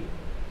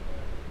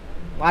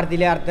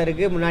 வார்த்தையிலே அர்த்தம்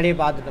இருக்குது, முன்னாடியே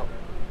பார்த்துட்டோம்.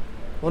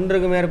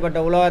 ஒன்றுக்கு மேற்பட்ட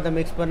உலோகத்தை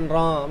மிக்ஸ்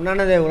பண்ணுறோம்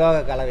அப்படின்னானது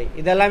உலோக கலவை.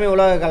 இதெல்லாமே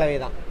உலோக கலவை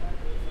தான்.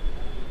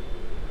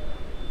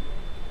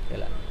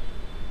 இல்லை,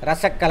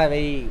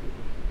 ரசக்கலவை,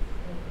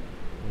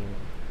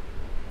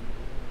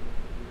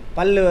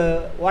 பல்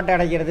ஓட்டை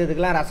அடைக்கிறது,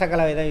 இதுக்கெல்லாம்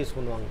ரசக்கலவை தான் யூஸ்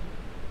பண்ணுவாங்க.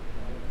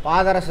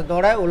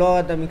 பாதரசத்தோட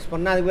உலோகத்தை மிக்ஸ்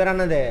பண்ணால் அதுக்கு பேர்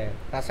என்னது?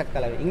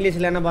 ரசக்கலவை.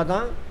 இங்கிலீஷில் என்ன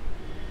பார்த்தோம்?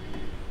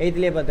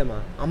 8லேயே பார்த்தோமா?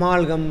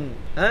 அமால்கம்.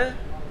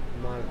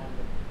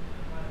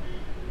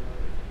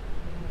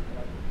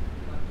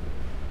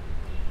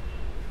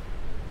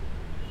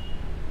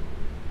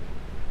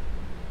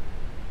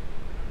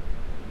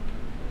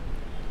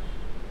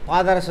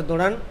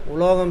 பாதரசத்துடன்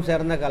உலோகம்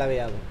சேர்ந்த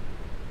கலவையாகும்.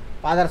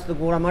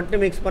 பாதரசத்துக்கு கூட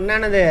மட்டும் மிக்ஸ்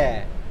பண்ணானது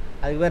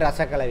அதுக்கு பேர்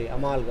ரசக்கலவை,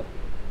 அமால்கம்.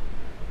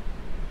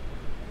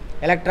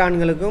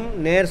 எலக்ட்ரான்களுக்கும்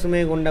நேர்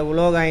சுமை கொண்ட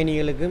உலோக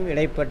அயனிகளுக்கும்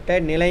இடைப்பட்ட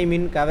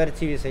நிலைமின்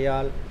கவர்ச்சி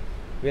விசையால்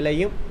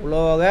விளையும்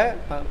உலோக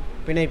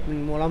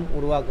பிணைப்பின் மூலம்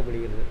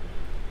உருவாக்கப்படுகிறது.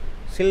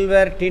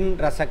 சில்வர் டின்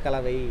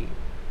ரசக்கலவை.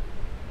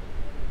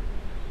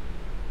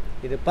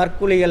 இது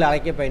பற்குழிகள்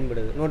அழைக்க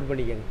பயன்படுது. நோட்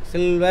பண்ணிக்கோங்க.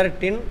 சில்வர்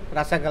டின்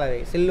ரசக்கலவை.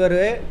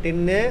 சில்வரு,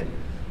 டின்னு,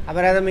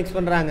 அப்புறம் எதை மிக்ஸ்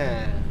பண்ணுறாங்க?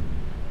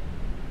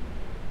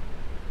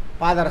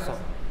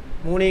 பாதரசம்.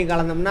 மூணையும்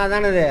கலந்தோம்னா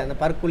அதானது அந்த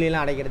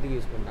பற்குழியெல்லாம் அடைக்கிறதுக்கு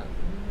யூஸ் பண்ணுறாங்க.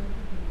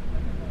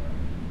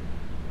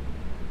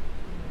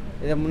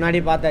 இதை முன்னாடி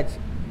பார்த்தாச்சு.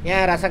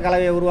 ஏன்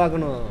ரசக்கலவையை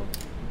உருவாக்கணும்?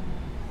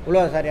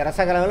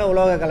 ரசக்கலவையில்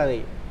உலோக கலவை.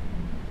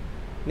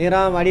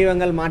 நிறம்,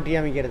 வடிவங்கள் மாற்றி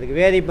அமைக்கிறதுக்கு,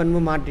 வேதிப்பண்பு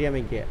மாற்றி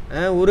அமைக்க,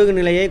 உருகு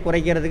நிலையை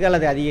குறைக்கிறதுக்கு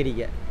அல்லது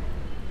அதிகரிக்க,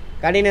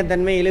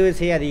 கடினத்தன்மை,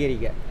 இழுவிசையை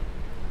அதிகரிக்க,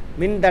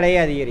 மின்தடையை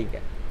அதிகரிக்க.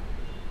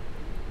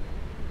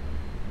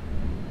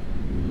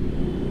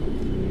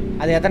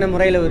 அது எத்தனை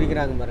முறையில்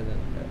உரிக்கிறாங்க பாருங்கள்.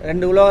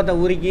 2 உலோகத்தை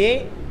உருக்கி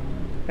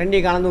 2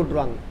 கலந்து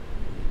விட்ருவாங்க.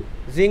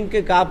 ஜிங்க்கு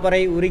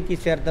காப்பரை உருக்கி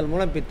சேர்த்தல்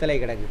மூலம் பித்தளை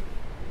கிடக்கு.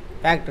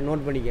 ஃபேக்ட்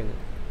நோட் பண்ணிக்கோங்க.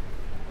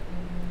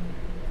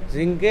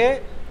 ஜிங்க்கு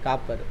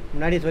காப்பர்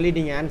முன்னாடி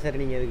சொல்லிட்டீங்க. ஆன்சர்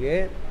நீங்கள் இதுக்கு.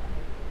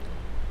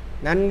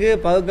 நன்கு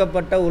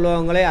பகுக்கப்பட்ட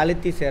உலோகங்களை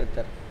அழுத்தி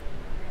சேர்த்தல்.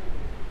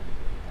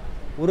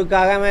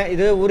 உருக்காக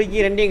இது உருக்கி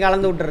 2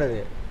 கலந்து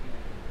விட்டுறது.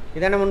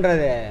 இது என்ன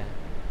பண்ணுறது?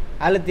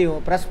 அழுத்தி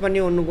ப்ரெஸ்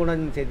பண்ணி ஒன்று கூட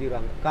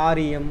சேர்த்திடுவாங்க.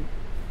 காரியம்,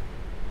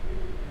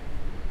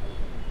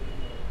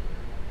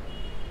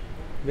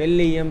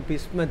 வெள்ளியம்,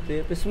 பிஸ்மத்து.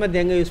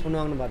 பிஸ்மத்து எங்கே யூஸ்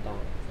பண்ணுவாங்கன்னு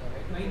பார்த்தோம்.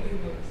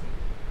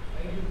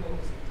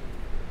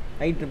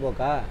 வயிற்று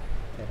போக்கா?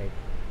 சரி.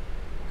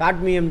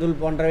 காட்மியம்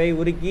தூள் போன்றவை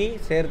உருக்கி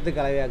சேர்த்து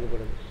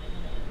கலவையாக்கப்படுது.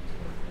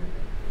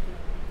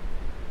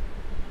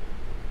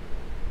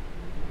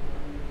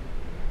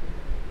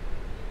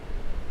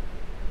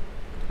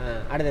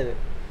 அடுத்தது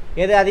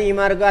எது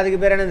அதிகமாக இருக்கோ அதுக்கு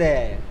பேர் என்னது?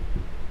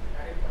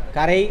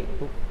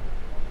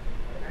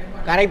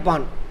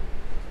 கரைப்பான்.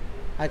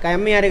 அது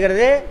கம்மியாக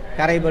இருக்கிறது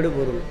கரைபடு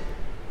பொருள்.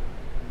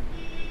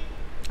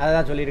 அதை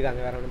தான்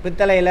சொல்லியிருக்காங்க. வேற ஒன்று.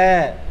 பித்தளையில்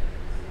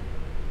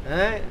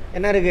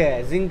என்ன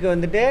இருக்குது? ஜிங்க்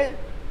வந்துட்டு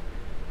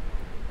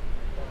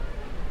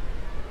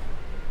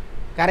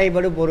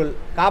கரைபடு பொருள்.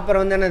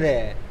 காப்பர் வந்து என்னது?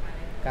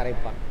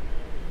 கரைப்பான்.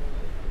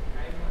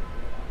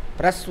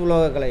 பிரஸ்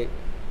உலோகக்கலை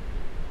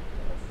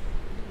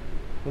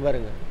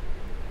பாருங்க.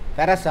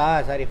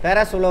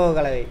 ஃபெரஸ் உலோக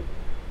கலவை.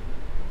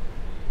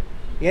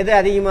 எது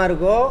அதிகமாக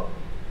இருக்கோ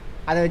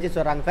அதை வச்சு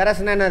சொல்கிறாங்க.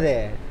 ஃபெரஸ்னா என்னது?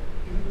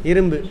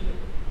 இரும்பு.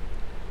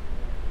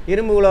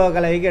 இரும்பு உலோக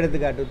கலவைக்கு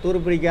எடுத்துக்காட்டு.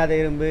 துருப்பிடிக்காத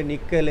இரும்பு,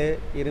 நிக்கல்,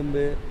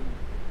 இரும்பு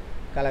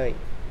கலவை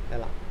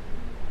இதெல்லாம்.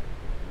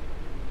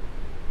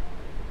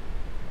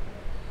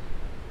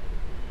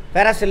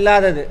 ஃபெரஸ்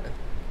இல்லாதது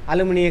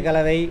அலுமினிய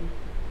கலவை,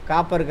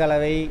 காப்பர்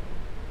கலவை,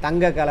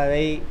 தங்க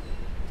கலவை.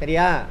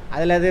 சரியா?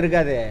 அதில் எது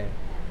இருக்காது?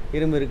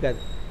 இரும்பு இருக்காது.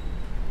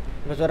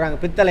 இப்போ சொல்கிறாங்க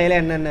பித்தளையில்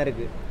என்னென்ன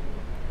இருக்குது?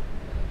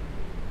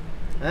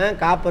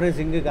 காப்பரு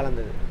சிங்கு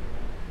கலந்தது.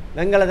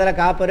 வெங்கலத்தில்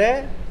காப்பரு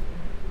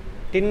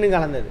டின்னு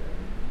கலந்தது.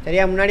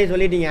 சரியா? முன்னாடி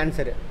சொல்லிட்டீங்க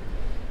ஆன்சரு.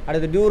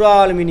 அடுத்து டியூரா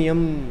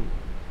அலுமினியம்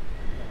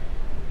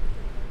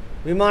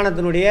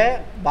விமானத்தினுடைய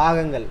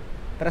பாகங்கள்.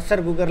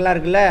 ப்ரெஷர் குக்கர்லாம்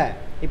இருக்குல்ல,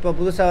 இப்போ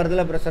புதுசாக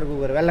வருதுல ப்ரெஷர்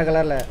குக்கர், வெள்ளை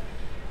கலரில்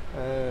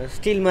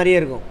ஸ்டீல் மாதிரியே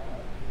இருக்கும்.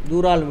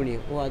 டியூரா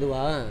அலுமினியம். ஓ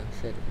அதுவா?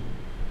 சரி.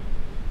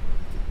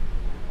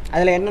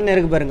 அதில் என்னென்ன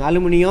இருக்குது பாருங்கள்.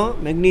 அலுமினியம்,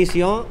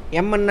 மெக்னீசியம்,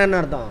 எம்என்னு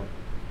அர்த்தம்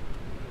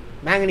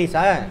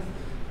மேங்கனீஸா?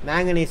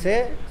 மேங்கனீஸு,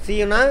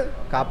 சியுனா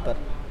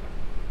காப்பர்,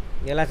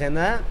 இதெல்லாம்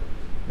சேர்ந்தா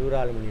டியூரா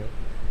அலுமினியம்.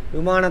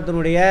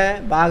 விமானத்தினுடைய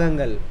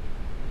பாகங்கள்,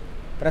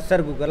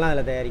 ப்ரெஷர் குக்கர்லாம்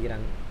அதில்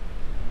தயாரிக்கிறாங்க.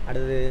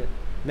 அடுத்தது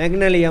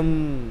மெக்னீசியம்,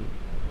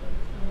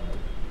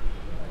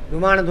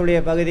 விமானத்துடைய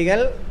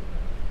பகுதிகள்.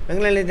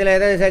 மெக்னீசியத்தில்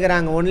எதை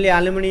சேர்க்குறாங்க? ஒன்லி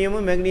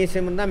அலுமினியமும்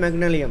மெக்னீசியமும் தான்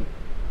magnesium.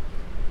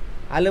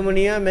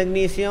 Aluminium,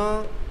 magnesium,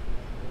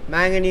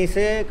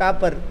 manganese,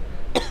 copper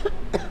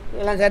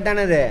இதெல்லாம்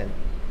சேர்த்தானது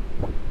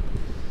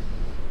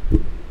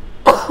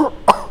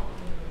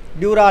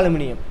டியூரா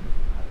அலுமினியம்.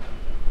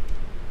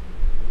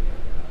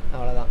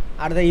 அவ்வளோதான்.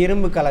 அடுத்த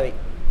இரும்பு கலவை.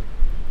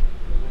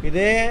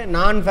 இது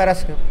நான்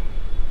ஃபெரஸ்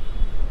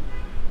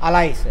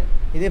அலாய்ஸு,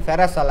 இது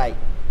ஃபெரஸ் அலாய்.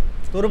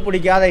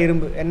 துருப்பிடிக்காத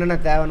இரும்பு என்னென்ன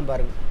தேவைன்னு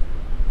பாருங்கள்.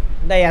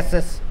 இந்த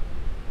எஸ்எஸ்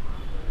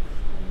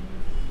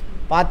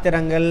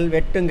பாத்திரங்கள்,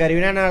 வெட்டும்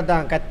கருவினா என்ன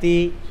அர்த்தம்? கத்தி,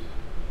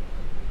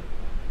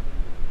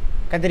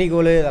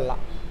 கத்திரிக்கோள்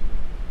இதெல்லாம்.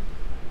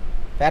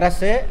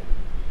 ஃபெரஸு,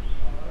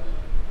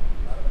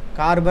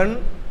 கார்பன்,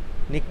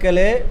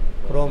 நிக்கலு,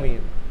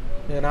 குரோமியம்,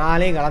 இது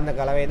நாளையும் கலந்த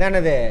கலவை தான்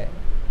இது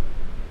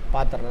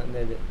பாத்திரம். இந்த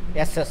இது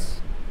SS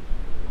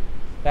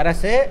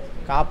ஃபெரஸு,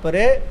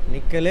 copper,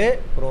 nickel,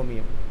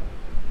 chromium.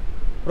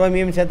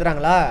 Chromium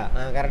சேர்த்துறாங்களா?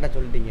 கரெக்டாக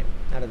சொல்லிட்டீங்க.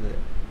 அடுத்தது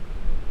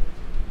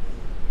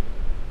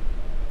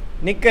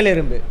நிக்கல்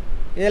இரும்பு.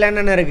 இதில்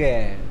என்னென்ன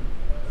இருக்குது?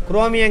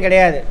 குரோமியம்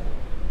கிடையாது.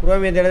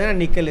 குரோமியத்தை எழுதுனா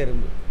நிக்கல்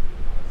இரும்பு.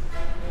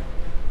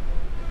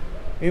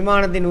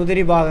 விமானத்தின்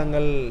உதிரி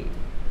பாகங்கள்,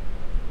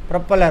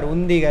 ப்ரொப்பலர்,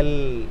 உந்திகள்,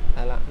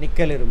 அதெல்லாம்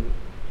நிக்கல் இரும்பு.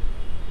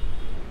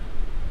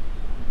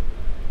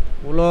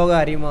 உலோக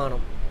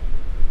அரிமானம்.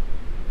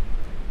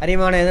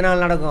 அரிமானம்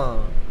எதனால் நடக்கும்?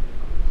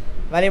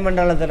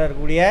 வளிமண்டலத்தில்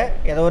இருக்கக்கூடிய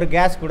ஏதோ ஒரு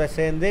கேஸ் கூட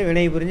சேர்ந்து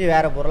வினை புரிஞ்சு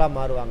வேறு பொருளாக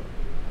மாறுவாங்க.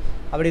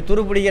 அப்படி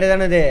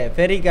துருப்பிடிக்கிறதானது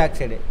ஃபெரிக்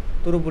ஆக்சைடு,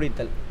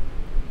 துருப்பிடித்தல்.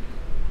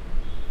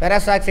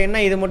 ஃபெரஸ் ஆக்சைடுனா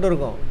இது மட்டும்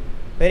இருக்கும்.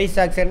 ஃபெரிக்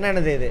ஆக்சைடுனா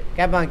என்னது? இது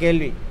கேட்பாங்க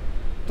கேள்வி.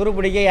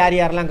 துருப்பிடிக்க யார்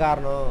யாரெல்லாம்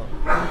காரணம்?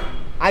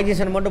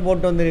 ஆக்சிஜன் மட்டும்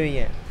போட்டு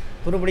வந்துடுவீங்க.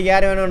 துருப்பிடிக்க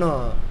யார்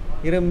வேணும்?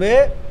 இரும்பு,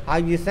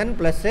 ஆக்சிஜன்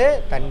ப்ளஸ்ஸு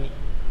தண்ணி.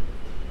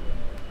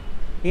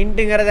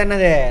 இன்ட்டுங்கிறது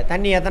என்னது?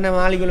 தண்ணி எத்தனை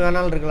மாலிகுல்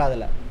வேணாலும் இருக்கலாம்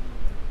அதில்.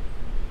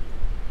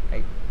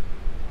 ரைட்.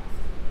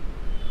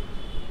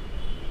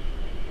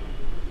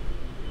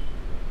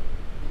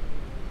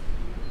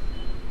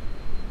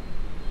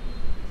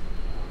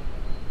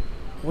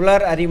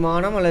 உலர்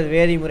அரிமானம் அல்லது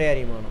வேதிமுறை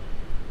அரிமானம்.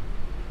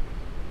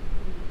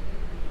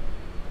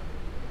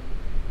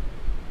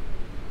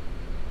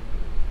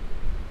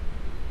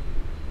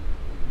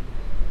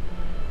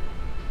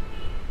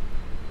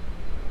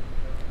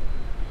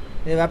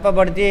 இது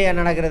வெப்பப்படுத்தி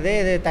நடக்கிறது.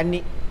 இது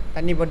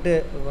தண்ணி பட்டு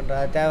பண்ணுறது,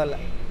 அது தேவையில்லை.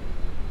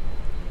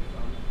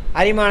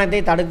 அரிமானத்தை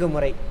தடுக்கும்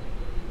முறை.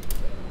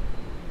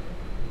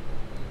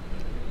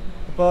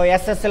 இப்போது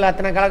எஸ்எஸ்எல்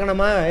அத்தனை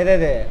கலக்கணுமா?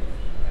 எது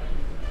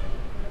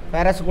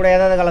ஃபெரஸ் கூட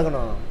எதாவது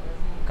கலக்கணும்?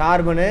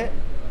 Carbon,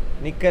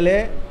 nickel,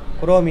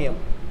 chromium.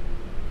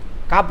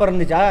 காப்பர்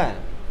இருந்துச்சா?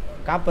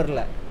 காப்பர்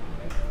இல்லை.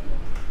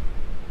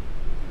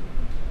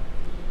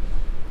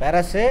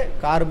 ஃபெரஸு,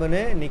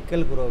 கார்பனு,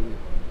 நிக்கல்,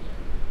 குரோமியம்.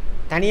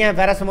 தனியாக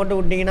ஃபெரஸை மட்டும்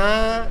விட்டிங்கன்னா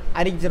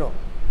அரிச்சிரும்.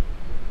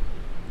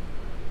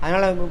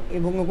 அதனால்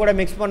இப்போ உங்கள் கூட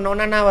மிக்ஸ்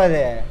பண்ணோன்னா என்ன ஆகாது?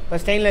 இப்போ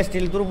ஸ்டெயின்லெஸ்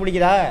ஸ்டீல் துரு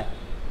பிடிக்குதா?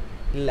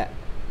 இல்லை.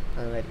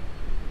 அது மாதிரி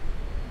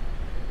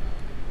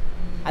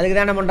அதுக்கு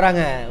தான் என்ன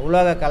பண்ணுறாங்க?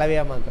 உலோக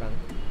கலவையாக மாற்றுறாங்க.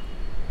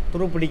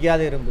 துரு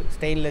பிடிக்காத இரும்பு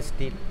ஸ்டெயின்லெஸ்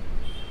ஸ்டீல்.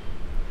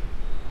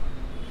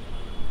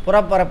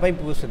 புறப்பரப்பை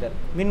பூசுதல்,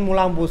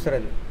 மின்முலாம்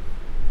பூசுறது.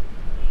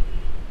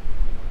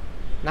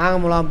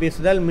 நாகமுலாம்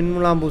பூசுதல்,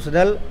 மின்முலாம்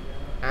பூசுதல்,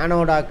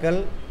 ஆனோடாக்கள்,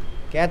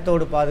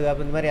 கேத்தோடு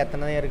பாதுகாப்பு, இந்த மாதிரி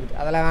எத்தனை தான் இருக்குது.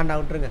 அதெல்லாம் வேண்டாம்,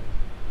 விட்டுருங்க.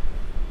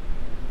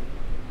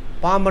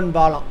 பாம்பன்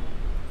பாலம்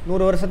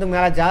 100 வருஷத்துக்கு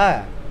மேலாச்சா?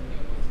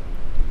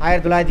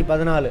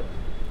 1914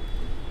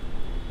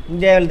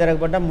 இந்தியாவில்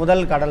திறக்கப்பட்ட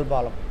முதல் கடல்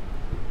பாலம்.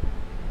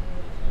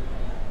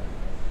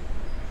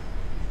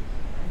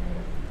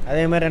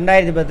 அதே மாதிரி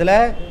 2010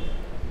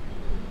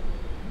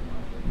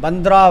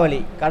 பந்த்ராவளி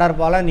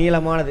கடற்பாலம்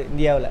நீளமானது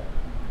இந்தியாவில்.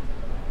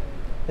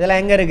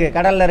 இதெல்லாம் எங்கே இருக்குது?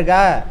 கடலில்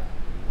இருக்கா?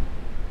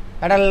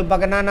 கடல்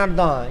பக்கம்னா என்ன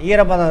அர்த்தம்?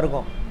 ஈரப்பதம்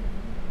இருக்கும்.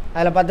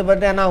 அதில்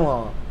 10% என்ன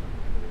ஆகும்?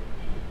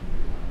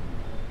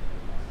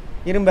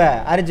 இரும்பை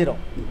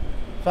அரிச்சிடும்.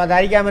 ஸோ அதை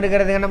அரிக்காமல்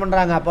இருக்கிறதுக்கு என்ன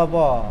பண்ணுறாங்க,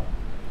 அப்பப்போ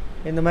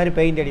இந்த மாதிரி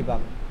பெயிண்ட்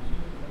அடிப்பாங்க.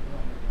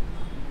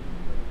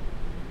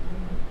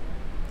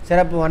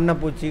 சிறப்பு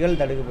வண்ணப்பூச்சிகள்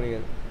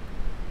தடுக்கப்படுகிறது.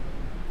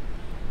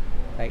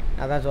 ரைட்,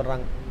 அதான்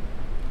சொல்கிறாங்க.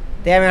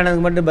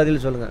 தேவையானதுக்கு மட்டும்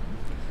பதில் சொல்லுங்கள்.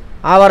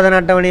 ஆவர்த்தன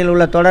அட்டவணையில்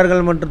உள்ள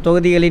தொடர்கள் மற்றும்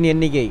தொகுதிகளின்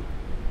எண்ணிக்கை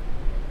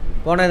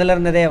போன இதில்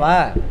இருந்ததேவா?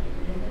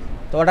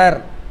 தொடர்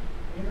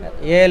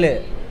 7,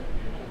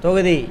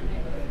 தொகுதி.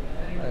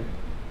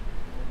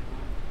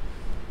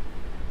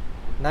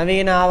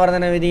 நவீன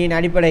ஆவர்த்தன விதியின்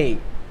அடிப்படை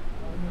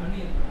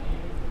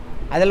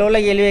அதில் உள்ள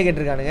கேள்வியை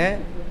கேட்டிருக்கானுங்க.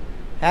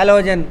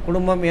 ஹாலோஜன்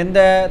குடும்பம் எந்த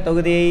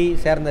தொகுதியை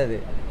சேர்ந்தது?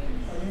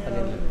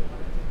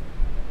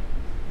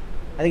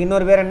 அதுக்கு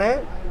இன்னொரு பேர் என்ன?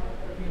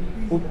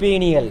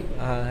 உப்பீனியல்.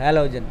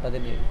 ஹாலோஜன்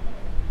 17.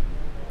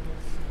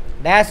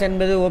 டேஷ்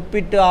என்பது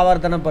ஒப்பிட்டு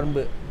ஆவர்த்தன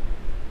பண்பு.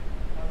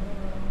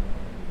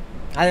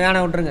 அது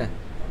வேணாம், விட்டுருங்க.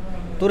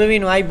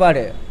 துருவின்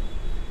வாய்ப்பாடு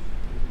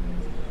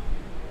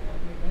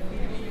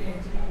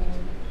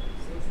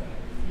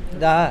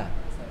இதான்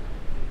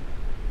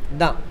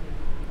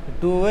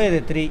 2, இது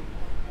 3.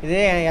 இது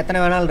எத்தனை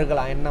வேணாலும்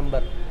இருக்கலாம், என்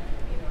நம்பர்.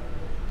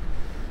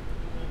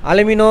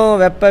 அலுமினோ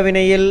வெப்ப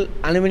வினையில்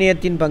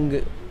அலுமினியத்தின்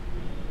பங்கு.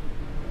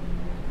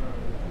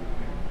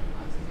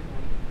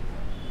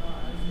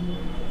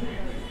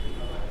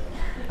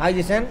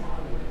 ஆக்சிஜன்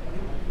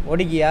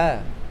ஒடுக்கியா?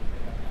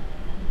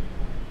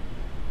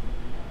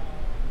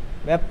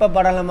 வெப்ப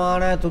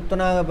படலமான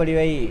துத்தநாக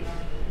படிவை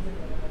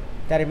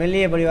சரி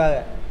மெல்லிய படிவாக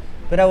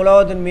பிற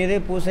உலோகத்தின் மீது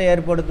பூசை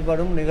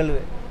ஏற்படுத்தப்படும்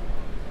நிகழ்வு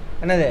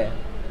என்னது?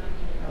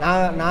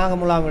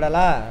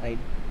 நாகமுலாமிடலா?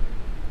 ரைட்.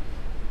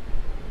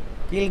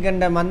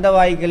 கீழ்கண்ட மந்த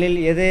வாயுக்களில்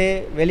எது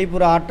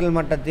வெளிப்புற ஆற்றல்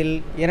மட்டத்தில்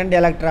 2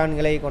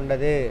 எலக்ட்ரான்களை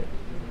கொண்டது?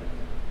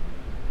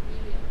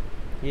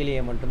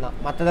 ஹீலியம் மட்டும்தான்.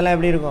 மற்றதெல்லாம்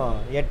எப்படி இருக்கும்?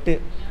 8.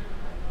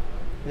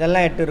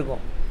 இதெல்லாம் 8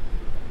 இருக்கும்.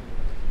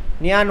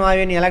 நியான்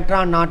வாயுவின்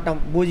எலக்ட்ரான் நாட்டம்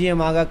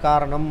 0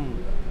 காரணம்?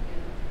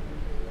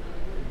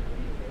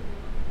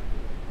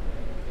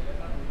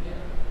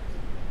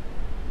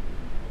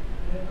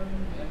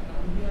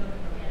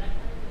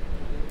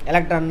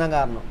 எலக்ட்ரான் தான்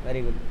காரணம். Very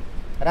good.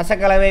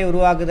 ரசக்கலவை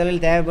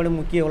உருவாக்குதலில் தேவைப்படும்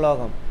முக்கிய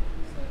உலோகம்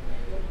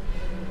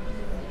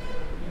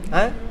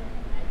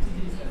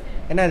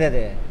என்னது?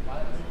 அது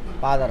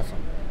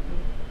பாதரசம்.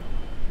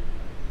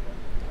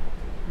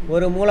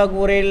 ஒரு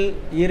மூலக்கூறில்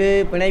 2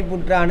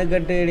 பிணைப்புற்ற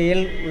அணுக்கட்டு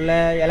இடையில் உள்ள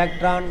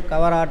எலக்ட்ரான்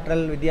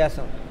கவராற்றல்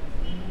வித்தியாசம்.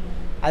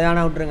 அது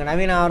வேணா விட்டுருங்க.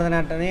 நவீன ஆவர்த்தன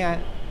அட்டவணை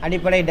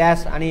அடிப்படை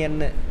டேஷ் அணி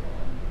எண்ணு.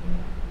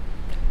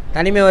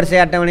 தனிமை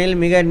வரிசை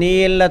அட்டவணையில் மிக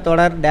நீள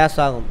தொடர் டேஷ்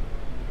ஆகும்.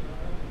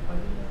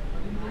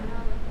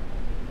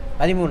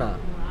 13.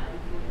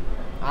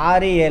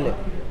 6, 7.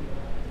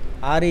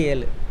 6,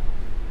 7.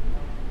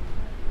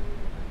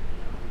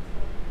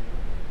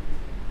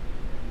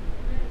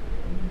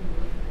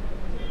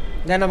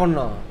 என்ன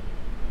பண்ணணும்?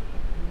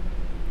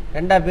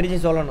 2 பிரித்து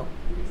சொல்லணும்.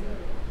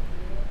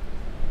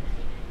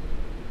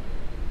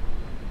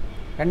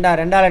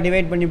 2ஆல்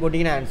டிவைட் பண்ணி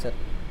போட்டிங்கன்னா ஆன்சர்.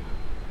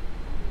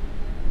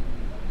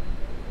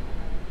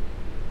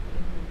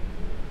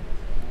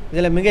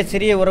 இதில்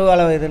மிகச்சிறிய உறவு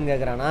அளவு எதுன்னு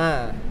கேட்குறானா?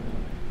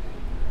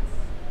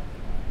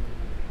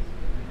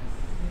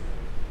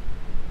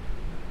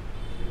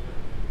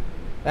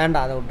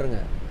 வேண்டாம், அதை விட்டுருங்க.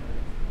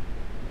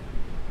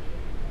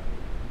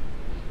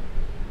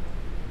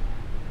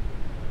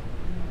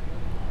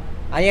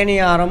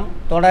 அயனியாரம்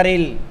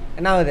தொடரில்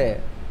என்னாவது?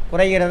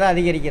 குறைகிறதா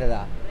அதிகரிக்கிறதா?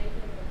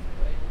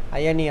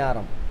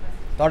 அயனியாரம்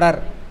தொடர்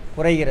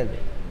குறைகிறது,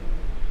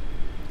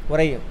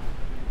 குறையும்.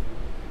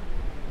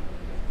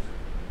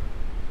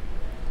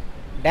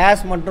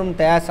 டேஷ் மற்றும்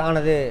டேஷ்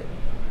ஆனது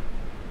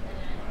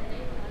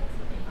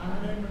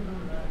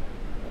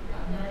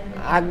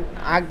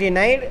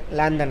ஆக்டினைடு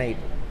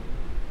லாந்தனைடு.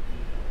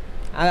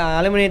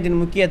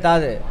 அலுமினியத்தின் முக்கிய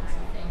தாது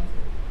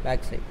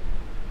பாக்சைட்.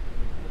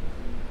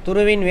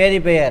 துருவின்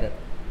வேதிப்பெயர்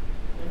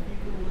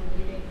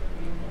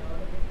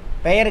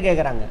பெயர்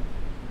கேட்குறாங்க.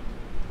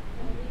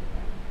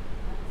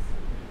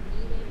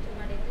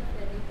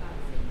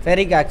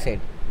 Ferric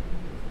oxide.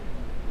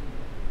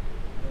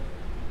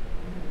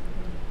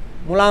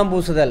 முலாம்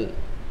பூசுதல்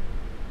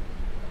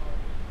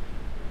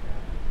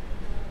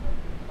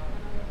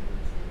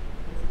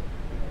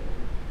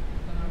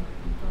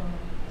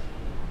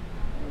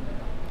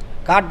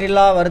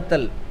காற்றில்லா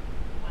வருத்தல்.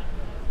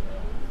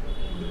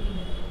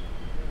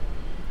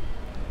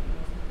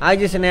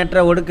 ஆக்சிஜனேற்ற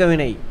ஒடுக்க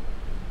வினை.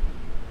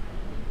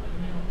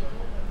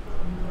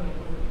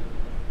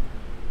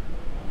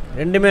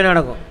 ரெண்டுமே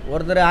நடக்கும்.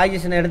 ஒருத்தர்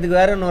ஆக்சிஜனை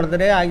எடுத்துக்குவார்,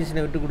 இன்னொருத்தர்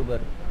ஆக்சிஜனை விட்டு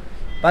கொடுப்பார்.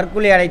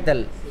 பற்குழி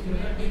அடைத்தல்.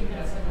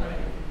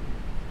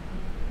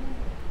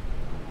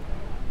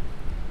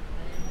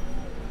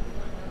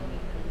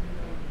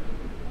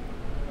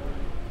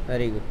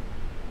 Very good.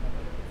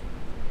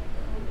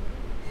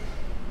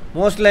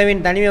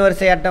 மோஸ்லவின் தனிமை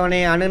வரிசை அட்டவணை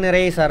அணு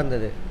நிறையை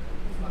சார்ந்தது,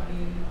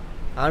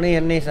 அணு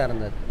எண்ணெய்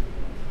சார்ந்தது.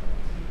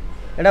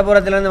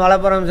 இடப்புறத்திலிருந்து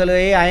வலப்புறம்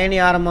செல்லுகை அயனி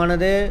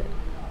ஆரமானது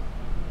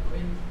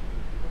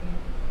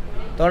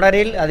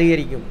தொடரில்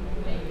அதிகரிக்கும்.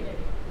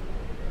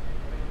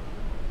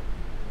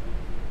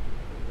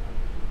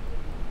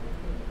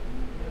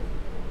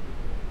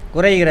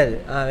 குறைகிறது.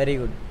 Very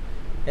good.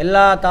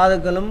 எல்லா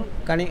தாதுக்களும்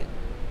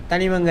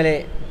தனிமங்களே,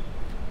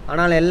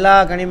 ஆனால் எல்லா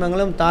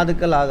கனிமங்களும்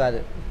தாதுக்கள் ஆகாது.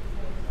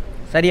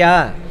 சரியா?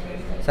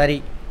 சரி.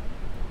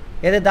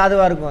 எது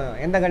தாதுவாக இருக்கும்?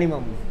 எந்த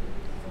கனிமம்?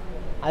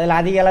 அதில்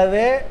அதிக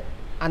அளவு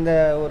அந்த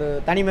ஒரு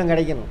தனிமம்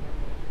கிடைக்கணும்,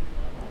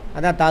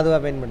 அதான்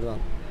தாதுவாக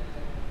பயன்படுத்துவாங்க.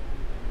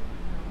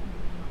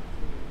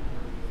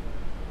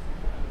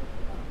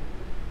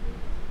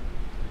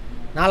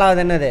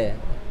 நாலாவது என்னது?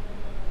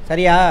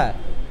 சரியா?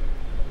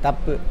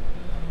 தப்பு.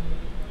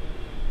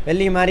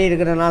 வெள்ளி மாதிரி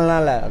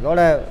இருக்கிறதுனால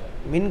அதோட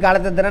மின்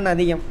கடத்த திறன்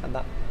அதிகம்.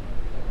 அதான்.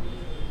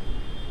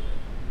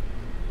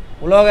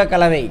 உலோக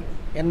கலவை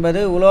என்பது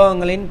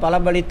உலோகங்களின்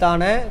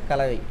பலபடித்தான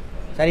கலவை.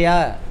 சரியா?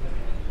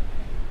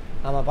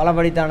 ஆமாம்,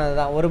 பலபடித்தானது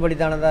தான், ஒரு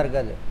படித்தானதாக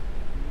இருக்காது.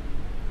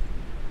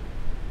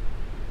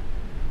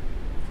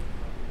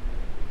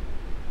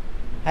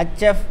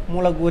 HF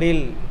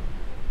மூலக்கூறில்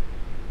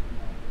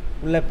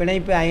உள்ள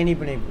பிணைப்பு அயனி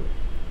பிணைப்பு.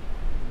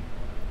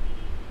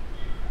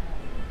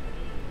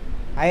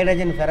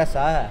 ஹைட்ரஜன்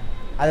ஃபெரஸா?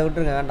 அதை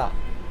விட்டுருங்க, வேண்டாம்.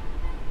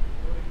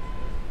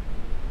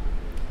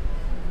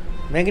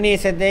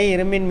 மெக்னீசியத்தை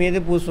இரும்பின் மீது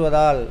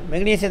பூசுவதால்,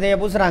 மெக்னீசியத்தையே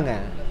பூசுகிறாங்க,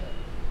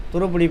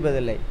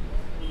 துருப்பிடிப்பதில்லை.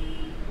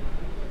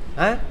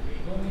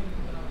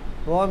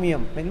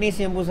 Chromium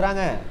magnesium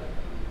பூசுகிறாங்க?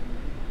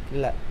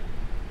 இல்லை,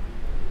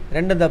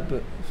 ரெண்டும் தப்பு.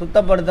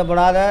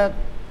 சுத்தப்படுத்தப்படாத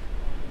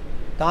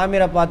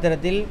தாமிர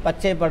பாத்திரத்தில்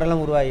பச்சை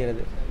படலம்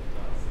உருவாகிறது.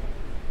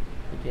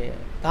 ஓகே.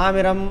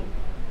 தாமிரம்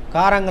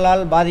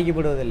காரங்களால்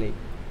பாதிக்கப்படுவதில்லை.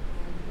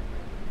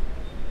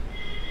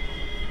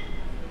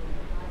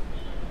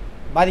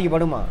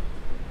 பாதிக்கப்படுமா?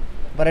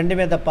 இப்போ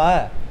ரெண்டுமே தப்பா?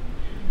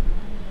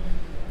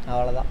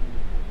 அவ்வளோதான்,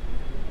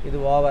 இது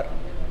ஓவர்.